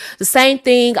forward. The same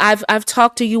thing I've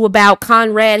talked to you about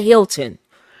Conrad Hilton,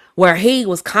 where he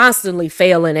was constantly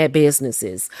failing at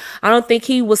businesses. I don't think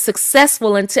he was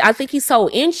successful until, I think he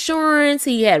sold insurance.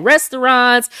 He had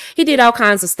restaurants. He did all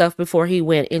kinds of stuff before he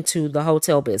went into the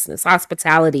hotel business,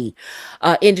 hospitality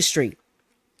industry.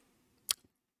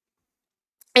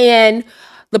 And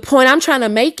the point I'm trying to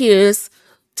make is,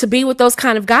 to be with those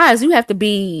kind of guys, you have to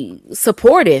be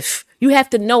supportive. You have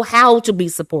to know how to be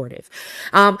supportive.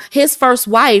 His first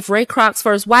wife, Ray Kroc's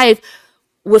first wife,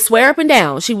 would swear up and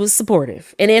down she was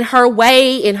supportive. And in her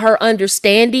way, in her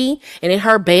understanding, and in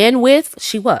her bandwidth,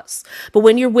 she was. But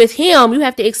when you're with him, you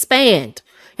have to expand.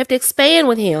 You have to expand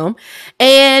with him.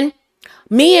 And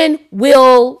men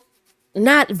will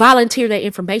not volunteer that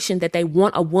information that they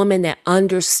want a woman that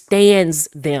understands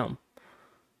them.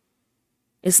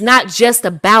 It's not just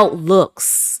about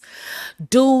looks.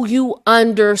 Do you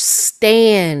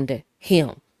understand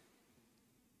him?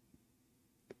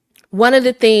 One of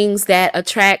the things that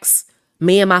attracts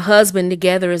me and my husband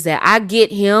together is that I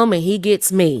get him and he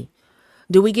gets me.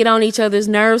 Do we get on each other's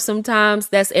nerves sometimes?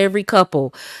 That's every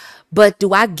couple. But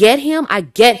do I get him? I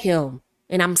get him.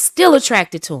 And I'm still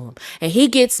attracted to him. And he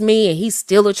gets me and he's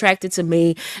still attracted to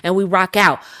me. And we rock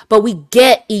out. But we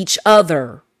get each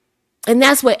other. And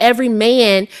that's what every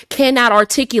man cannot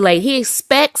articulate. He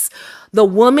expects the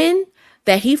woman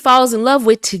that he falls in love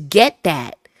with to get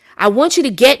that. I want you to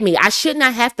get me. I should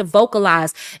not have to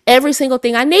vocalize every single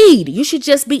thing I need. You should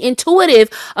just be intuitive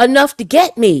enough to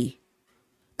get me.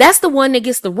 That's the one that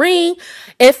gets the ring.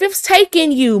 If it's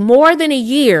taking you more than a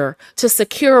year to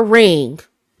secure a ring,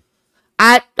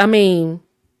 I mean,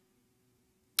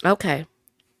 okay.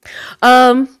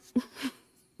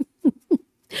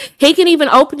 He can even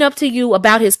open up to you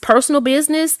about his personal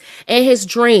business and his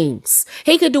dreams.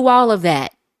 He could do all of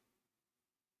that.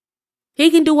 He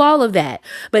can do all of that.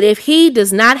 But if he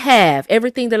does not have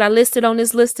everything that I listed on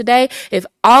this list today, if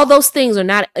all those things are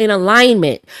not in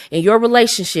alignment in your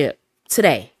relationship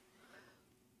today,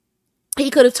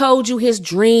 he could have told you his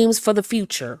dreams for the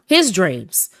future. His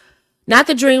dreams. Not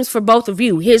the dreams for both of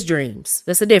you. His dreams.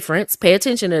 That's a difference. Pay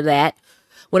attention to that.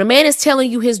 When a man is telling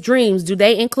you his dreams, do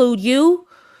they include you?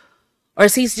 Or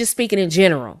is he just speaking in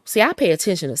general? See, I pay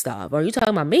attention to stuff. Are you talking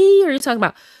about me? Or are you talking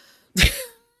about...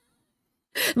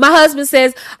 My husband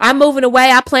says, I'm moving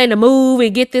away. I plan to move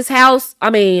and get this house. I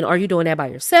mean, are you doing that by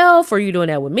yourself? Or are you doing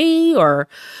that with me? Or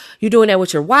you doing that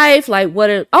with your wife? Like,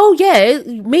 oh, yeah,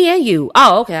 me and you.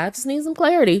 Oh, okay. I just need some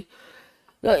clarity.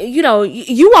 You know,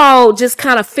 you all just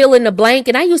kind of fill in the blank.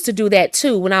 And I used to do that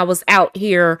too when I was out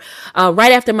here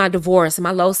right after my divorce and my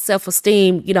low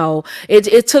self-esteem. You know,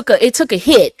 it took a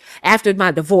hit after my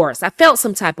divorce. I felt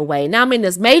some type of way. Now I'm in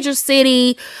this major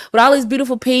city with all these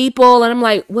beautiful people. And I'm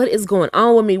like, what is going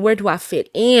on with me? Where do I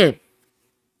fit in?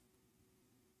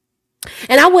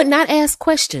 And I would not ask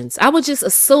questions. I would just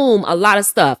assume a lot of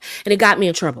stuff. And it got me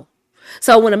in trouble.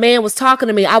 So when a man was talking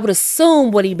to me, I would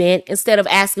assume what he meant instead of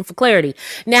asking for clarity.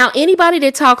 Now, anybody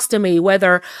that talks to me,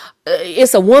 whether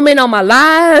it's a woman on my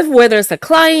live, whether it's a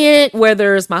client,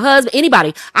 whether it's my husband,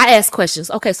 anybody, I ask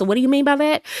questions. Okay, so what do you mean by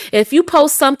that? If you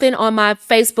post something on my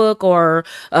Facebook or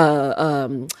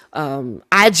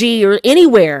IG or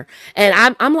anywhere,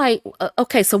 and I'm like,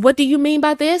 okay, so what do you mean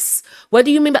by this? What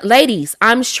do you mean by... Ladies,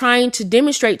 I'm trying to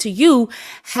demonstrate to you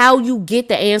how you get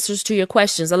the answers to your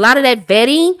questions. A lot of that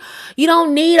vetting, you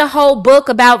don't need a whole book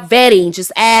about vetting.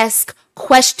 Just ask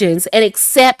questions and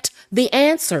accept the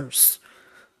answers.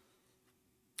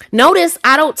 Notice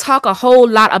I don't talk a whole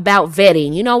lot about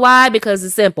vetting. You know why? Because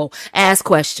it's simple. Ask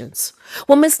questions.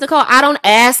 Well, Miss Nicole, I don't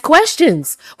ask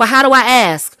questions. Well, how do I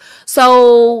ask?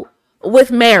 So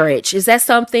with marriage, is that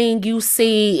something you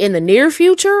see in the near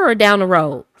future or down the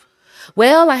road?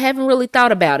 Well, I haven't really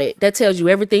thought about it. That tells you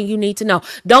everything you need to know.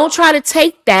 Don't try to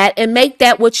take that and make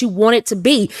that what you want it to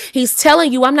be. He's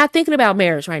telling you, I'm not thinking about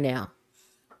marriage right now.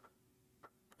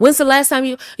 When's the last time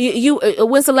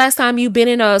when's the last time you've been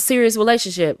in a serious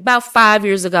relationship? About 5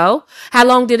 years ago. How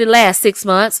long did it last? 6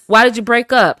 months. Why did you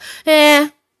break up? Yeah.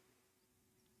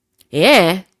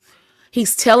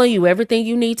 He's telling you everything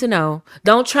you need to know.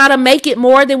 Don't try to make it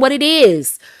more than what it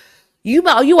is. You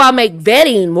all make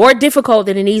vetting more difficult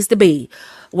than it needs to be.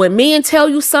 When men tell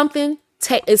you something,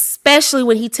 especially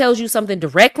when he tells you something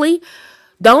directly,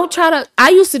 don't try to... I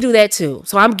used to do that too,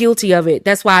 so I'm guilty of it.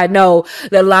 That's why I know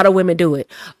that a lot of women do it.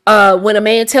 When a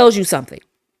man tells you something,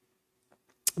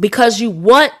 because you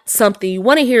want something, you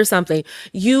want to hear something,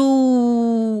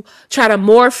 you try to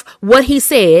morph what he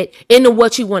said into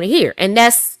what you want to hear. And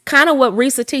that's kind of what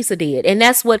Risa Tisa did. And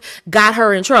that's what got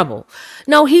her in trouble.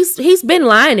 No, he's been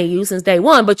lying to you since day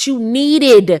one, but you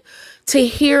needed to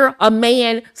hear a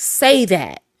man say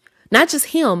that. Not just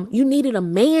him, you needed a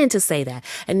man to say that.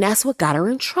 And that's what got her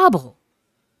in trouble.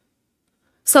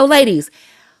 So ladies,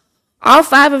 all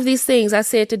 5 of these things I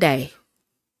said today,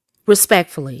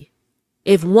 respectfully,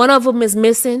 if one of them is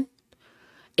missing,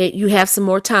 you have some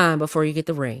more time before you get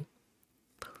the ring.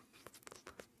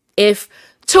 If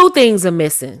 2 things are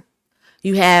missing,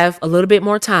 you have a little bit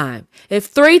more time. If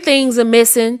 3 things are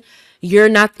missing,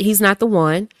 he's not the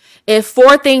one. If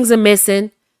 4 things are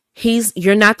missing,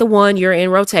 you're not the one, you're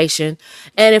in rotation.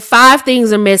 And if 5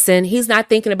 things are missing, he's not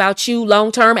thinking about you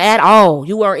long term at all.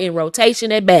 You are in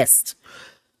rotation at best.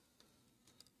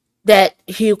 That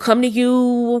he'll come to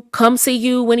you, come see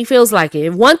you when he feels like it.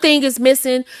 If one thing is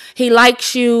missing, he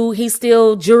likes you,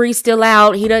 jury's still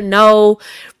out, he doesn't know.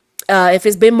 If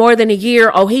it's been more than a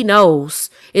year, he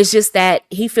knows. It's just that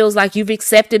he feels like you've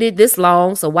accepted it this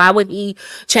long, so why would he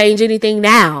change anything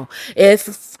now?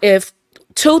 If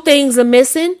 2 things are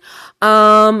missing,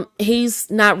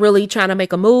 he's not really trying to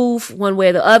make a move one way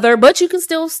or the other, but you can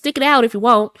still stick it out if you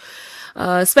want.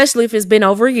 Especially if it's been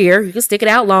over a year, you can stick it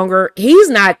out longer. He's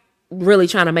not really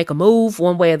trying to make a move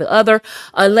one way or the other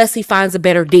unless he finds a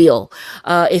better deal.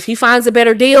 If he finds a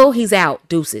better deal, he's out,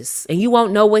 deuces, and you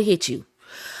won't know what hit you.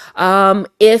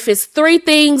 If it's 3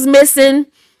 things missing,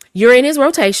 you're in his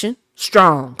rotation.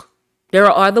 strong. There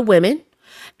are other women,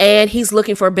 and he's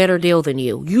looking for a better deal than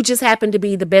you. You just happen to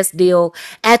be the best deal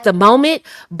at the moment,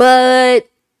 but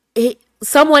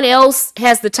someone else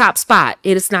has the top spot.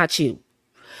 It is not you.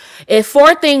 If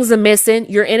 4 things are missing,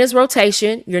 you're in his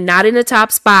rotation. You're not in the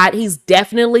top spot. He's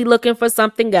definitely looking for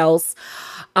something else.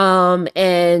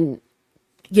 And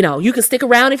you know, you can stick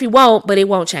around if you want, but it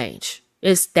won't change.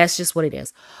 That's just what it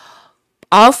is.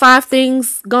 All 5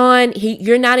 things gone.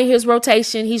 You're not in his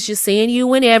rotation. He's just seeing you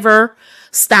whenever.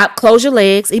 Stop, close your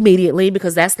legs immediately,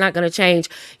 because that's not going to change.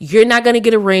 You're not going to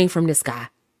get a ring from this guy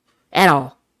at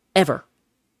all, ever.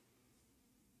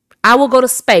 I will go to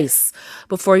space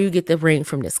before you get the ring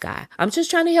from this guy. I'm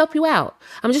just trying to help you out.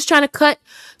 I'm just trying to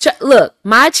look,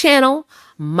 my channel,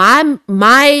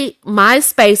 my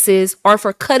spaces are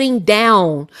for cutting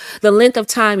down the length of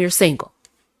time you're single.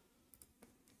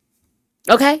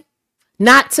 Okay?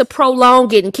 Not to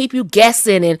prolong it and keep you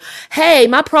guessing and, hey,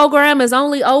 my program is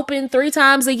only open 3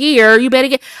 times a year. You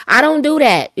better I don't do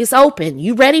that. It's open.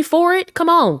 You ready for it? Come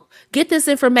on. Get this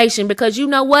information, because you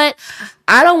know what?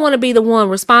 I don't want to be the one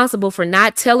responsible for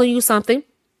not telling you something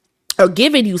or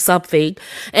giving you something,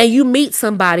 and you meet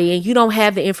somebody and you don't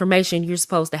have the information you're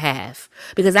supposed to have.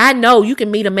 Because I know you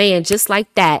can meet a man just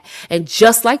like that, and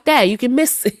just like that, you can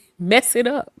mess it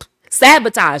up,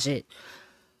 sabotage it,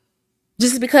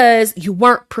 just because you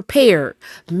weren't prepared.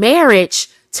 Marriage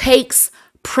takes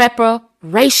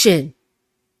preparation.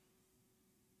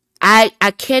 I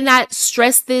cannot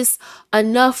stress this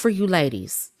enough for you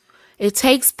ladies. It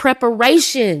takes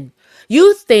preparation.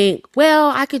 You think,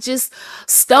 well, I could just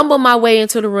stumble my way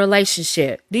into the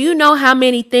relationship. Do you know how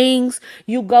many things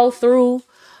you go through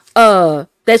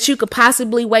that you could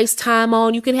possibly waste time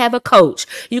on? You can have a coach.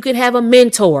 You can have a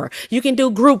mentor. You can do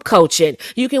group coaching.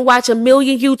 You can watch 1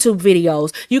 million YouTube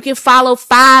videos. You can follow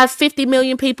 50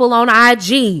 million people on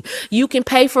IG. You can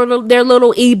pay for their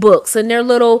little ebooks and their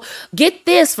little, get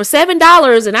this for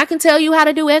 $7 and I can tell you how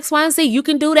to do X, Y, and Z. You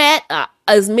can do that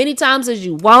as many times as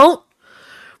you want.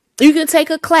 You can take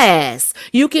a class.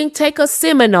 You can take a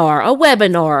seminar, a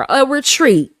webinar, a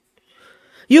retreat.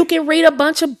 You can read a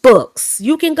bunch of books.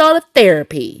 You can go to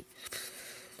therapy.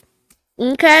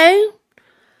 Okay?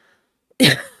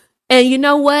 And you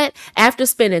know what? After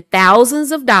spending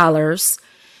thousands of dollars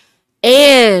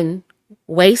and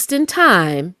wasting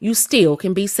time, you still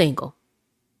can be single.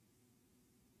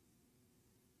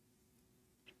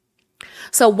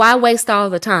 So why waste all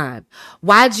the time?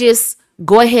 Why just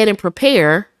go ahead and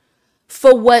prepare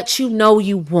for what you know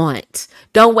you want?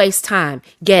 Don't waste time.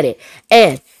 Get it.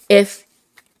 And if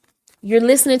you're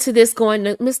listening to this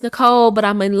going, Miss Nicole, but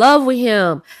I'm in love with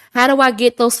him, how do I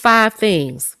get those 5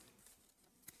 things?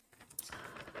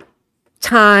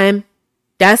 Time.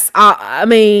 That's,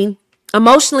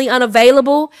 emotionally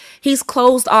unavailable. He's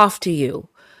closed off to you.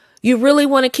 You really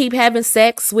want to keep having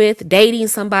sex with, dating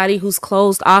somebody who's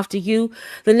closed off to you.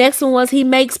 The next one was he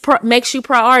makes you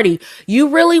priority. You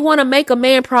really want to make a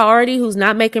man priority who's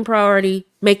not making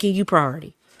you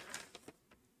priority.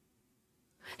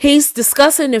 He's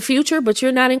discussing the future, but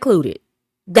you're not included.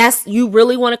 You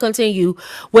really want to continue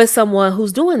with someone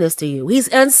who's doing this to you. He's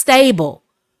unstable.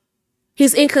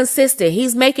 He's inconsistent.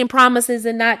 He's making promises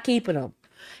and not keeping them.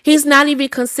 He's not even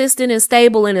consistent and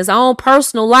stable in his own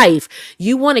personal life.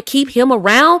 You want to keep him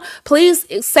around? Please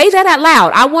say that out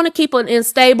loud. I want to keep an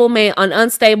unstable man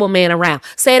around.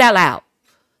 Say it out loud.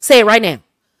 Say it right now.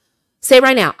 Say it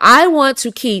right now. I want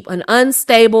to keep an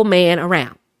unstable man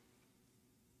around.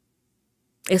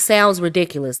 It sounds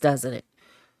ridiculous, doesn't it?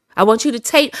 I want you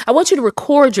to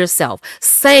record yourself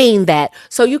saying that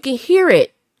so you can hear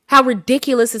it. How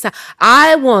ridiculous it sounds.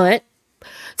 I want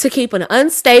to keep an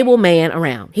unstable man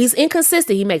around. He's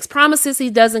inconsistent. He makes promises he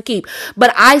doesn't keep,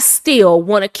 but I still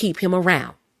want to keep him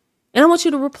around. And I want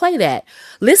you to replay that.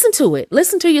 Listen to it.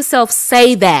 Listen to yourself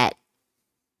say that.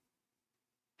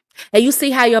 And you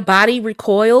see how your body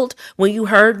recoiled when you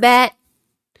heard that?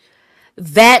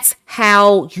 That's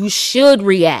how you should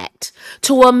react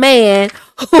to a man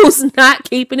who's not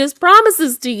keeping his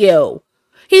promises to you.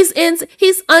 He's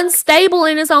unstable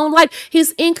in his own life.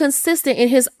 He's inconsistent in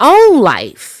his own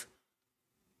life.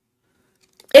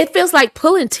 It feels like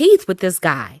pulling teeth with this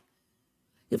guy.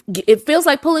 It feels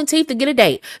like pulling teeth to get a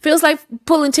date. It feels like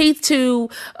pulling teeth to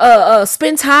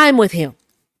spend time with him.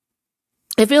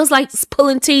 It feels like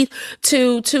pulling teeth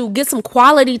to get some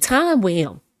quality time with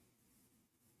him.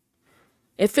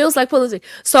 It feels like pulling teeth.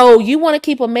 So you want to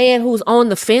keep a man who's on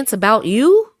the fence about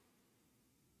you?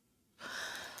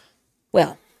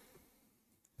 Well,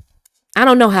 I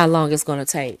don't know how long it's going to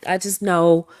take. I just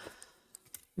know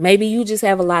Maybe you just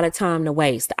have a lot of time to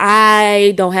waste.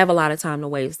 I don't have a lot of time to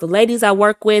waste. The ladies I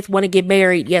work with want to get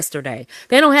married yesterday.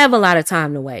 They don't have a lot of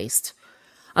time to waste.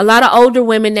 A lot of older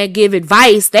women that give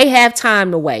advice, they have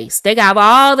time to waste. They got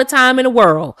all the time in the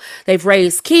world. They've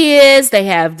raised kids. They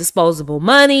have disposable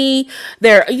money. They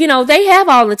have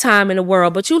all the time in the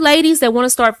world. But you ladies that want to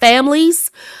start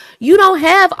families, you don't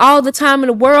have all the time in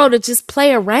the world to just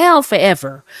play around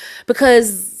forever.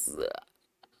 Because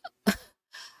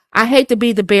I hate to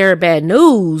be the bearer of bad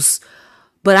news,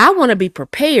 but I want to be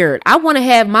prepared. I want to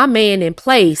have my man in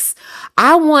place.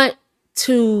 I want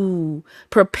to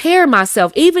prepare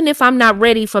myself. Even if I'm not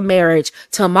ready for marriage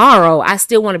tomorrow, I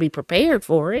still want to be prepared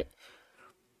for it.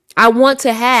 I want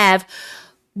to have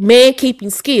man keeping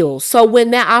skills. So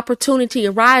when that opportunity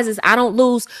arises, I don't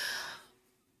lose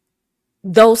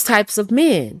those types of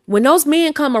men. When those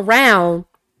men come around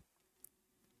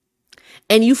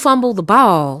and you fumble the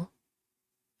ball,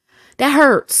 that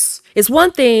hurts. It's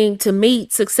one thing to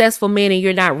meet successful men and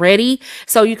you're not ready.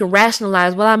 So you can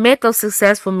rationalize, well, I met those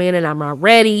successful men and I'm not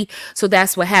ready. So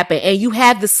that's what happened. And you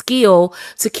have the skill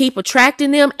to keep attracting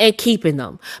them and keeping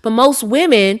them. But most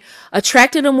women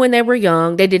attracted them when they were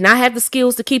young. They did not have the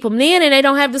skills to keep them then, and they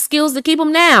don't have the skills to keep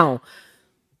them now.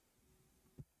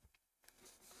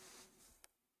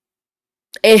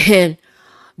 And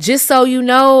just so you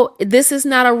know, this is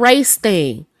not a race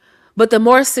thing. But the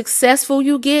more successful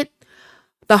you get,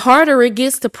 the harder it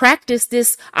gets to practice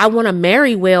this I want to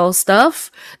marry well stuff.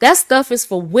 That stuff is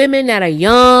for women that are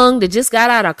young, that just got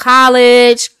out of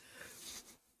college.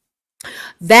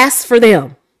 That's for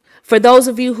them. For those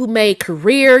of you who made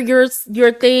career your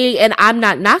thing, and I'm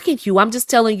not knocking you, I'm just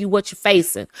telling you what you're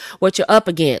facing, what you're up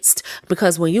against.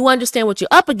 Because when you understand what you're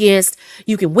up against,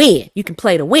 you can win. You can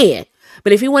play to win.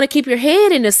 But if you want to keep your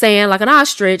head in the sand like an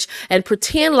ostrich and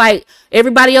pretend like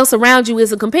everybody else around you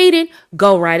isn't competing,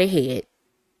 go right ahead.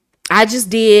 I just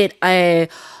did I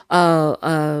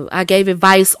gave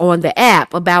advice on the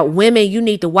app about women you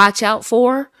need to watch out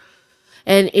for.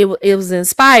 And it was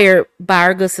inspired by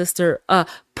our good sister,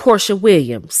 Portia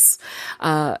Williams,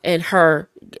 and her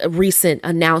recent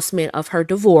announcement of her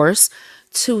divorce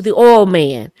to the oil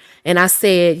man. And I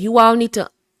said, you all need to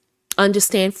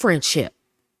understand friendship.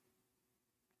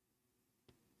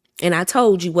 And I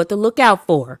told you what to look out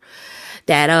for.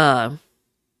 That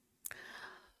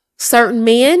certain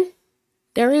men,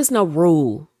 there is no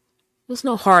rule. There's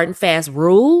no hard and fast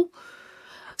rule.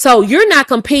 So you're not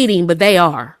competing, but they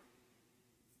are.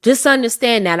 Just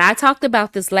understand that. I talked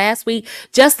about this last week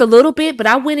just a little bit, but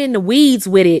I went in the weeds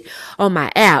with it on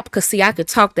my app. Because, see, I could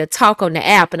talk that talk on the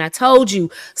app. And I told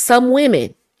you, some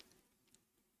women,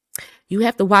 you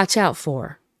have to watch out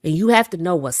for. And you have to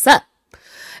know what's up.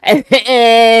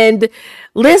 And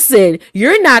listen,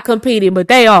 you're not competing, but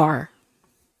they are.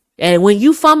 And when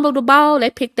you fumble the ball,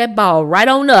 they pick that ball right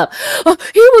on up. Oh,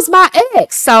 he was my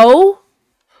ex. So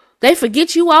they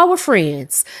forget you all were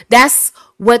friends. That's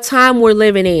what time we're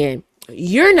living in.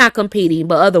 You're not competing,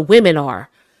 but other women are.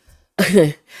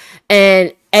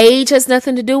 And age has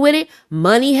nothing to do with it.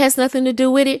 Money has nothing to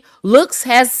do with it. Looks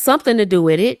has something to do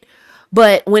with it.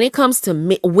 But when it comes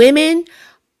to women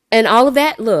and all of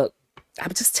that, look,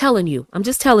 I'm just telling you.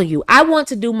 I want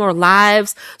to do more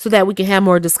lives so that we can have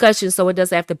more discussions so it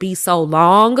doesn't have to be so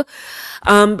long.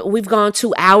 We've gone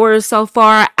 2 hours so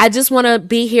far. I just want to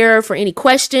be here for any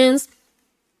questions.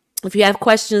 If you have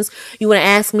questions you want to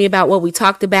ask me about what we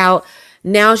talked about,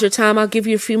 now's your time. I'll give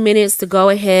you a few minutes to go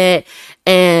ahead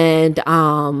and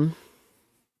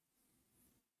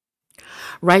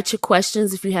write your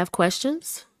questions if you have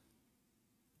questions.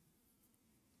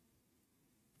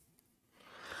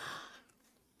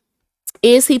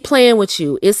 Is he playing with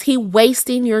you? Is he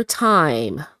wasting your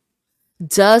time?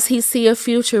 Does he see a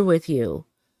future with you?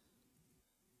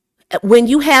 When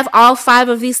you have all 5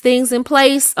 of these things in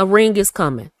place, a ring is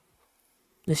coming.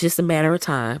 It's just a matter of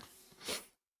time.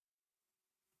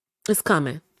 It's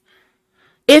coming.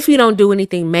 If you don't do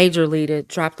anything majorly to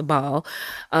drop the ball,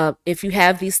 if you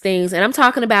have these things, and I'm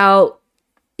talking about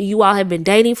you all have been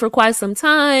dating for quite some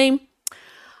time,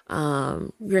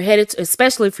 you're headed to,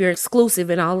 especially if you're exclusive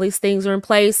and all these things are in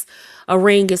place, a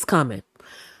ring is coming.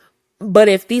 But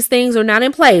if these things are not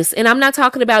in place, and I'm not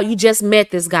talking about you just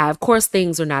met this guy, of course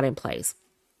things are not in place.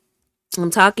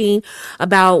 I'm talking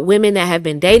about women that have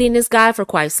been dating this guy for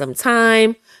quite some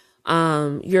time.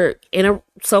 You're in a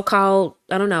so-called,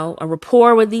 I don't know, a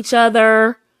rapport with each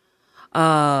other.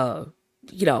 That's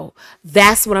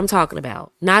what I'm talking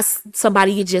about. Not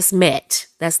somebody you just met.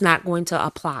 That's not going to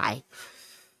apply.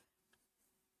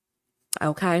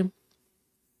 Okay.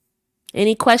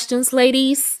 Any questions,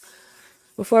 ladies?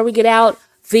 Before we get out,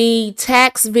 The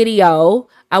tax video,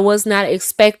 I was not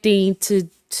expecting to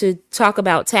talk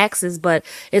about taxes, but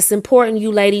it's important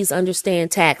you ladies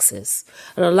understand taxes.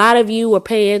 And a lot of you are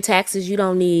paying taxes you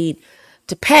don't need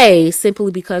to pay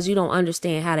simply because you don't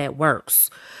understand how that works.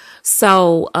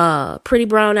 So, Pretty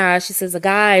Brown Eyes, she says, a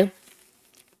guy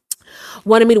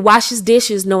wanted me to wash his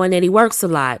dishes knowing that he works a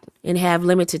lot and have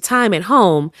limited time at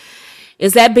home.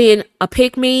 Is that being a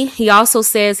pick me? He also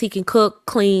says he can cook,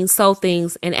 clean, sew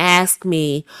things, and ask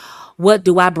me, what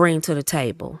do I bring to the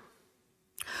table?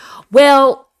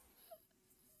 Well,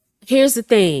 here's the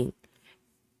thing.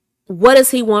 What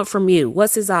does he want from you?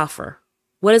 What's his offer?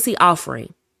 What is he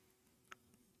offering?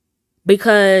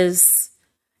 Because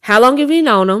how long have you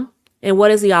known him? And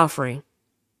what is he offering?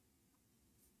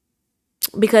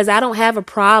 Because I don't have a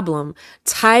problem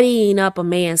tidying up a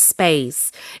man's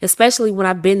space, especially when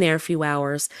I've been there a few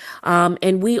hours.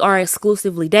 And we are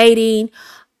exclusively dating.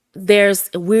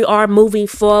 We are moving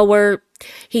forward.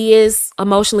 He is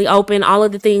emotionally open. All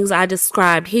of the things I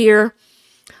described here.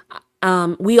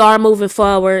 We are moving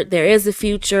forward. There is a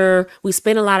future. We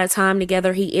spend a lot of time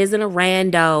together. He isn't a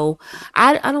rando.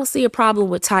 I don't see a problem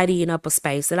with tidying up a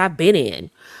space that I've been in,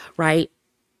 right?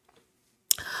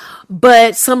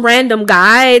 But some random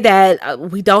guy that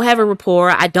we don't have a rapport.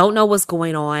 I don't know what's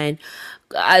going on.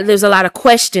 There's a lot of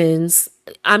questions.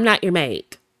 I'm not your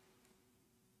mate.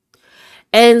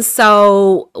 And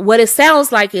so what it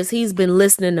sounds like is he's been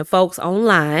listening to folks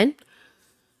online.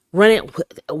 Running,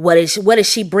 what does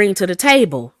she bring to the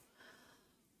table?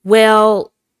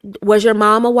 Well, was your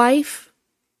mom a wife?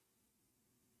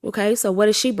 Okay, so what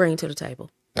does she bring to the table?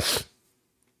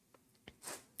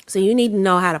 So you need to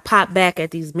know how to pop back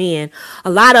at these men. A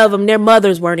lot of them, their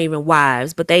mothers weren't even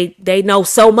wives, but they know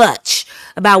so much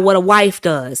about what a wife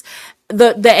does.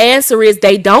 The answer is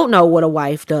they don't know what a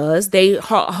wife does. They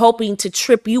hoping to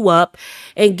trip you up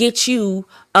and get you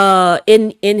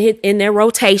in their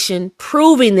rotation,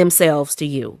 proving themselves to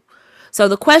you. So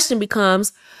the question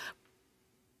becomes,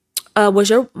 was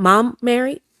your mom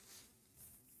married?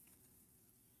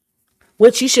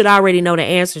 Which you should already know the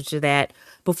answer to that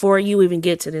before you even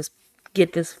get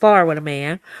this far with a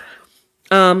man.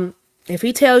 If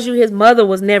he tells you his mother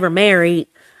was never married,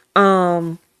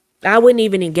 I wouldn't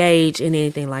even engage in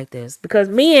anything like this, because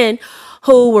men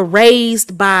who were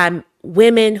raised by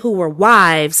women who were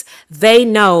wives, they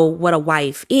know what a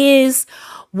wife is,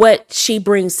 what she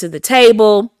brings to the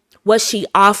table, what she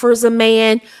offers a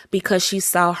man, because she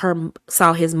saw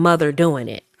his mother doing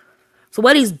it. So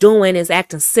what he's doing is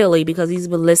acting silly because he's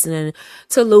been listening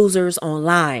to losers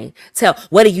online.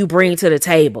 What do you bring to the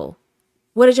table?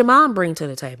 What did your mom bring to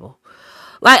the table?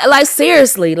 Like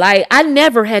seriously, like I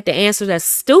never had to answer that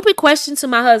stupid question to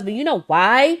my husband. You know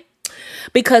why?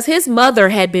 Because his mother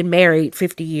had been married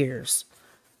 50 years.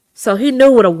 So he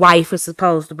knew what a wife is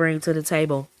supposed to bring to the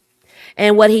table.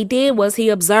 And what he did was he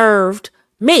observed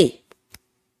me.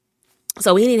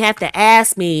 So he didn't have to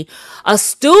ask me a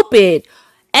stupid,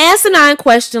 asinine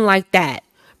question like that.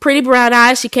 Pretty Brown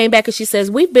Eyes, she came back and she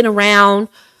says, we've been around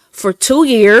for 2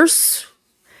 years.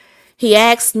 He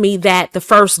asked me that the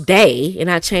first day,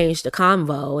 and I changed the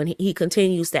convo, and he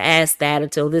continues to ask that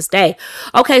until this day.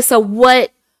 Okay, so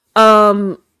what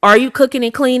are you cooking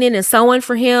and cleaning and sewing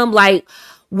for him? Like,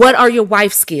 what are your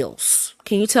wife skills?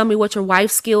 Can you tell me what your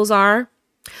wife skills are?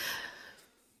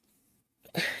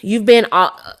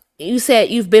 You said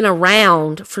you've been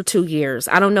around for 2 years.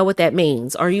 I don't know what that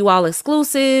means. Are you all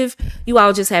exclusive? You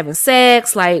all just having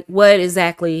sex? Like, what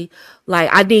exactly? Like,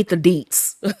 I need the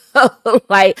deets.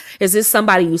 Like, is this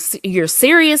somebody you're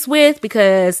serious with?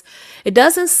 Because it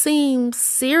doesn't seem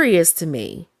serious to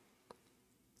me.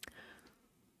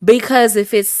 Because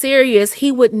if it's serious,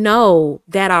 he would know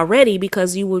that already,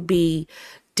 because you would be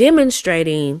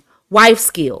demonstrating wife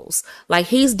skills. Like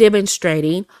he's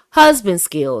demonstrating husband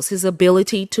skills, his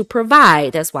ability to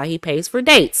provide. That's why he pays for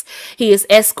dates. He is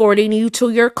escorting you to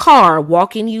your car,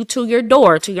 walking you to your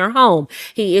door, to your home.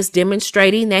 He is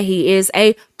demonstrating that he is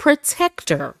a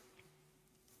protector.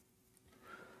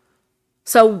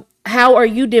 So how are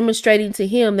you demonstrating to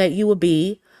him that you will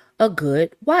be a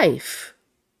good wife?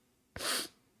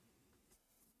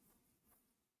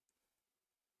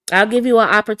 I'll give you an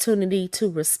opportunity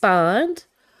to respond.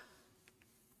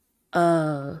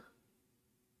 And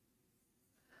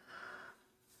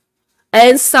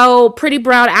so, Pretty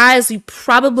Brown Eyes, you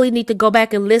probably need to go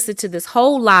back and listen to this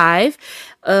whole live.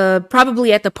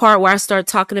 Probably at the part where I start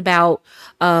talking about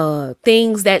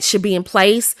things that should be in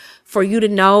place for you to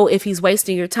know if he's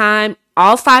wasting your time.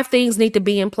 All 5 things need to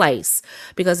be in place,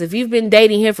 because if you've been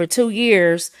dating him for 2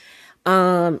 years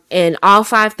and all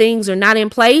 5 things are not in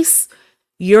place,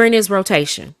 you're in his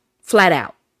rotation, flat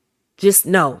out. Just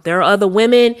know there are other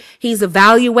women. He's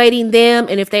evaluating them.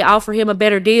 And if they offer him a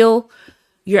better deal,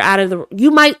 you're out of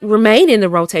you might remain in the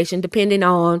rotation depending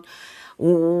on,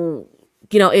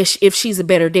 if she's a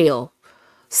better deal.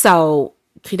 So,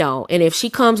 and if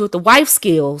she comes with the wife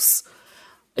skills,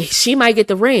 she might get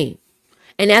the ring.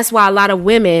 And that's why a lot of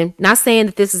women, not saying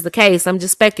that this is the case, I'm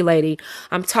just speculating.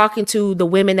 I'm talking to the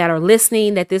women that are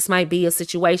listening that this might be a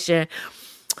situation.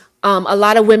 A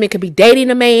lot of women could be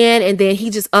dating a man and then he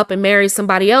just up and marries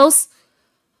somebody else.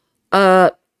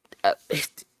 That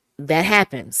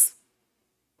happens.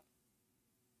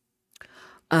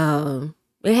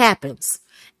 It happens.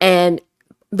 And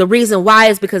the reason why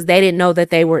is because they didn't know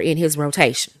that they were in his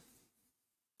rotation.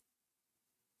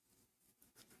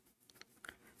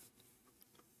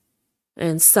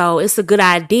 And so it's a good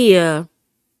idea.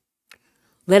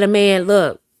 Let a man,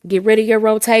 look, get rid of your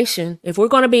rotation. If we're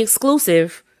going to be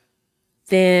exclusive,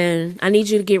 then I need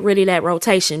you to get rid of that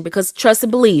rotation, because trust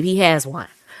and believe he has one,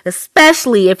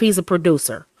 especially if he's a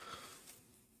producer.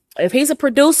 If he's a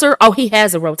producer, he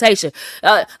has a rotation.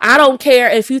 I don't care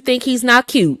if you think he's not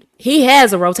cute. He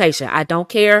has a rotation. I don't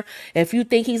care if you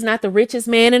think he's not the richest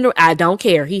man I don't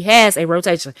care. He has a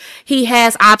rotation. He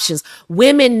has options.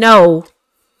 Women know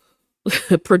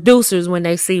producers when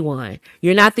they see one.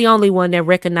 You're not the only one that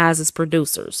recognizes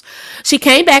producers. She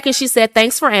came back and she said,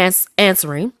 thanks for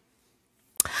answering.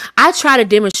 I try to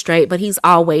demonstrate, but he's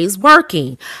always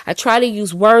working. I try to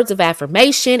use words of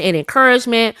affirmation and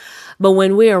encouragement, but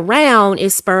when we're around,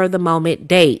 it's spur of the moment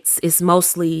dates. It's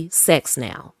mostly sex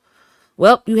now.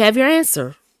 Well, you have your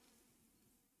answer,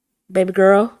 baby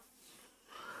girl.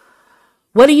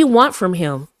 What do you want from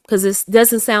him? Because it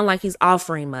doesn't sound like he's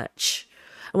offering much.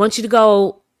 I want you to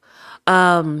go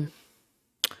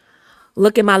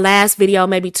look at my last video,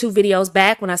 maybe 2 videos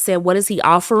back, when I said, what is he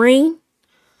offering?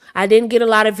 I didn't get a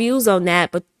lot of views on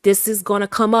that, but this is going to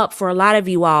come up for a lot of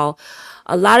you all.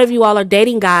 A lot of you all are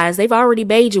dating guys. They've already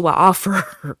made you an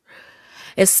offer.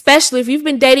 Especially if you've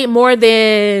been dating more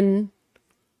than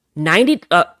 90.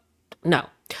 No,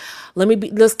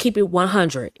 let's keep it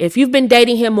 100. If you've been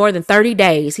dating him more than 30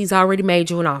 days, he's already made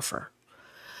you an offer.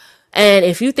 And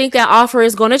if you think that offer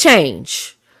is going to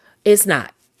change, it's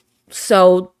not.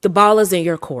 So the ball is in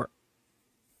your court.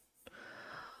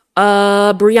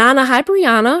 Brianna, hi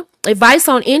Brianna. Advice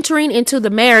on entering into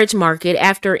the marriage market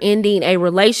after ending a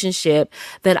relationship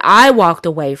that I walked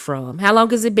away from. How long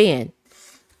has it been?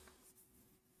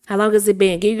 How long has it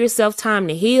been? Give yourself time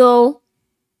to heal.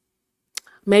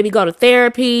 Maybe go to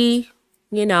therapy.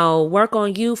 Work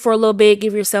on you for a little bit.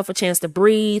 Give yourself a chance to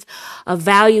breathe.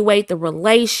 Evaluate the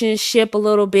relationship a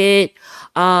little bit.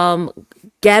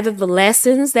 Gather the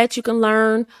lessons that you can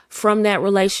learn from that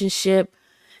relationship.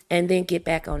 And then get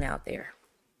back on out there.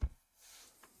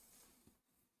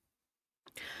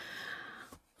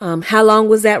 How long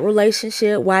was that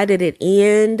relationship? Why did it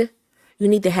end? You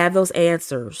need to have those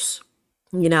answers.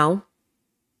 How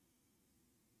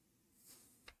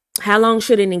long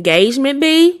should an engagement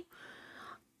be?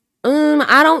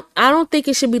 I don't think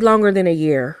it should be longer than a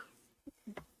year.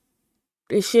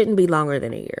 It shouldn't be longer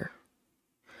than a year.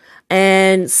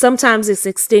 And sometimes it's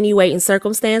extenuating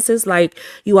circumstances, like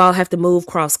you all have to move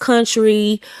cross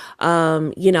country.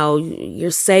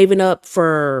 You're saving up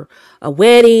for a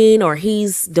wedding, or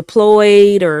he's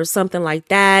deployed or something like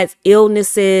that.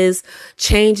 Illnesses,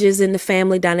 changes in the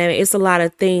family dynamic. It's a lot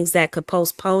of things that could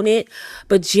postpone it.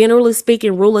 But generally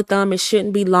speaking, rule of thumb, it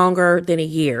shouldn't be longer than a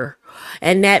year.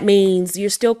 And that means you're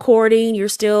still courting, you're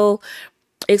still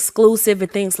exclusive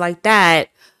and things like that.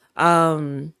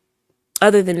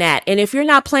 Other than that. And if you're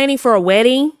not planning for a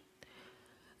wedding,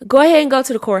 go ahead and go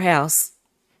to the courthouse.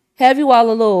 Have you all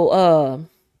a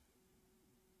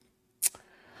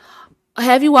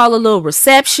little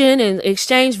reception and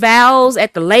exchange vows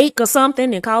at the lake or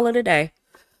something and call it a day.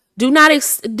 Do not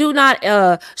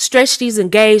stretch these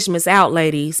engagements out,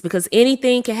 ladies, because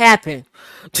anything can happen.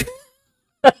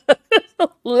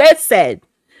 Listen,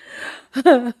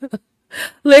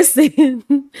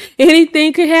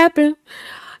 anything could happen.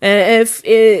 And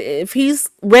if he's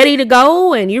ready to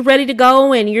go and you're ready to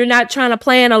go and you're not trying to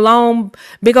plan a long,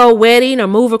 big old wedding or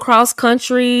move across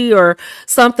country or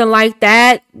something like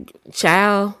that,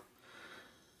 child,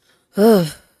 go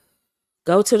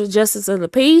to the justice of the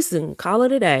peace and call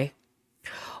it a day.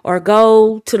 Or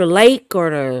go to the lake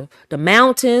or the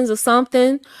mountains or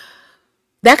something.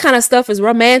 That kind of stuff is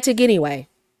romantic anyway.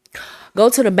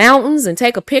 Go to the mountains and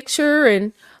take a picture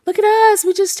and look at us.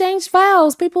 We just changed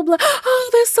vows. People be like, oh,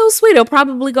 that's so sweet. It'll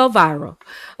probably go viral.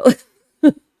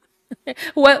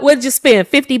 What did you spend?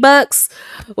 $50?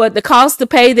 What the cost to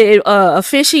pay the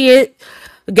officiant?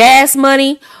 gas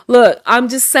money. Look, I'm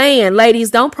just saying,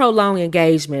 ladies, don't prolong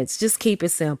engagements. Just keep it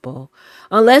simple.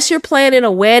 Unless you're planning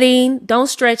a wedding, don't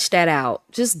stretch that out.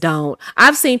 Just don't.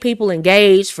 I've seen people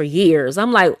engaged for years.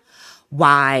 I'm like,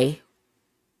 why?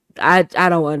 I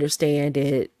don't understand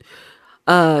it.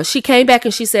 She came back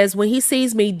and she says, when he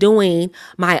sees me doing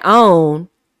my own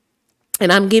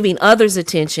and I'm giving others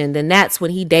attention, then that's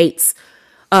when he dates,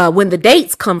 when the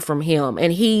dates come from him,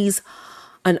 and he's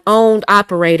an owned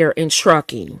operator in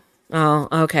trucking. Oh,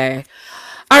 okay.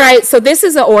 All right. So this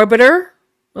is an orbiter.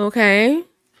 Okay.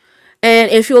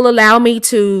 And if you'll allow me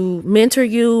to mentor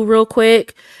you real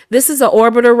quick, this is an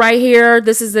orbiter right here.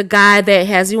 This is a guy that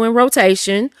has you in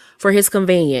rotation for his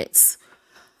convenience.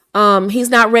 He's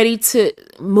not ready to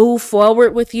move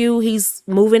forward with you. He's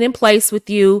moving in place with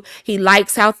you. He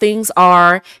likes how things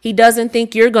are. He doesn't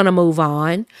think you're going to move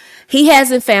on. He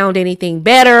hasn't found anything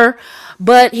better,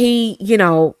 but he,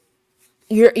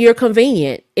 you're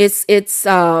convenient. He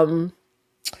doesn't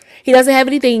have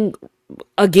anything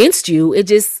against you. It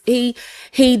just,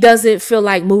 he doesn't feel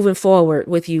like moving forward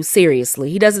with you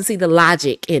seriously. He doesn't see the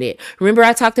logic in it. Remember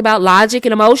I talked about logic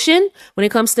and emotion when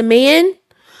it comes to men?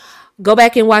 Go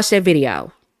back and watch that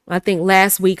video. I think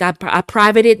last week I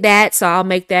privated that, so I'll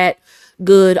make that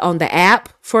good on the app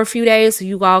for a few days so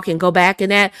you all can go back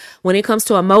in that. When it comes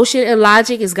to emotion and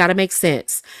logic, it's got to make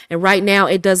sense. And right now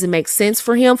it doesn't make sense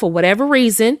for him for whatever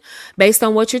reason, based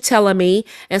on what you're telling me.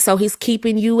 And so he's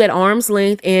keeping you at arm's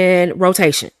length in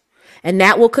rotation. And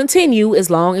that will continue as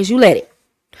long as you let it.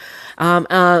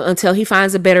 Until he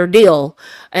finds a better deal.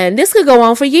 And this could go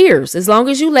on for years, as long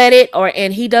as you let it,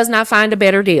 and he does not find a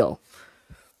better deal.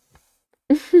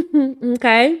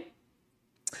 Okay.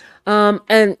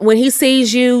 And when he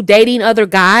sees you dating other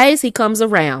guys, he comes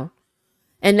around.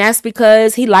 And that's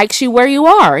because he likes you where you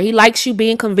are. He likes you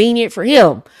being convenient for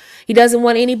him. He doesn't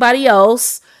want anybody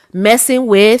else messing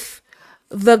with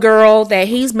the girl that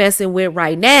he's messing with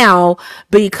right now,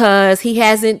 because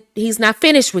he's not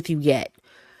finished with you yet.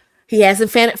 He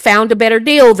hasn't found a better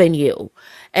deal than you.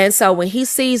 And so when he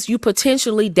sees you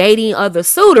potentially dating other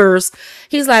suitors,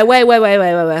 he's like, wait,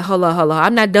 hold on.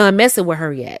 I'm not done messing with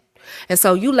her yet. And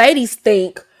so you ladies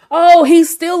think, oh, he's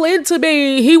still into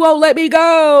me. He won't let me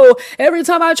go. Every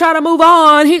time I try to move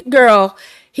on,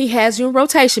 he has you in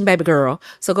rotation, baby girl.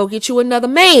 So go get you another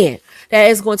man that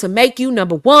is going to make you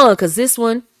number one, because this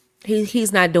one,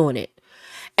 he's not doing it.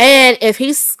 And if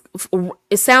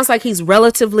it sounds like he's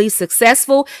relatively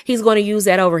successful, he's going to use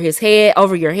that over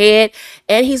your head.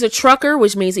 And he's a trucker,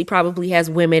 which means he probably has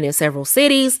women in several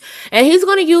cities. And he's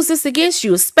going to use this against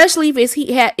you, especially if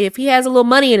he has a little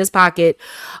money in his pocket.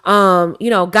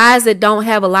 Guys that don't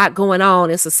have a lot going on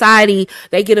in society,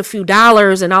 they get a few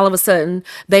dollars and all of a sudden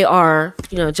they are,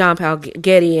 John Paul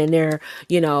Getty and they're,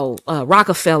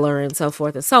 Rockefeller and so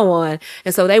forth and so on.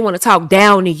 And so they want to talk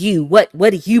down to you. What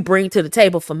do you bring to the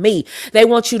table for me? They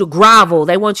want you to grovel.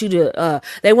 They want you to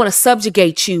they want to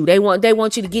subjugate you. They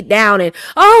want you to get down and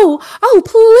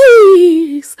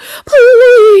please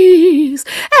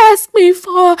ask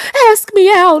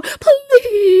me out,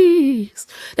 please.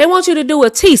 They want you to do a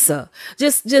Tisa.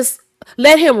 Just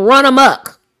let him run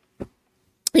amok.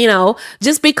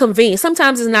 Just be convenient.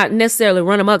 Sometimes it's not necessarily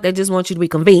run amok. They just want you to be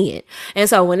convenient. And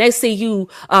so when they see you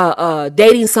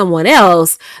dating someone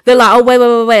else, they're like,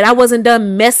 oh, wait. I wasn't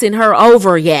done messing her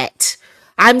over yet.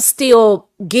 I'm still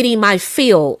getting my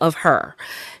feel of her.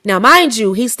 Now, mind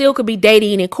you, he still could be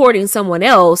dating and courting someone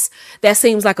else that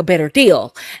seems like a better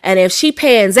deal. And if she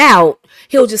pans out,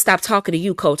 he'll just stop talking to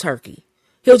you cold turkey.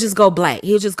 He'll just go black.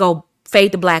 He'll just go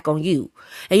fade to black on you.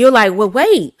 And you're like, well,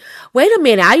 wait a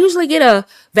minute. I usually get a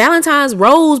Valentine's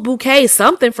rose bouquet,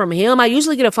 something from him. I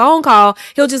usually get a phone call.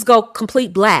 He'll just go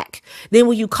complete black. Then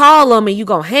when you call him and you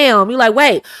go ham, you're like,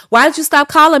 wait, why did you stop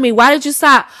calling me? Why did you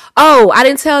stop? Oh, I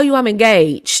didn't tell you I'm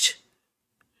engaged.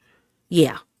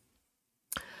 Yeah.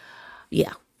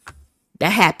 That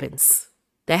happens.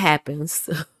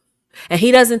 And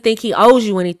he doesn't think he owes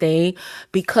you anything,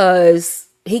 because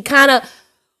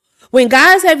when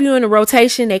guys have you in a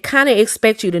rotation, they kind of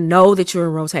expect you to know that you're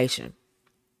in rotation.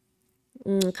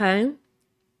 Okay.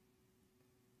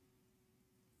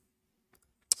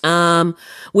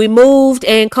 We moved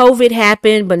and COVID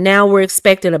happened, but now we're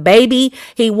expecting a baby.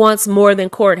 He wants more than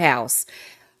courthouse.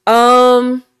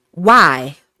 Why?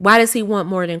 Why does he want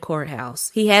more than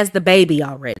courthouse? He has the baby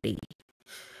already.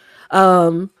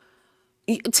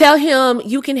 Tell him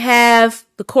you can have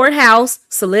the courthouse,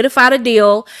 solidify the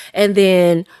deal, and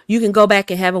then you can go back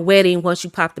and have a wedding once you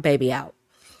pop the baby out.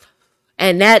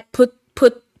 And that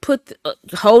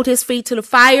hold his feet to the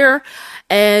fire,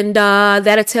 and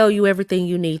that'll tell you everything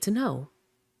you need to know.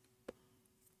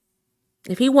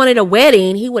 If he wanted a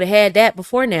wedding, he would have had that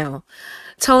before now.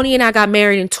 Tony and I got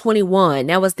married in 21.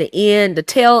 That was the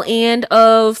tail end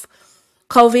of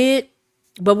COVID.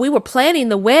 But we were planning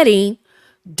the wedding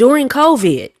during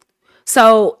COVID.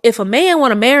 So if a man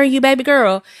want to marry you, baby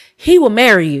girl, he will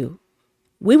marry you.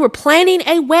 We were planning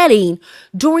a wedding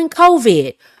during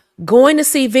COVID, going to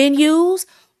see venues,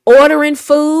 ordering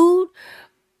food,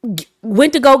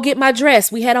 went to go get my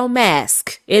dress. We had on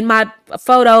masks in my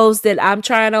photos that I'm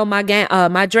trying on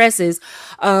my dresses.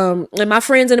 And my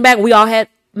friends in the back, we all had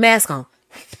masks on.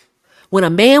 When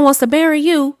a man wants to marry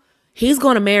you, he's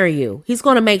going to marry you. He's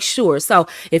going to make sure. So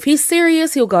if he's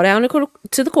serious, he'll go down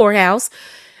to the courthouse,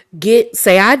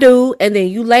 say I do, and then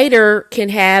you later can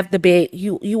have the big,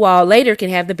 you all later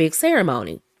can have the big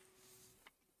ceremony.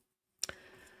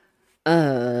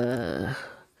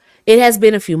 It has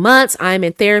been a few months. I'm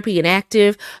in therapy and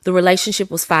active. The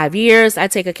relationship was 5 years. I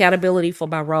take accountability for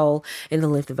my role in the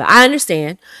length of it. I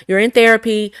understand. You're in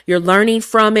therapy. You're learning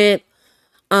from it.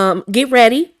 Get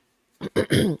ready.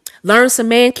 Learn some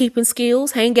man keeping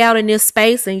skills. Hang out in this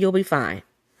space and you'll be fine.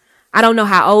 I don't know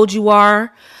how old you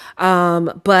are,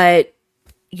 but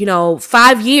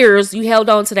 5 years, you held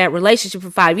on to that relationship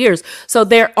for 5 years. So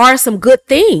there are some good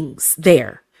things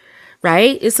there.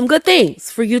 Right? It's some good things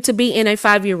for you to be in a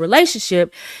 5-year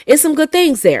relationship. It's some good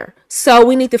things there. So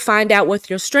we need to find out what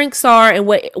your strengths are and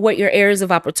what your areas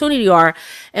of opportunity are.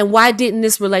 And why didn't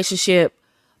this relationship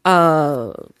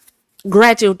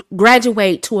graduate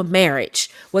to a marriage?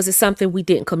 Was it something we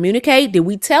didn't communicate? Did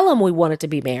we tell him we wanted to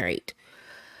be married?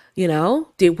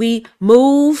 Did we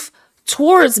move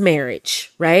towards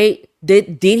marriage? Right?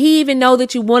 Did he even know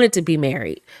that you wanted to be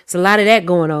married? It's a lot of that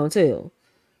going on too.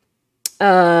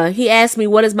 He asked me,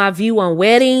 what is my view on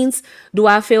weddings? Do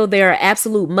I feel they're an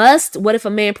absolute must? What if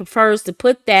a man prefers to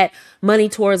put that money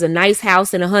towards a nice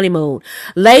house and a honeymoon?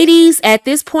 Ladies, at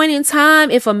this point in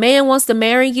time, if a man wants to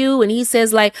marry you and he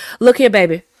says like, look here,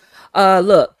 baby,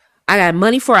 look, I got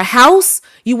money for a house.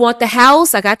 You want the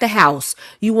house? I got the house.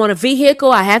 You want a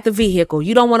vehicle? I have the vehicle.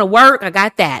 You don't want to work? I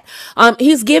got that.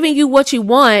 He's giving you what you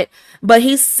want, but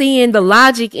he's seeing the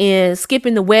logic in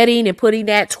skipping the wedding and putting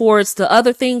that towards the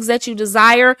other things that you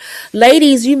desire.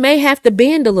 Ladies, you may have to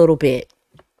bend a little bit.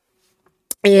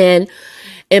 And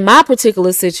in my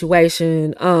particular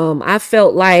situation, I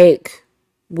felt like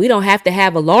we don't have to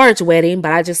have a large wedding,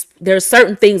 but there's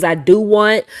certain things I do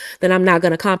want that I'm not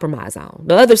going to compromise on.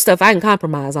 The other stuff I can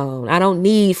compromise on. I don't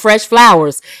need fresh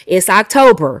flowers. It's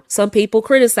October. Some people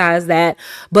criticize that,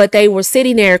 but they were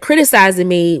sitting there criticizing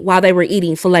me while they were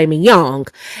eating filet mignon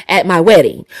at my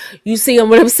wedding. You see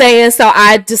what I'm saying? So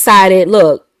I decided,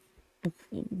 look,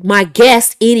 my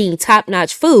guests eating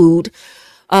top-notch food.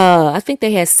 I think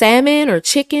they had salmon or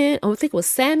chicken. I think it was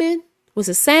salmon. Was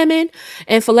it salmon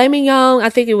and filet mignon? I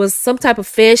think it was some type of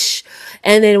fish,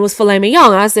 and then it was filet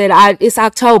mignon. I said, it's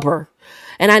October,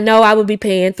 and I know I would be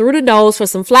paying through the nose for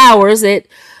some flowers that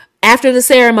after the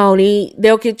ceremony,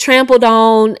 they'll get trampled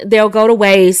on, they'll go to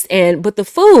waste, but the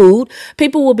food,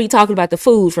 people will be talking about the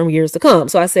food from years to come.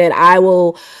 So I said, I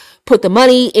will put the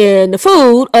money in the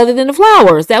food other than the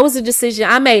flowers. That was a decision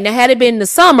I made. Now, had it been the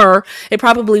summer, it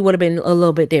probably would have been a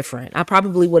little bit different. I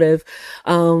probably would have,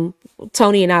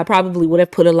 Tony and I probably would have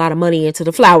put a lot of money into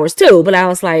the flowers too. But I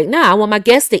was like, nah, I want my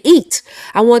guests to eat.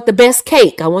 I want the best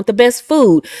cake. I want the best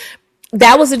food.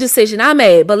 That was a decision I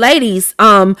made. But ladies,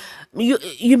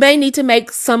 you may need to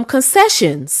make some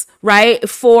concessions, right?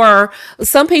 For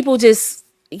some people, just,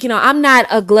 I'm not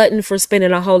a glutton for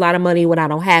spending a whole lot of money when I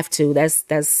don't have to.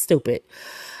 That's stupid.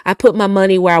 I put my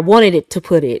money where I wanted it to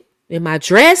put it. In my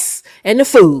dress and the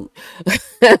food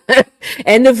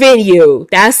and the venue.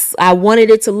 I wanted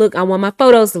it to look, I want my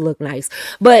photos to look nice.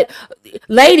 But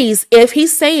ladies, if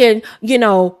he's saying,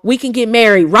 we can get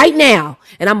married right now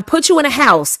and I'm gonna put you in a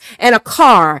house and a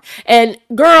car, and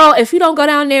girl, if you don't go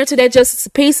down there to that Justice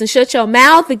of Peace and shut your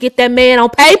mouth and get that man on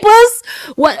papers,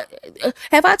 what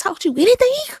have I taught you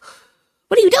anything?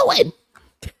 What are you doing?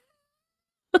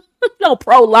 Don't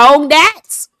prolong that.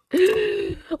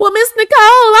 Well, Miss Nicole,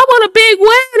 I want a big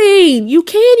wedding. You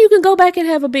can go back and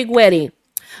have a big wedding.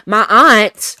 My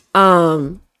aunt,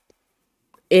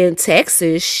 in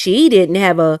Texas, she didn't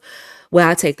have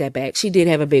I take that back. She did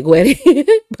have a big wedding,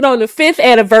 but on the 5th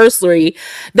anniversary,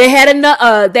 they had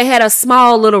a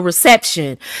small little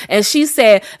reception. And she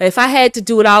said, if I had to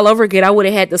do it all over again, I would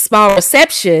have had the small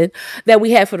reception that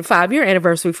we had for the 5-year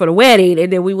anniversary for the wedding.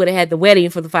 And then we would have had the wedding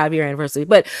for the 5-year anniversary.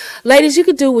 But ladies, you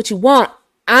can do what you want.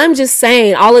 I'm just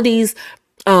saying, all of these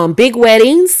big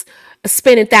weddings,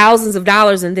 spending thousands of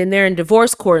dollars, and then they're in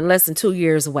divorce court in less than 2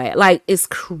 years away. Like, it's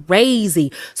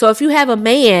crazy. So if you have a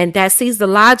man that sees the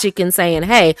logic in saying,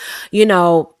 hey,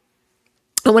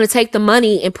 I want to take the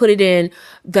money and put it in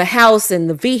the house and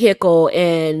the vehicle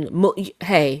and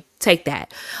hey, take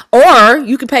that. Or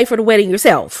you can pay for the wedding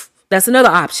yourself. That's another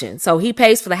option. So he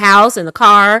pays for the house and the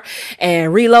car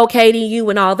and relocating you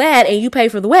and all that, and you pay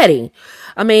for the wedding.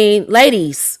 I mean,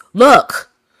 ladies,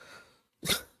 look,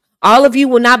 all of you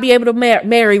will not be able to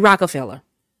marry Rockefeller.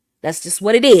 That's just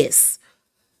what it is.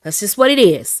 That's just what it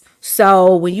is.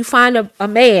 So when you find a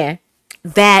man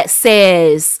that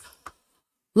says,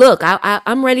 look,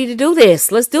 I'm ready to do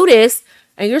this. Let's do this.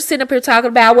 And you're sitting up here talking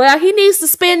about, well, he needs to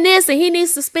spend this and he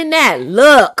needs to spend that.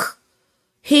 Look,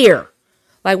 here.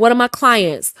 Like one of my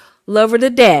clients, love her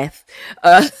to death.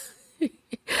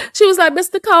 She was like,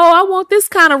 Miss Nicole, I want this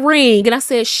kind of ring. And I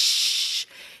said, shh,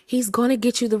 he's going to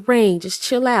get you the ring. Just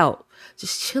chill out.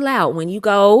 Just chill out. When you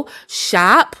go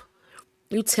shop,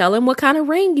 you tell him what kind of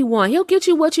ring you want. He'll get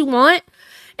you what you want.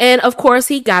 And of course,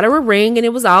 he got her a ring and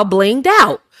it was all blinged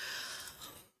out.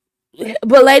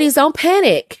 But ladies, don't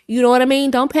panic. You know what I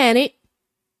mean? Don't panic.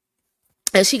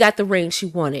 And she got the ring she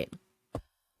wanted.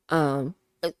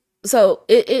 So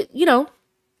you know,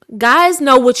 guys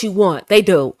know what you want. They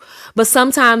do. But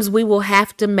sometimes we will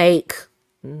have to make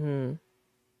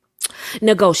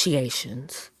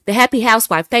negotiations. The Happy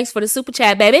Housewife, thanks for the super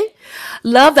chat, baby.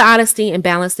 Love the honesty and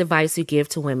balanced advice you give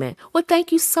to women. Well,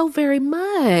 thank you so very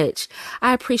much.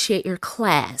 I appreciate your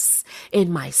class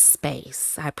in my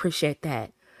space. I appreciate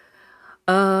that.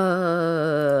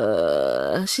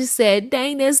 She said,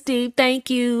 dang, that's deep. Thank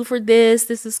you for this.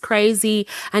 This is crazy.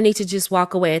 I need to just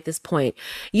walk away at this point.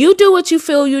 You do what you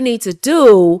feel you need to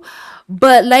do.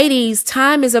 But ladies,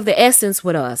 time is of the essence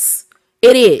with us.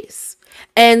 It is.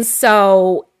 And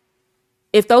so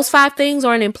if those 5 things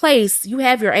aren't in place, you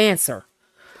have your answer.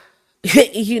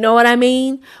 You know what I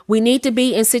mean? We need to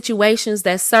be in situations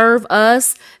that serve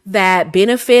us, that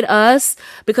benefit us,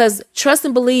 because trust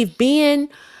and believe,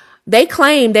 they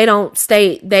claim they don't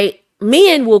stay.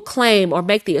 Men will claim or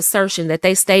make the assertion that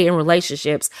they stay in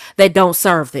relationships that don't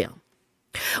serve them.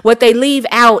 What they leave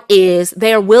out is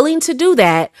they're willing to do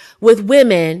that with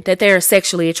women that they're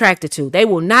sexually attracted to. They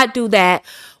will not do that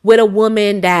with a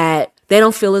woman that they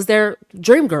don't feel is their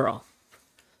dream girl.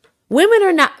 Men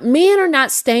are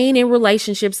not staying in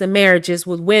relationships and marriages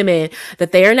with women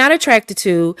that they are not attracted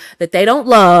to, that they don't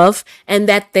love, and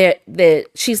that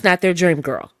she's not their dream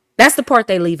girl. That's the part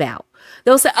they leave out.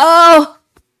 They'll say, oh,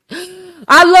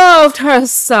 I loved her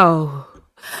so.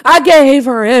 I gave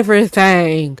her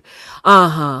everything.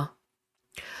 What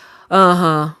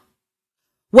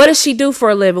does she do for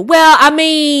a living? Well, I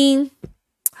mean,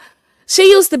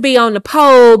 she used to be on the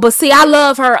pole, but see, I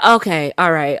love her. Okay,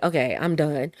 all right, okay, I'm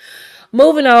done.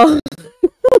 Moving on.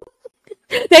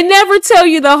 They never tell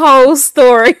you the whole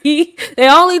story. They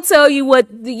only tell you what,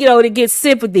 to get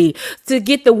sympathy, to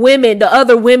get the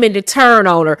other women to turn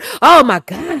on her. Oh my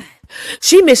God.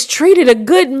 She mistreated a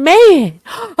good man.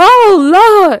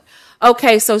 Oh Lord.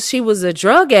 Okay, so she was a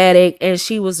drug addict and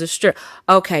she was a strip.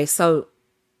 Okay, so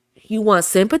you want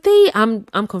sympathy? I'm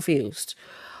confused.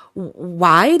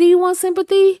 Why do you want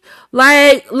sympathy?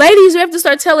 Like, ladies, you have to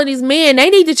start telling these men they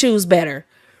need to choose better.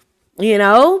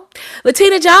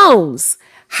 Latina Jones.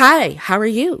 Hi, how are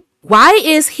you? Why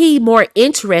is he more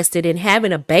interested in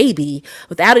having a baby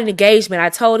without an engagement? I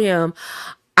told him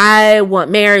I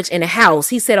want marriage and a house.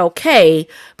 He said, okay,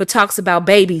 but talks about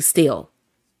babies still.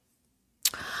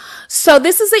 So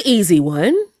this is an easy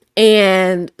one.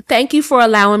 And thank you for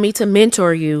allowing me to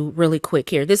mentor you really quick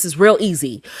here. This is real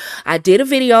easy. I did a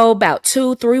video about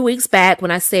 2-3 weeks back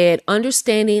when I said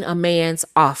understanding a man's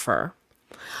offer.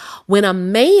 When a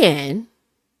man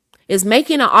is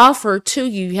making an offer to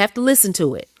you, you have to listen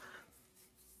to it.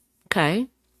 Okay?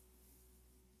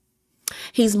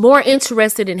 He's more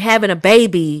interested in having a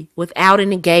baby without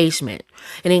an engagement.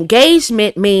 An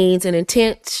engagement means an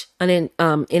intention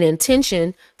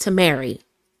to marry.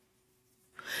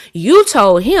 You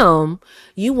told him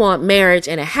you want marriage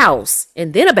and a house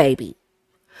and then a baby,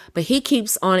 but he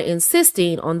keeps on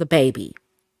insisting on the baby.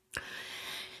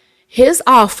 His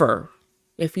offer,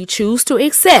 if you choose to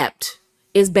accept,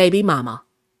 is baby mama.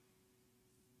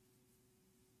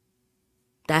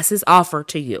 That's his offer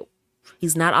to you.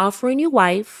 He's not offering you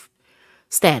wife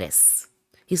status.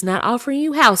 He's not offering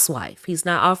you housewife. He's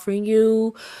not offering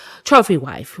you trophy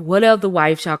wife, whatever the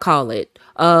wife y'all call it.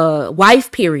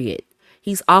 Wife period.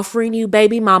 He's offering you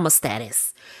baby mama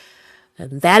status.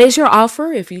 And that is your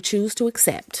offer if you choose to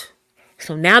accept.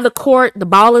 So now the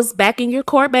ball is back in your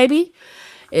court, baby.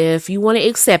 If you want to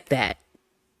accept that.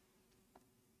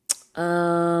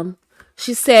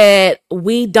 She said,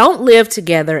 we don't live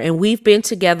together and we've been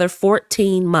together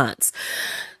 14 months.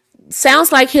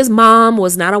 Sounds like his mom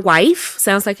was not a wife.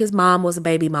 Sounds like his mom was a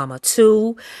baby mama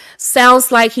too.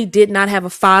 Sounds like he did not have a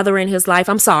father in his life.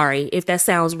 I'm sorry if that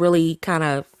sounds really kind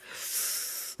of,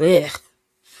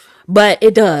 but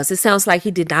it does. It sounds like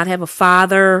he did not have a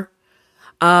father.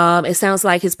 It sounds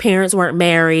like his parents weren't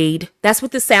married. That's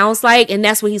what this sounds like, and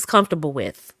that's what he's comfortable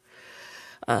with.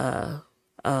 And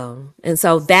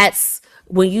so that's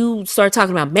when you start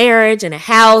talking about marriage and a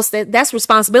house, that's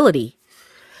responsibility.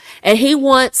 And he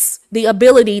wants the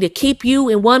ability to keep you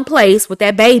in one place with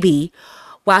that baby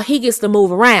while he gets to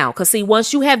move around. Because see,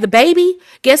 once you have the baby,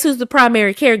 guess who's the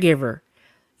primary caregiver?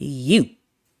 You.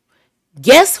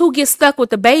 Guess who gets stuck with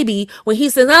the baby when he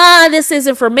says, this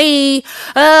isn't for me.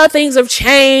 Things have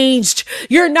changed.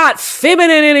 You're not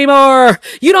feminine anymore.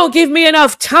 You don't give me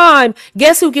enough time.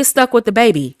 Guess who gets stuck with the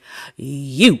baby?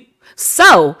 You.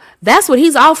 So that's what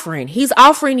he's offering. He's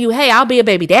offering you, hey, I'll be a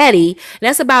baby daddy. And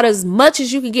that's about as much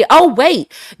as you can get. Oh,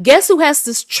 wait, guess who has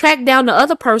to track down the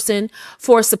other person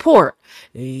for support?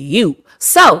 You.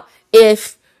 So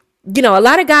if, a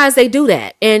lot of guys, they do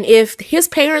that. And if his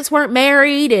parents weren't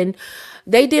married and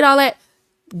they did all that,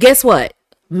 guess what?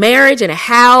 Marriage and a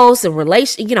house and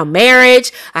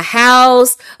marriage, a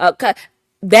house,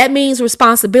 that means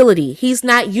responsibility. He's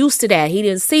not used to that. He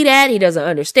didn't see that. He doesn't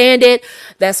understand it.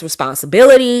 That's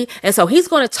responsibility. And so he's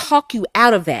going to talk you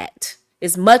out of that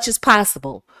as much as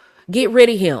possible. Get rid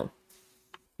of him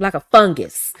like a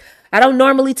fungus. I don't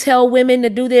normally tell women to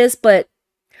do this, but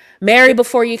marry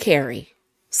before you carry.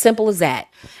 Simple as that.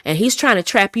 And he's trying to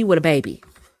trap you with a baby.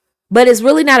 But it's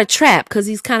really not a trap because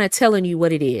he's kind of telling you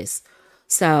what it is.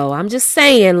 So I'm just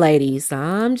saying, ladies.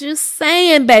 I'm just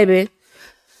saying, baby.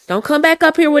 Don't come back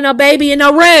up here with no baby and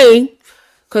no ring,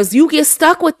 because you get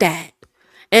stuck with that.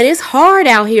 And it's hard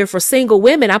out here for single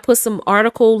women. I put some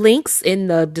article links in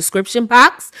the description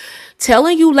box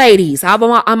telling you, ladies,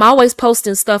 I'm always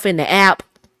posting stuff in the app.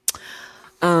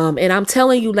 And I'm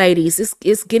telling you, ladies,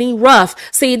 it's getting rough.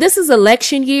 See, this is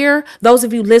election year. Those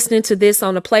of you listening to this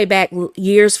on the playback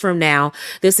years from now,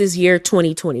 this is year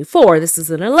 2024. This is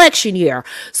an election year.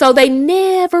 So they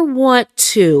never want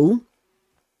to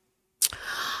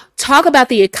talk about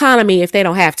the economy if they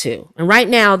don't have to. And right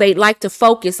now they like to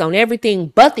focus on everything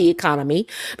but the economy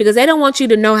because they don't want you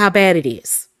to know how bad it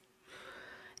is.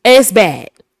 It's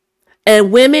bad.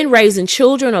 And women raising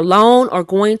children alone are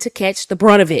going to catch the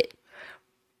brunt of it.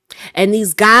 And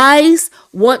these guys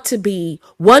want to be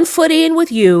one foot in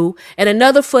with you and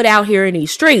another foot out here in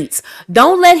these streets.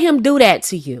 Don't let him do that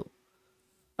to you.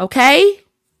 Okay?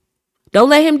 Don't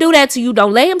let him do that to you.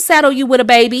 Don't let him saddle you with a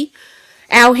baby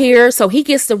out here so he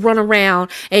gets to run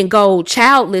around and go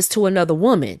childless to another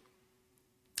woman.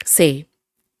 See?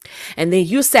 And then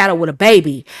you're saddled with a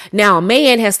baby. Now a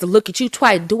man has to look at you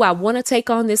twice. Do I want to take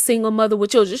on this single mother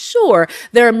with children? Sure,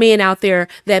 there are men out there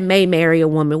that may marry a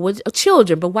woman with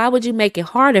children, but why would you make it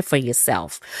harder for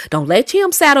yourself? Don't let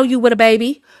him saddle you with a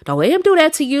baby. Don't let him do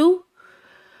that to you.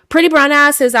 Pretty Brown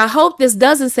Eyes says, I hope this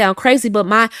doesn't sound crazy, but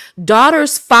my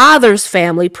daughter's father's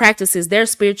family practices their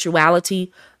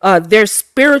spirituality, their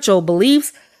spiritual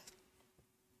beliefs.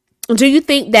 Do you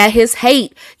think that his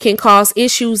hate can cause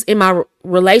issues in my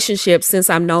relationship since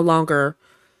I'm no longer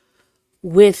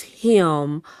with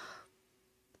him?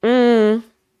 I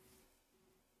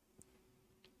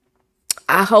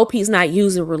hope he's not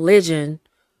using religion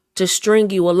to string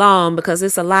you along, because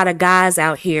it's a lot of guys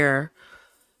out here,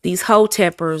 these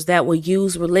hotepers that will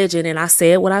use religion. And I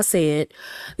said what I said.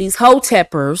 These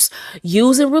hotepers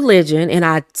using religion. And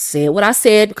I said what I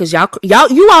said because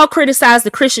you all criticize the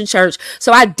Christian church.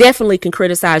 So I definitely can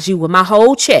criticize you with my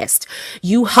whole chest.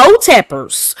 You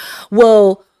hotepers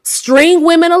will string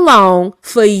women along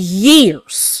for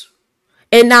years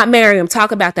and not marry them.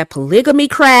 Talking about that polygamy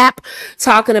crap,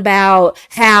 talking about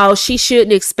how she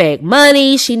shouldn't expect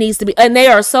money. She needs to be, and they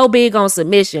are so big on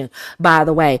submission, by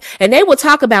the way. And they will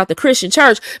talk about the Christian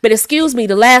church, but excuse me,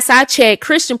 the last I checked,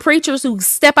 Christian preachers who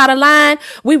step out of line,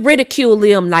 we ridicule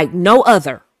them like no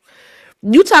other.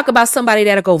 You talk about somebody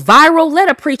that'll go viral, let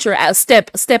a preacher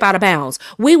step out of bounds.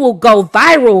 We will go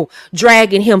viral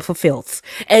dragging him for filth.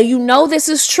 And you know this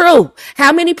is true.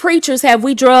 How many preachers have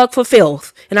we drugged for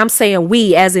filth? And I'm saying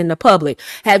we, as in the public,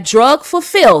 have drugged for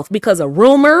filth because of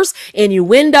rumors,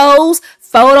 innuendos,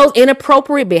 photos,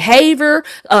 inappropriate behavior,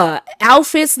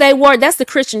 outfits they wore. That's the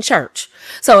Christian church.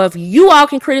 So if you all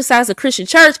can criticize the Christian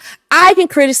church, I can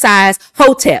criticize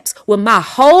hoteps with my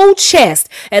whole chest.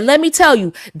 And let me tell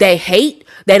you, they hate,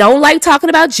 they don't like talking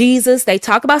about Jesus. They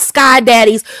talk about sky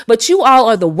daddies, but you all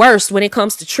are the worst when it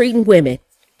comes to treating women.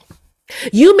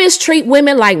 You mistreat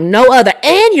women like no other,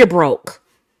 and you're broke.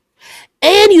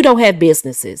 and you don't have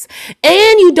businesses,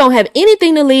 and you don't have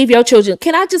anything to leave your children.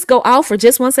 Can I just go off for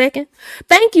just 1 second?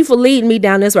 Thank you for leading me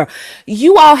down this road.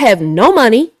 You all have no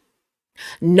money,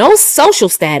 no social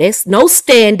status, no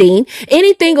standing.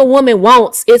 Anything a woman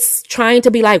wants is trying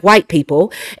to be like white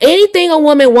people. Anything a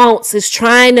woman wants is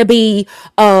trying to be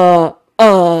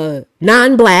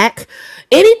non-black.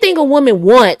 Anything a woman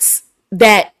wants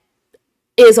that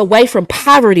is away from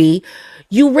poverty,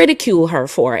 you ridicule her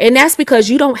for. And that's because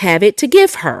you don't have it to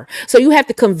give her. So you have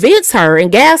to convince her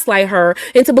and gaslight her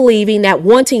into believing that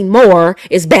wanting more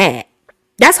is bad.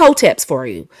 That's hoteps for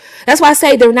you. That's why I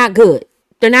say they're not good.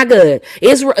 They're not good.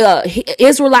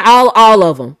 Israel, all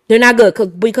of them. They're not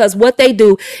good because what they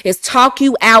do is talk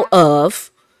you out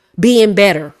of being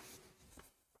better.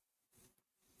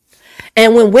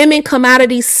 And when women come out of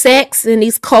these sects and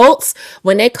these cults,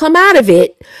 when they come out of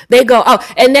it, they go, oh,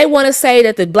 and they want to say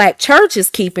that the black church is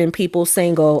keeping people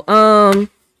single.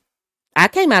 I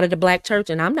came out of the black church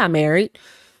and I'm not married.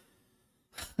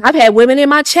 I've had women in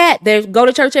my chat. They go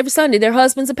to church every Sunday. Their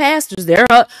husbands are pastors. Their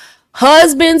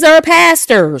husbands are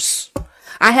pastors.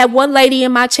 I have one lady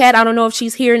in my chat. I don't know if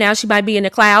she's here now. She might be in the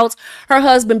clouds. Her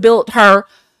husband built her,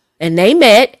 and they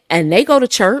met, and they go to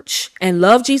church and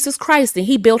love Jesus Christ. And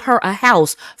he built her a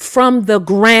house from the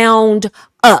ground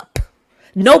up.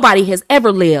 Nobody has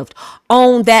ever lived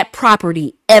on that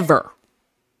property ever.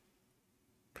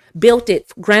 Built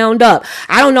it ground up.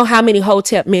 I don't know how many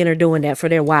hotep men are doing that for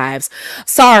their wives.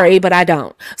 Sorry, but I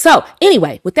don't. So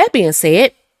anyway, with that being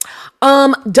said,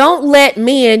 don't let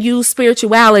men use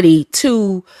spirituality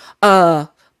to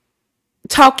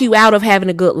talk you out of having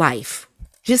a good life.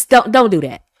 Just don't do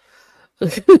that.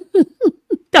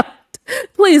 Don't,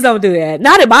 please don't do that.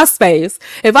 Not in my space.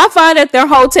 If I find that they're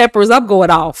hoteppers, I'm going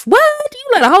off. What? You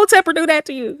let a hotepper do that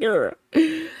to you? Yeah.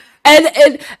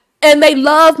 And they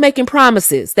love making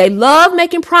promises. They love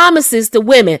making promises to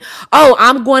women. Oh,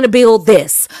 I'm going to build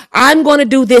this. I'm going to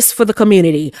do this for the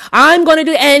community. I'm going to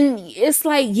do, and it's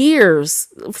like years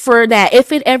for that.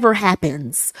 If it ever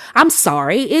happens, I'm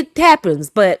sorry. It happens,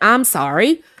 but I'm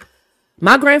sorry.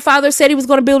 My grandfather said he was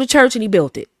going to build a church and he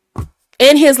built it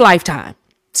in his lifetime.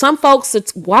 Some folks are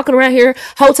walking around here,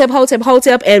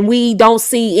 hotep, and we don't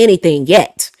see anything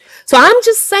yet. So I'm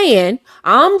just saying,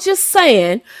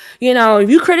 you know, if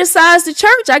you criticize the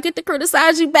church, I get to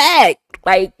criticize you back.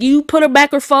 Like you put a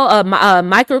microscope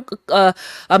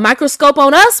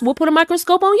on us, we'll put a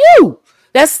microscope on you.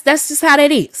 That's just how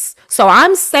that is. So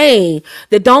I'm saying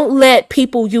that don't let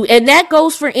people and that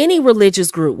goes for any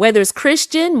religious group, whether it's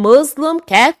Christian, Muslim,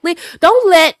 Catholic. Don't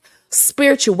let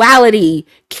spirituality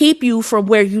keep you from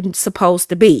where you're supposed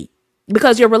to be,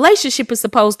 because your relationship is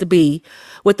supposed to be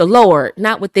with the Lord,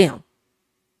 not with them.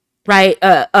 Right?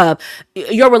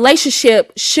 Your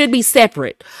relationship should be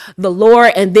separate, the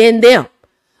Lord and then them.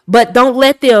 But don't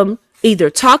let them either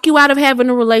talk you out of having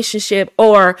a relationship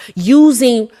or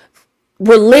using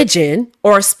religion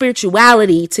or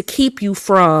spirituality to keep you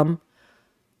from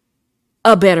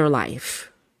a better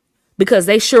life. Because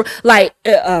they sure, like,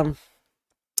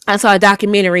 I saw a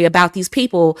documentary about these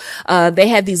people. They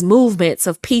had these movements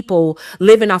of people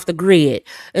living off the grid.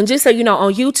 And just so you know,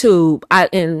 on YouTube, I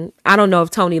don't know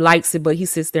if Tony likes it, but he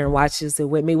sits there and watches it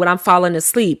with me. When I'm falling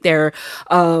asleep, they're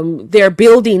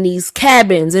building these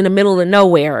cabins in the middle of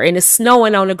nowhere, and it's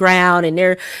snowing on the ground, and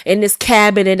they're in this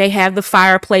cabin, and they have the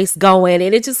fireplace going,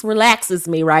 and it just relaxes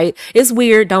me, right? It's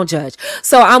weird. Don't judge.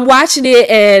 So I'm watching it,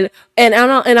 and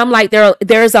I'm like,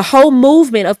 there's a whole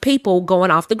movement of people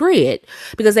going off the grid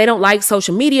because they don't like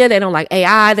social media. They don't like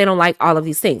AI. They don't like all of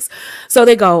these things. So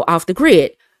they go off the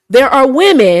grid. There are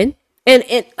women, and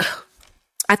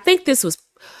I think this was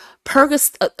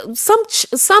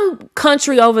some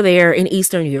country over there in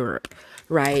Eastern Europe,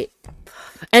 right?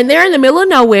 And they're in the middle of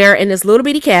nowhere in this little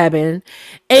bitty cabin,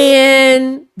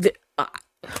 and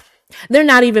they're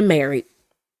not even married.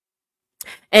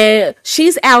 And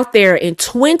she's out there in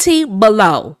 20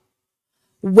 below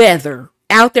weather,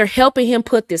 out there helping him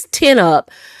put this tent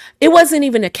up. It wasn't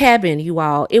even a cabin, you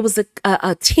all. It was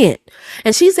a tent.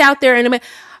 And she's out there. And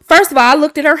first of all, I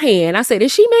looked at her hand. I said,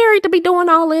 is she married to be doing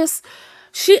all this?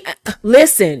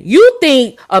 Listen, you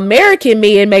think American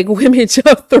men make women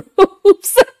jump through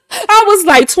hoops? I was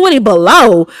like 20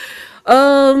 below.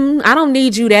 I don't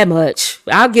need you that much.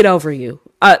 I'll get over you.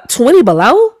 20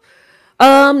 below?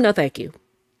 No, thank you.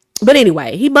 But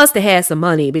anyway, he must have had some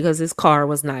money because his car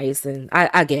was nice. And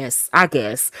I guess.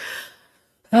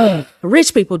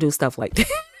 Rich people do stuff like that.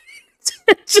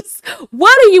 Just,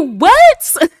 what?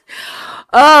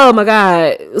 Oh my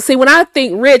God. See, when I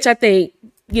think rich, I think,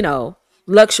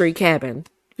 luxury cabin,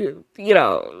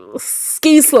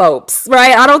 ski slopes,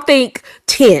 right? I don't think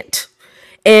tent.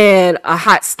 and a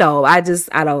hot stove. I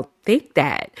don't think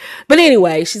that. But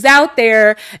anyway, she's out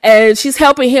there and she's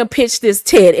helping him pitch this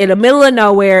tent in the middle of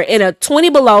nowhere in a 20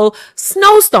 below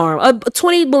snowstorm, a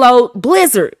 20 below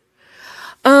blizzard.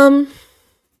 The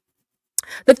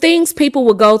things people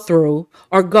will go through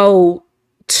or go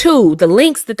to, the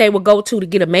lengths that they will go to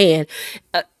get a man.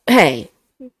 Hey,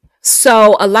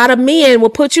 so a lot of men will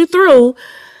put you through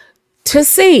to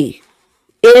see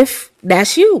if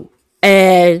that's you.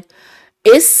 And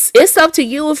it's up to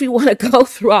you if you want to go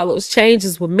through all those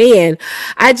changes with men.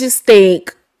 I just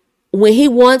think when he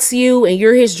wants you and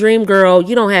you're his dream girl,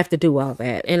 you don't have to do all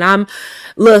that. And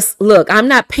look, I'm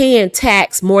not paying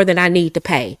tax more than I need to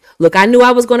pay. Look, I knew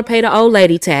I was going to pay the old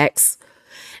lady tax,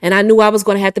 and I knew I was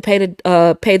going to have to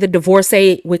pay the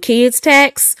divorcee with kids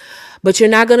tax. But you're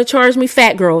not going to charge me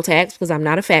fat girl tax because I'm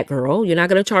not a fat girl. You're not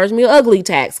going to charge me ugly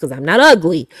tax because I'm not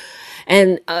ugly.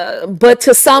 And but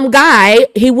to some guy,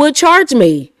 he would charge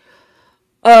me.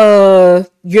 You're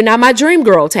not my dream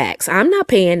girl tax. I'm not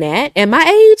paying that. At my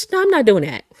age, no, I'm not doing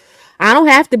that. I don't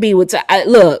have to be with.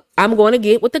 Look, I'm going to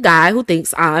get with the guy who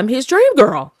thinks I'm his dream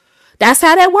girl. That's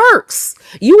how that works.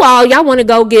 Y'all want to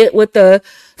go get with the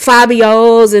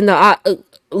Fabios and the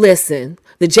listen,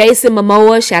 the Jason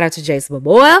Momoa. Shout out to Jason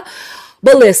Momoa.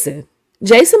 But listen,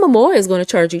 Jason Momoa is going to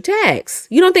charge you tax.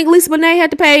 You don't think Lisa Bonet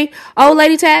had to pay old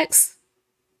lady tax?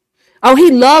 Oh,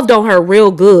 he loved on her real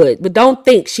good, but don't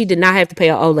think she did not have to pay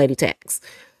an old lady tax.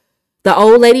 The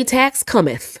old lady tax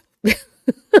cometh.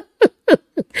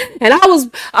 And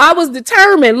I was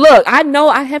determined. Look, I know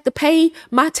I have to pay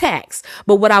my tax,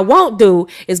 but what I won't do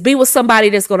is be with somebody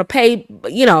that's going to pay,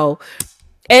 you know.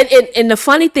 And the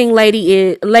funny thing,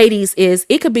 ladies, is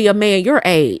it could be a man your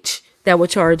age that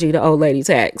would charge you the old lady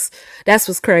tax. That's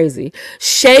what's crazy.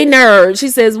 Shay Nerd, she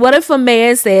says, what if a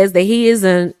man says that he is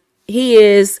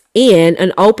in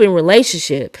an open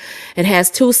relationship and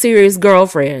has 2 serious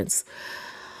girlfriends?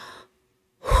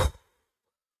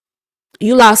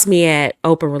 You lost me at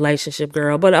open relationship,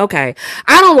 girl, but okay.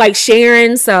 I don't like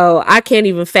sharing, so I can't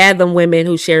even fathom women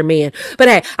who share men. But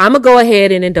hey, I'm going to go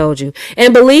ahead and indulge you.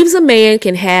 And believes a man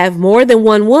can have more than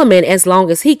one woman as long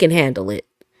as he can handle it.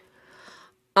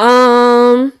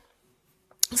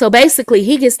 So basically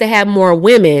he gets to have more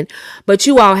women, but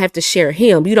you all have to share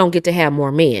him. You don't get to have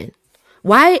more men.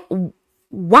 Why? You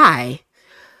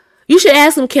should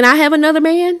ask him, can I have another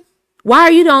man? Why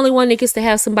are you the only one that gets to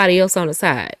have somebody else on the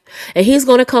side? And he's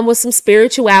going to come with some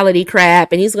spirituality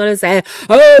crap, and he's going to say,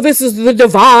 oh, this is the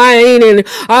divine, and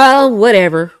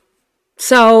whatever.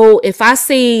 So if I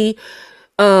see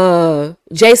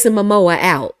Jason Momoa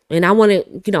out and I want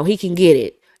to, he can get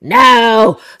it.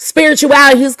 No,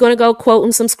 spirituality, he's going to go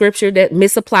quoting some scripture that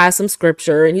misapplies some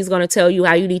scripture, and he's going to tell you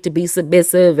how you need to be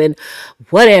submissive and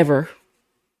whatever.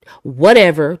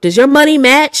 Does your money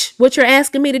match what you're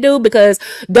asking me to do? Because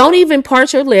don't even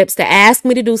part your lips to ask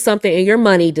me to do something and your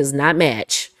money does not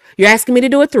match. You're asking me to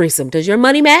do a threesome. Does your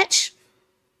money match?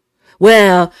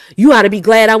 Well, you ought to be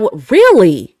glad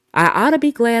really? I ought to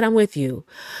be glad I'm with you.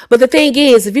 But the thing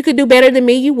is, if you could do better than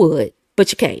me, you would,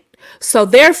 but you can't. So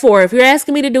therefore, if you're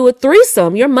asking me to do a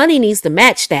threesome, your money needs to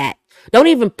match that. Don't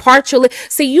even part your lips.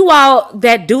 See, you all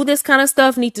that do this kind of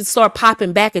stuff need to start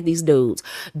popping back at these dudes.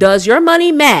 Does your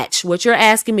money match what you're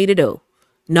asking me to do?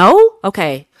 No?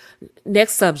 Okay.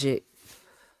 Next subject.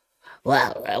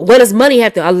 Well, what does money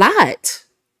have to? A lot.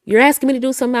 You're asking me to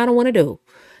do something I don't want to do.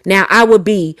 Now, I would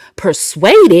be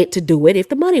persuaded to do it if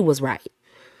the money was right.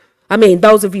 I mean,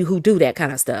 those of you who do that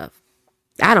kind of stuff.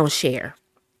 I don't share.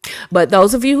 But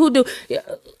those of you who do,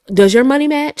 does your money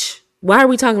match? Why are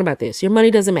we talking about this? Your money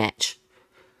doesn't match.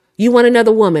 You want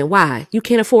another woman. Why? You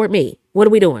can't afford me. What are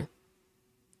we doing?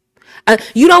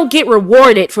 You don't get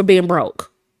rewarded for being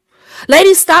broke.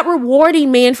 Ladies, stop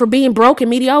rewarding men for being broke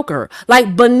and mediocre.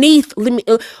 Like beneath,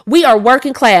 we are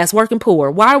working class, working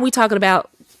poor. Why are we talking about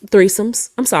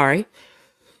threesomes? I'm sorry.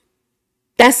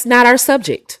 That's not our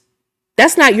subject.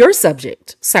 That's not your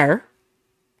subject, sir.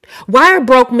 Why are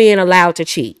broke men allowed to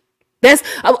cheat?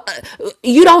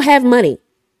 You don't have money.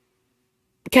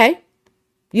 Okay?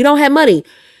 You don't have money.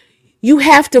 You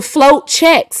have to float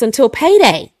checks until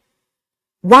payday.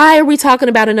 Why are we talking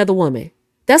about another woman?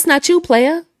 That's not you,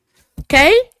 player.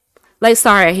 Okay? Like,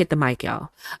 sorry, I hit the mic, y'all.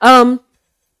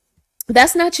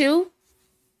 That's not you.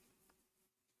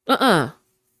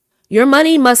 Your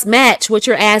money must match what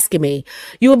you're asking me.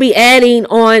 You will be adding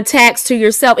on tax to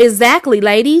yourself. Exactly,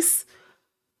 ladies.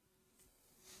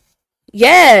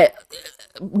 Yeah.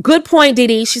 Good point,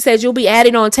 Didi. She said you'll be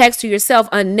adding on tax to yourself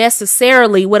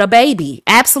unnecessarily with a baby.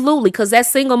 Absolutely, because that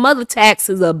single mother tax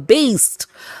is a beast.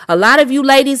 A lot of you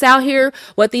ladies out here,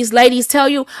 what these ladies tell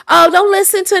you, oh, don't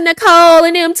listen to Nicole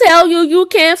and them tell you you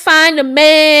can't find a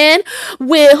man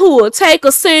who will take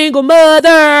a single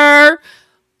mother.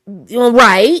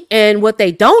 Right. And what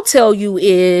they don't tell you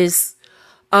is,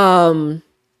 one,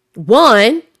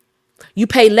 you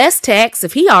pay less tax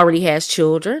if he already has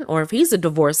children or if he's a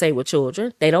divorcee with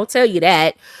children. They don't tell you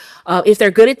that. If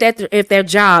they're good at that, if their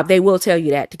job, they will tell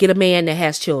you that to get a man that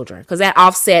has children because that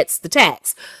offsets the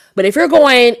tax. But if you're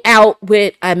going out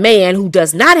with a man who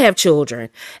does not have children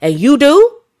and you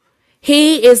do,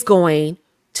 he is going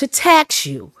to tax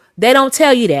you. They don't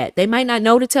tell you that. They might not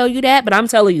know to tell you that, but I'm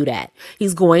telling you that.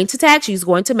 He's going to tax you. He's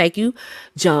going to make you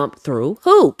jump through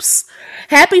hoops.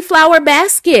 Happy Flower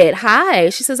Basket. Hi.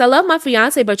 She says, I love my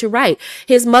fiance, but you're right.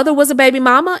 His mother was a baby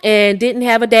mama and didn't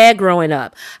have a dad growing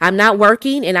up. I'm not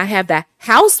working and I have the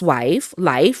housewife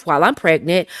life while I'm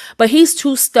pregnant, but he's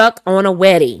too stuck on a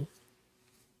wedding.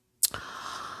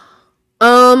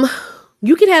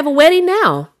 You can have a wedding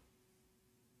now.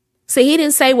 See, he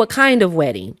didn't say what kind of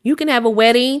wedding. You can have a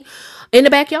wedding in the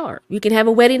backyard. You can have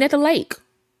a wedding at the lake.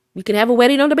 You can have a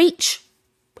wedding on the beach.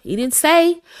 He didn't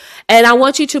say. And I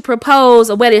want you to propose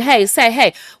a wedding.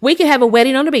 Hey, we can have a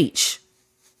wedding on the beach.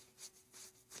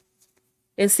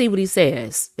 And see what he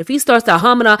says. If he starts to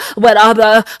hum and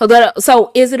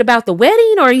so is it about the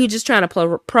wedding or are you just trying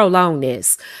to prolong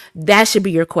this? That should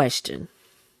be your question.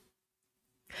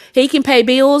 He can pay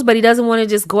bills, but he doesn't want to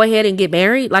just go ahead and get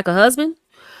married like a husband.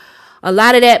 A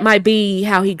lot of that might be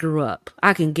how he grew up.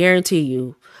 I can guarantee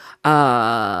you.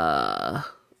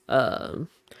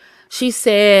 She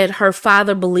said her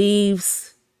father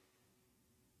believes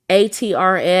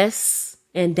ATRS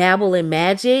and dabble in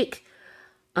magic.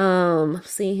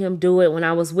 Seeing him do it when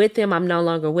I was with him. I'm no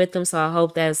longer with him, so I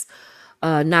hope that's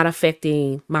not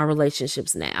affecting my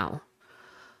relationships now.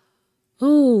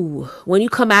 Ooh, when you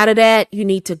come out of that, you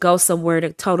need to go somewhere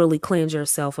to totally cleanse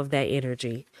yourself of that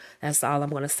energy. That's all I'm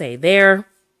going to say there.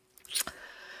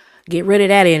 Get rid of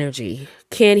that energy.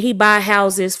 Can he buy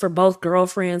houses for both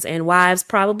girlfriends and wives?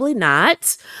 Probably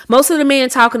not. Most of the men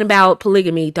talking about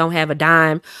polygamy don't have a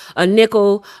dime, a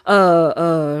nickel,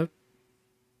 or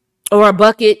a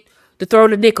bucket to throw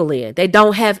the nickel in. They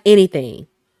don't have anything.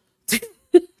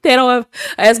 They don't have,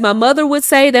 as my mother would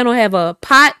say, they don't have a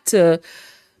pot to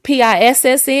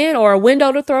PISS in or a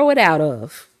window to throw it out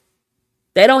of.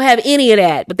 They don't have any of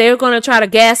that, but they're going to try to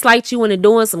gaslight you into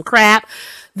doing some crap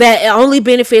that only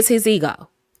benefits his ego.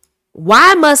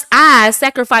 Why must I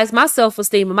sacrifice my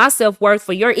self-esteem and my self-worth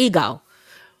for your ego?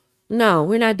 No,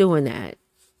 we're not doing that.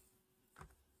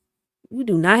 You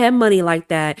do not have money like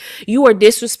that. You are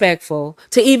disrespectful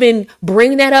to even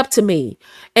bring that up to me.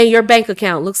 And your bank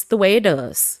account looks the way it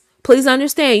does. Please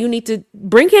understand, you need to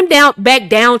bring him back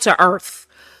down to earth.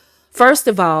 First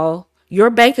of all, your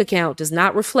bank account does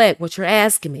not reflect what you're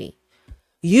asking me.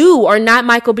 You are not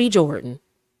Michael B. Jordan.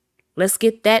 Let's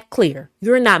get that clear.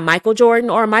 You're not Michael Jordan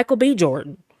or Michael B.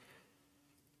 Jordan.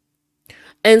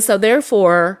 And so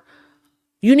therefore,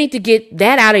 you need to get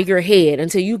that out of your head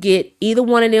until you get either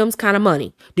one of them's kind of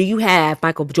money. Do you have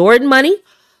Michael Jordan money?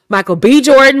 Michael B.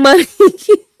 Jordan money?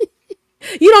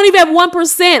 You don't even have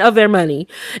 1% of their money.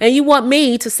 And you want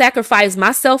me to sacrifice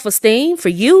my self-esteem for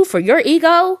you, for your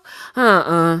ego?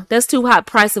 That's too high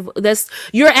price of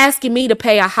you're asking me to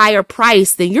pay a higher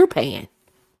price than you're paying.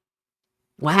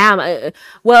 Well,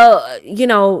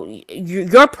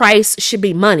 your price should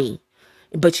be money,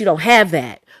 but you don't have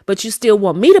that. But you still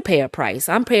want me to pay a price.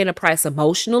 I'm paying a price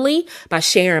emotionally by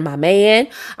sharing my man.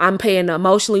 I'm paying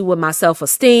emotionally with my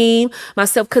self-esteem,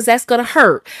 because that's going to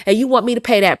hurt. And you want me to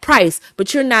pay that price,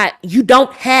 but you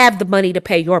don't have the money to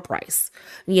pay your price.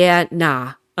 Yeah,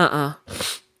 nah,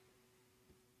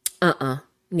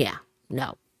 yeah,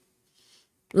 no.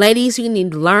 Ladies, you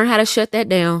need to learn how to shut that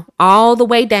down all the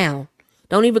way down.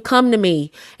 Don't even come to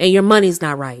me and your money's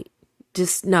not right.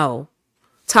 Just no.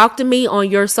 Talk to me on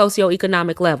your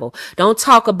socioeconomic level. Don't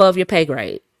talk above your pay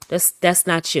grade. That's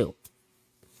not you.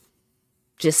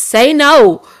 Just say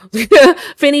no.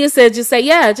 Phineas said, just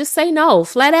say no,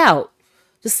 flat out.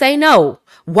 Just say no.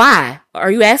 Why? Are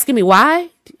you asking me why?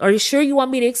 Are you sure you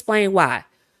want me to explain why?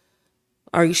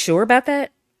 Are you sure about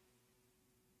that?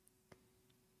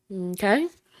 Okay.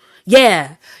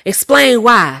 Yeah. Explain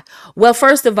why. Well,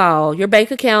 first of all, your bank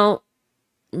account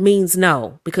means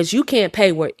no, because you can't pay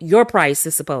what your price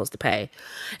is supposed to pay.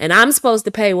 And I'm supposed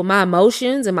to pay with my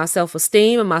emotions and my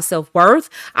self-esteem and my self-worth.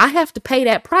 I have to pay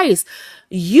that price.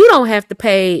 You don't have to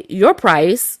pay your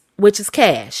price which is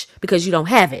cash, because you don't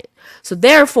have it. So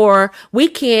therefore, we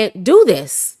can't do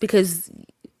this because,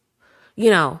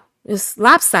 it's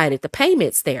lopsided. The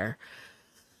payment's there.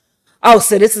 Oh,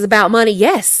 so this is about money?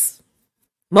 Yes.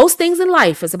 Most things in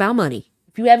life is about money.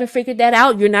 If you haven't figured that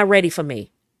out, you're not ready for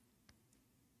me.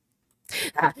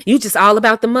 You just all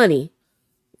about the money.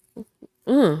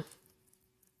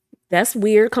 That's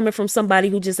weird coming from somebody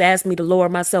who just asked me to lower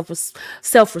my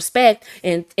self-respect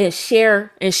and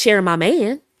share my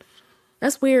man.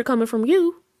 That's weird coming from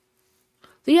you.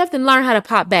 So you have to learn how to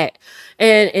pop back.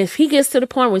 And if he gets to the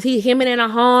point where he's hemming and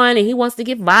hawing and he wants to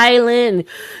get violent and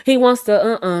he wants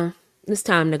to, it's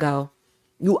time to go.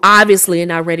 You obviously are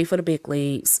not ready for the big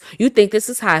leagues. You think this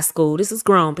is high school. This is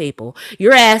grown people.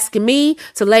 You're asking me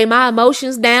to lay my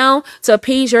emotions down to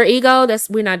appease your ego.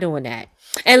 We're not doing that.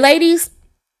 And ladies,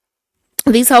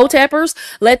 these hoe tappers,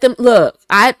 let them look.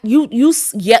 You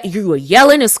were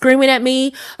yelling and screaming at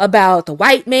me about the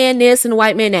white man this and the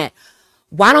white man that.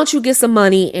 Why don't you get some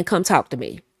money and come talk to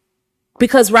me?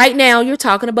 Because right now you're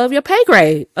talking above your pay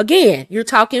grade. Again, you're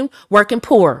talking working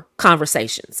poor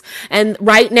conversations. And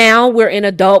right now we're in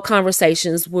adult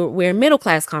conversations. We're in middle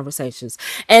class conversations.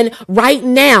 And right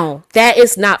now that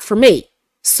is not for me.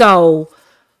 So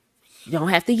you don't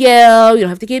have to yell. You don't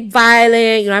have to get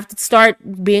violent. You don't have to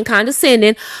start being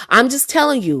condescending. I'm just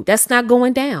telling you, that's not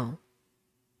going down.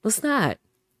 It's not.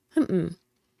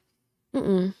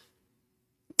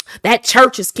 That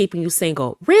church is keeping you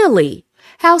single. Really?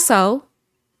 How so?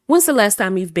 When's the last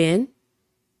time you've been?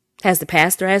 Has the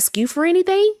pastor asked you for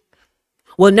anything?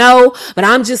 Well, no, but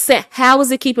I'm just saying, how is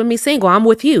it keeping me single? I'm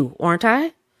with you, aren't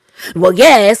I? Well,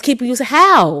 yeah, it's keeping you.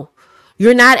 How?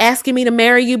 You're not asking me to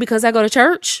marry you because I go to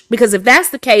church? Because if that's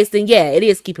the case, then yeah, it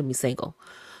is keeping me single.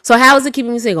 So how is it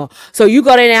keeping me single? So you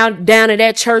go down to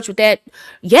that church with that?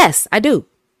 Yes, I do.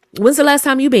 When's the last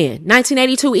time you been?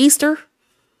 1982 Easter?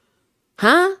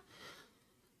 Huh?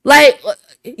 Like,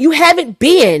 you haven't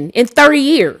been in 30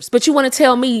 years, but you want to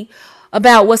tell me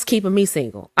about what's keeping me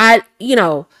single.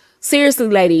 Seriously,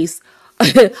 ladies,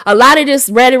 a lot of this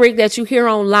rhetoric that you hear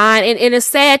online, and it's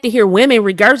sad to hear women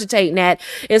regurgitating that,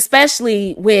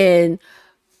 especially when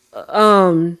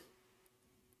a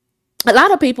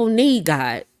lot of people need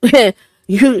God.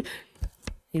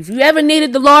 If you ever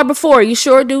needed the Lord before, you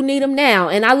sure do need him now.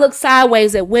 And I look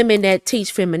sideways at women that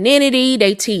teach femininity.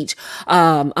 They teach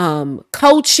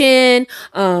coaching.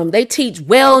 They teach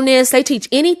wellness. They teach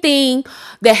anything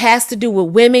that has to do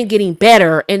with women getting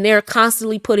better. And they're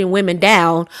constantly putting women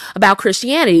down about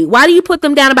Christianity. Why do you put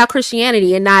them down about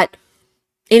Christianity and not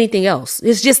anything else?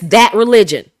 It's just that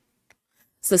religion.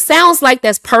 So it sounds like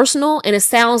that's personal, and it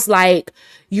sounds like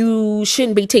you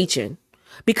shouldn't be teaching.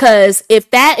 Because if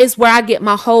that is where I get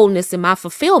my wholeness and my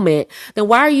fulfillment, then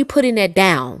why are you putting that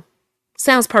down?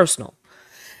 Sounds personal.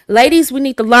 Ladies, we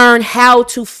need to learn how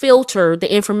to filter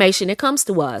the information that comes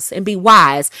to us and be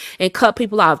wise and cut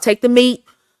people off. Take the meat,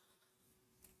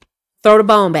 throw the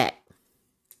bone back.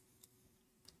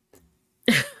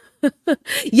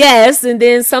 Yes, and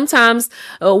then sometimes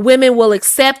women will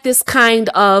accept this kind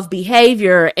of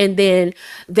behavior, and then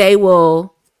they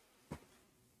will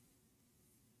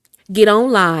get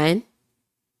online.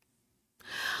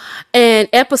 And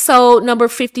episode number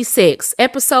 56,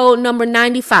 episode number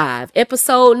 95,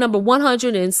 episode number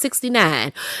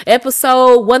 169,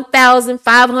 episode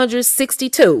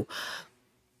 1562,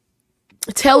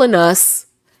 telling us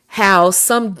how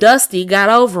some dusty got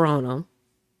over on them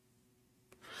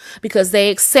because they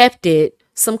accepted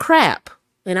some crap.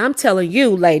 And I'm telling you,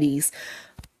 ladies,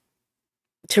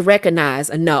 to recognize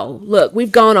a no. Look,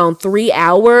 we've gone on 3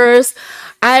 hours.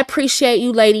 I appreciate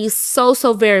you ladies so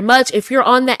very much. If you're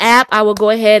on the app, I will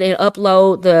go ahead and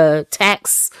upload the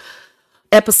tax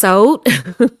episode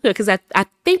because I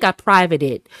think I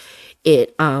privated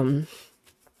it. And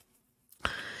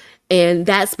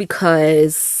that's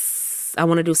because I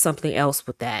want to do something else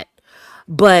with that.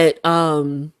 But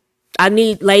I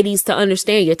need ladies to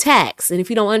understand your tax. And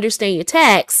if you don't understand your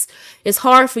tax, it's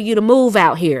hard for you to move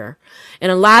out here.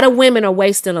 And a lot of women are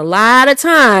wasting a lot of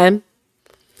time.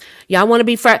 Y'all want to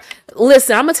be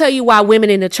listen, I'm going to tell you why women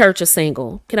in the church are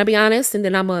single. Can I be honest? And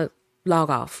then I'm going to log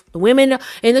off. The women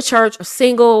in the church are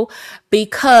single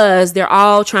because they're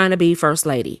all trying to be first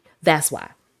lady. That's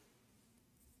why.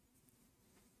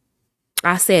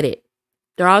 I said it.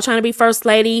 They're all trying to be first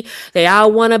lady. They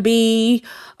all want to be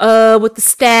with the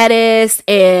status,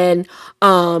 and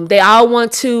they all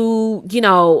want to,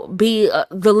 be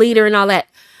the leader and all that.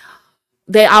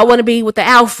 They all want to be with the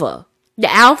alpha.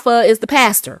 The alpha is the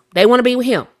pastor. They want to be with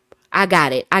him. I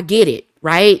got it. I get it.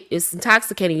 Right? It's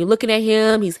intoxicating. You're looking at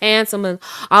him. He's handsome and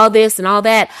all this and all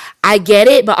that. I get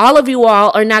it. But all of you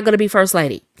all are not going to be first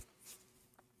lady.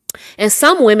 And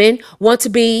some women want to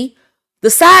be the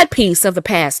side piece of the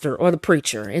pastor or the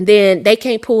preacher, and then they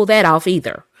can't pull that off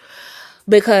either,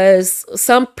 because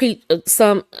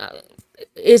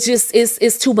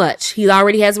it's too much. He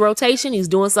already has a rotation. He's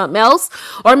doing something else,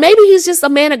 or maybe he's just a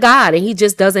man of God and he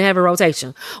just doesn't have a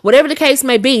rotation. Whatever the case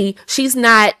may be, she's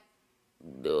not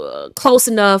close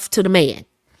enough to the man.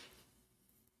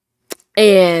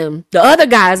 And the other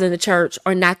guys in the church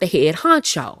are not the head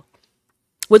honcho,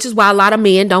 which is why a lot of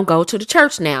men don't go to the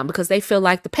church now, because they feel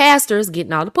like the pastor is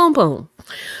getting all the pum pum.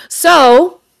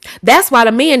 So that's why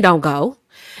the men don't go.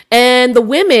 And the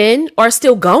women are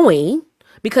still going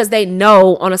because they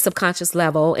know on a subconscious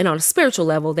level and on a spiritual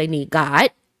level they need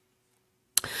God.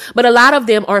 But a lot of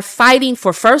them are fighting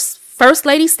for first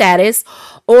lady status,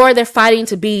 or they're fighting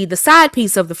to be the side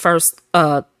piece of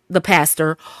the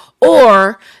pastor,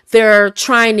 or they're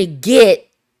trying to get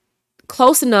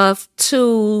close enough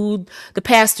to the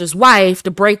pastor's wife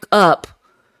to break up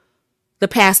the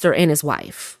pastor and his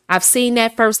wife. I've seen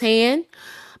that firsthand.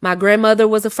 My grandmother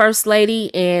was a first lady,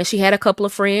 and she had a couple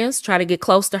of friends try to get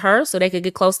close to her so they could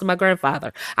get close to my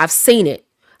grandfather. I've seen it.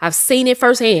 I've seen it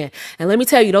firsthand. And let me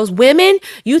tell you, those women,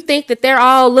 you think that they're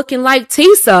all looking like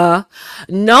Tisa.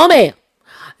 No, ma'am.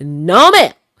 No,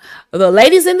 ma'am. The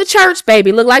ladies in the church,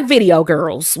 baby, look like video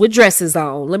girls with dresses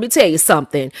on. Let me tell you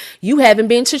something. You haven't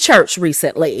been to church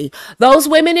recently. Those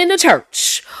women in the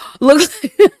church look...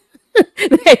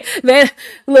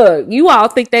 look, you all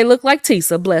think they look like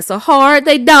Tisa. Bless her heart.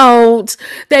 They don't.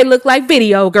 They look like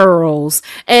video girls.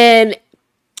 And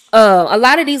a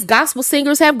lot of these gospel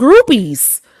singers have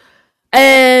groupies.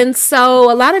 And so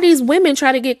a lot of these women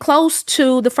try to get close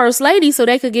to the first lady so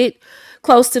they could get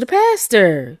close to the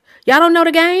pastor. Y'all don't know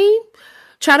the game?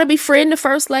 Try to befriend the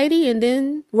first lady and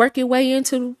then work your way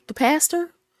into the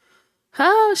pastor?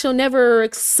 Huh? She'll never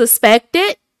suspect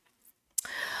it.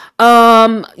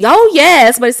 Oh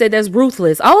yes, but it said that's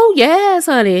ruthless. Oh yes,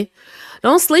 honey.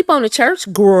 Don't sleep on the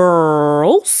church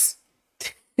girls.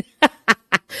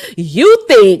 You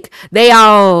think they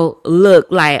all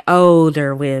look like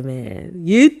older women.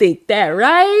 You think that,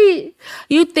 right?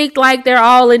 You think like they're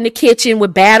all in the kitchen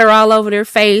with batter all over their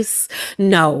face.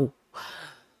 No.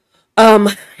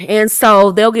 And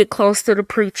so they'll get close to the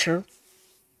preacher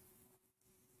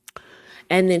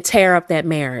and then tear up that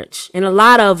marriage. And a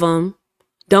lot of them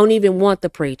don't even want the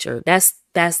preacher. That's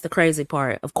the crazy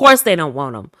part. Of course they don't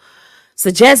want him. It's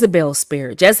a Jezebel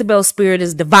spirit. Jezebel spirit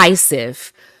is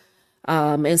divisive.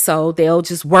 And so they'll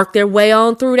just work their way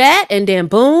on through that, and then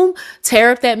boom,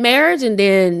 tear up that marriage. And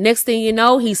then next thing you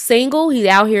know, he's single. He's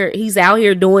out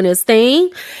here doing his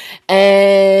thing.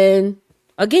 And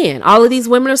again, all of these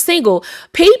women are single.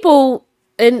 People,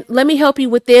 and let me help you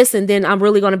with this, and then I'm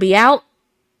really going to be out.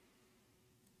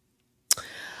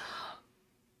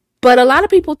 But a lot of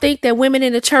people think that women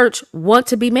in the church want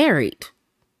to be married.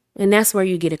 And that's where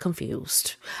you get it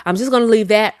confused. I'm just going to leave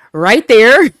that right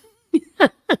there.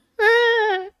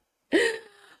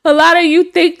 A lot of you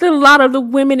think that a lot of the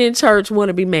women in church want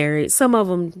to be married. Some of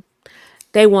them,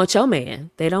 they want your man.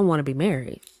 They don't want to be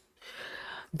married.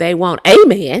 They want a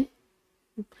man.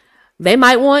 They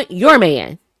might want your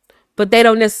man, but they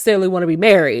don't necessarily want to be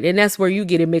married. And that's where you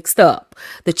get it mixed up.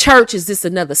 The church is just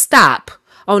another stop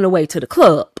on the way to the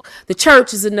club. The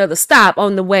church is another stop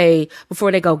on the way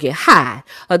before they go get high.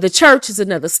 The church is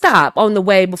another stop on the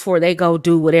way before they go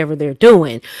do whatever they're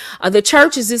doing. The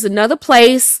church is just another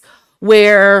place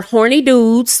where horny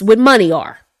dudes with money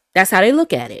are. That's how they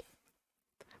look at it.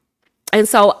 And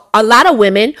so a lot of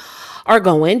women are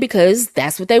going because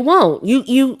that's what they want.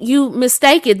 You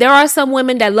mistake it. There are some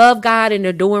women that love God and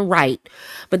they're doing right.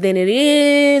 But then it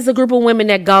is a group of women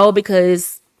that go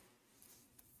because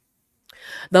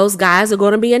those guys are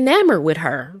going to be enamored with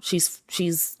her. She's,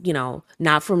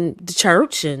 not from the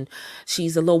church, and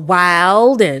she's a little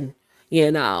wild, and,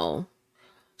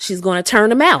 she's going to turn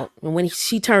him out. And when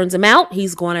she turns him out,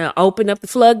 he's going to open up the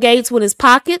floodgates with his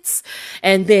pockets.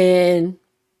 And then,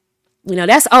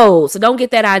 that's old. So don't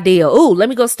get that idea. Ooh, let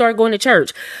me go start going to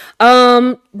church.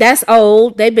 That's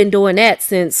old. They've been doing that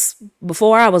since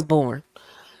before I was born.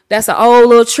 That's an old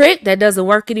little trick that doesn't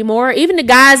work anymore. Even the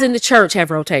guys in the church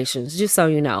have rotations, just so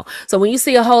you know. So when you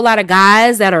see a whole lot of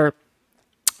guys that are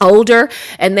older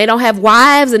and they don't have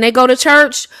wives and they go to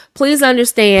church, please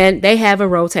understand they have a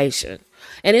rotation.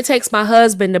 And it takes my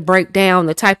husband to break down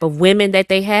the type of women that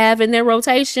they have in their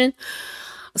rotation.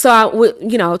 So,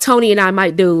 Tony and I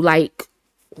might do like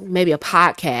maybe a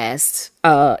podcast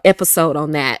episode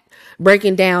on that,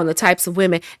 breaking down the types of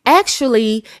women.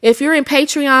 Actually, if you're in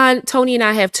Patreon, Tony and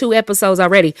I have 2 episodes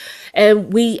already,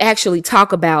 and we actually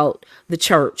talk about the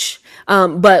church.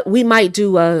 But we might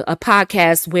do a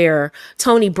podcast where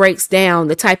Tony breaks down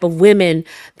the type of women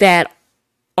that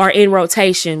are in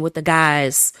rotation with the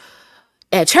guys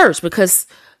at church, because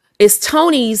it's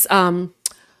Tony's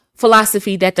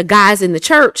philosophy that the guys in the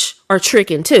church are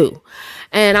tricking too.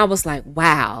 And I was like,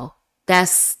 wow,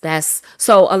 that's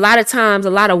so a lot of times, a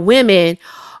lot of women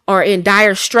are in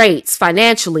dire straits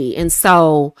financially. And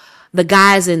so the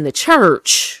guys in the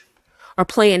church are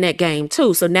playing that game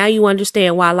too. So now you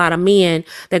understand why a lot of men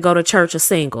that go to church are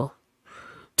single.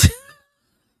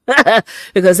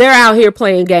 Because they're out here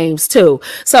playing games too.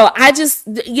 So I just,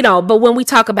 but when we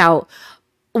talk about,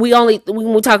 when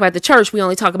we talk about the church, we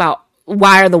only talk about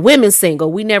why are the women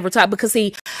single. We never talk, because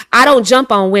see, I don't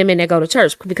jump on women that go to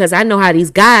church, because I know how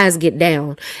these guys get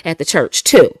down at the church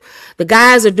too. The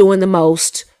guys are doing the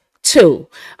most too.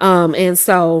 And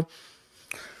so,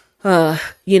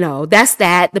 that's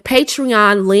that. The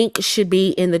Patreon link should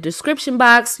be in the description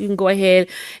box. You can go ahead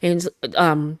and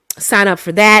sign up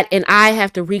for that. And I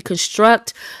have to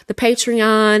reconstruct the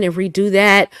Patreon and redo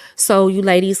that so you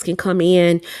ladies can come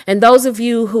in. And those of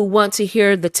you who want to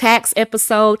hear the tax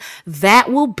episode, that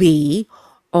will be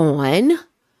on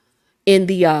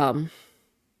the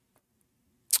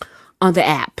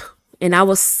app. And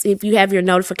if you have your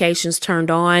notifications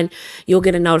turned on, you'll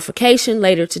get a notification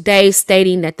later today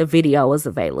stating that the video is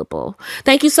available.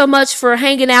 Thank you so much for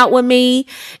hanging out with me.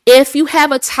 If you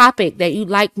have a topic that you'd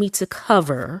like me to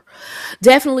cover,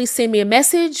 definitely send me a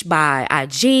message by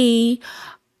IG.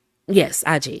 Yes,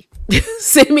 IG.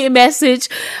 Send me a message,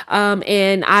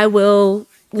 and I will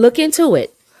look into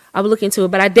it.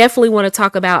 But I definitely want to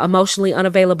talk about emotionally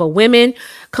unavailable women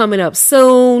coming up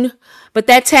soon. But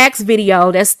that tax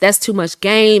video, that's too much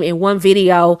game in one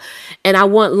video. And I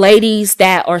want ladies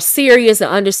that are serious and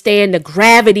understand the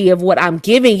gravity of what I'm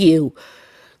giving you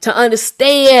to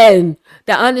understand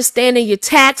that understanding your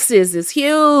taxes is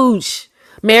huge.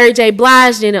 Mary J.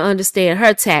 Blige didn't understand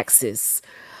her taxes.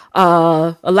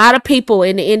 A lot of people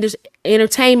in the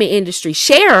entertainment industry,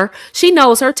 Cher, she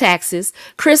knows her taxes.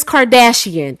 Kris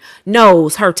Kardashian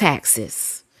knows her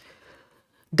taxes.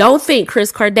 Don't think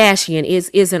Kris Kardashian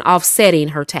isn't offsetting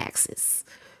her taxes.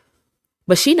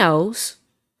 But she knows.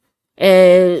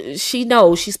 And she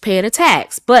knows she's paying a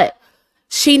tax. But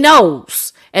she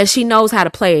knows. And she knows how to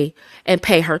play and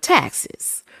pay her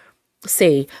taxes.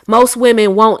 See, most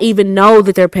women won't even know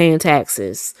that they're paying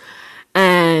taxes.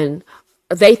 And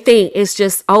they think it's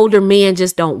just older men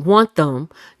just don't want them.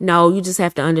 No, you just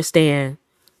have to understand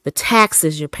the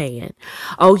taxes you're paying.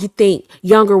 Oh, you think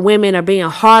younger women are being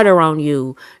harder on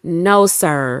you? No,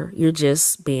 sir. You're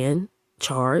just being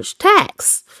charged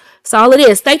tax. That's all it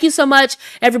is. Thank you so much,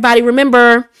 everybody.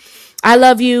 Remember, I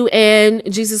love you and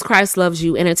Jesus Christ loves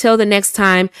you. And until the next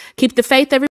time, keep the faith, everybody.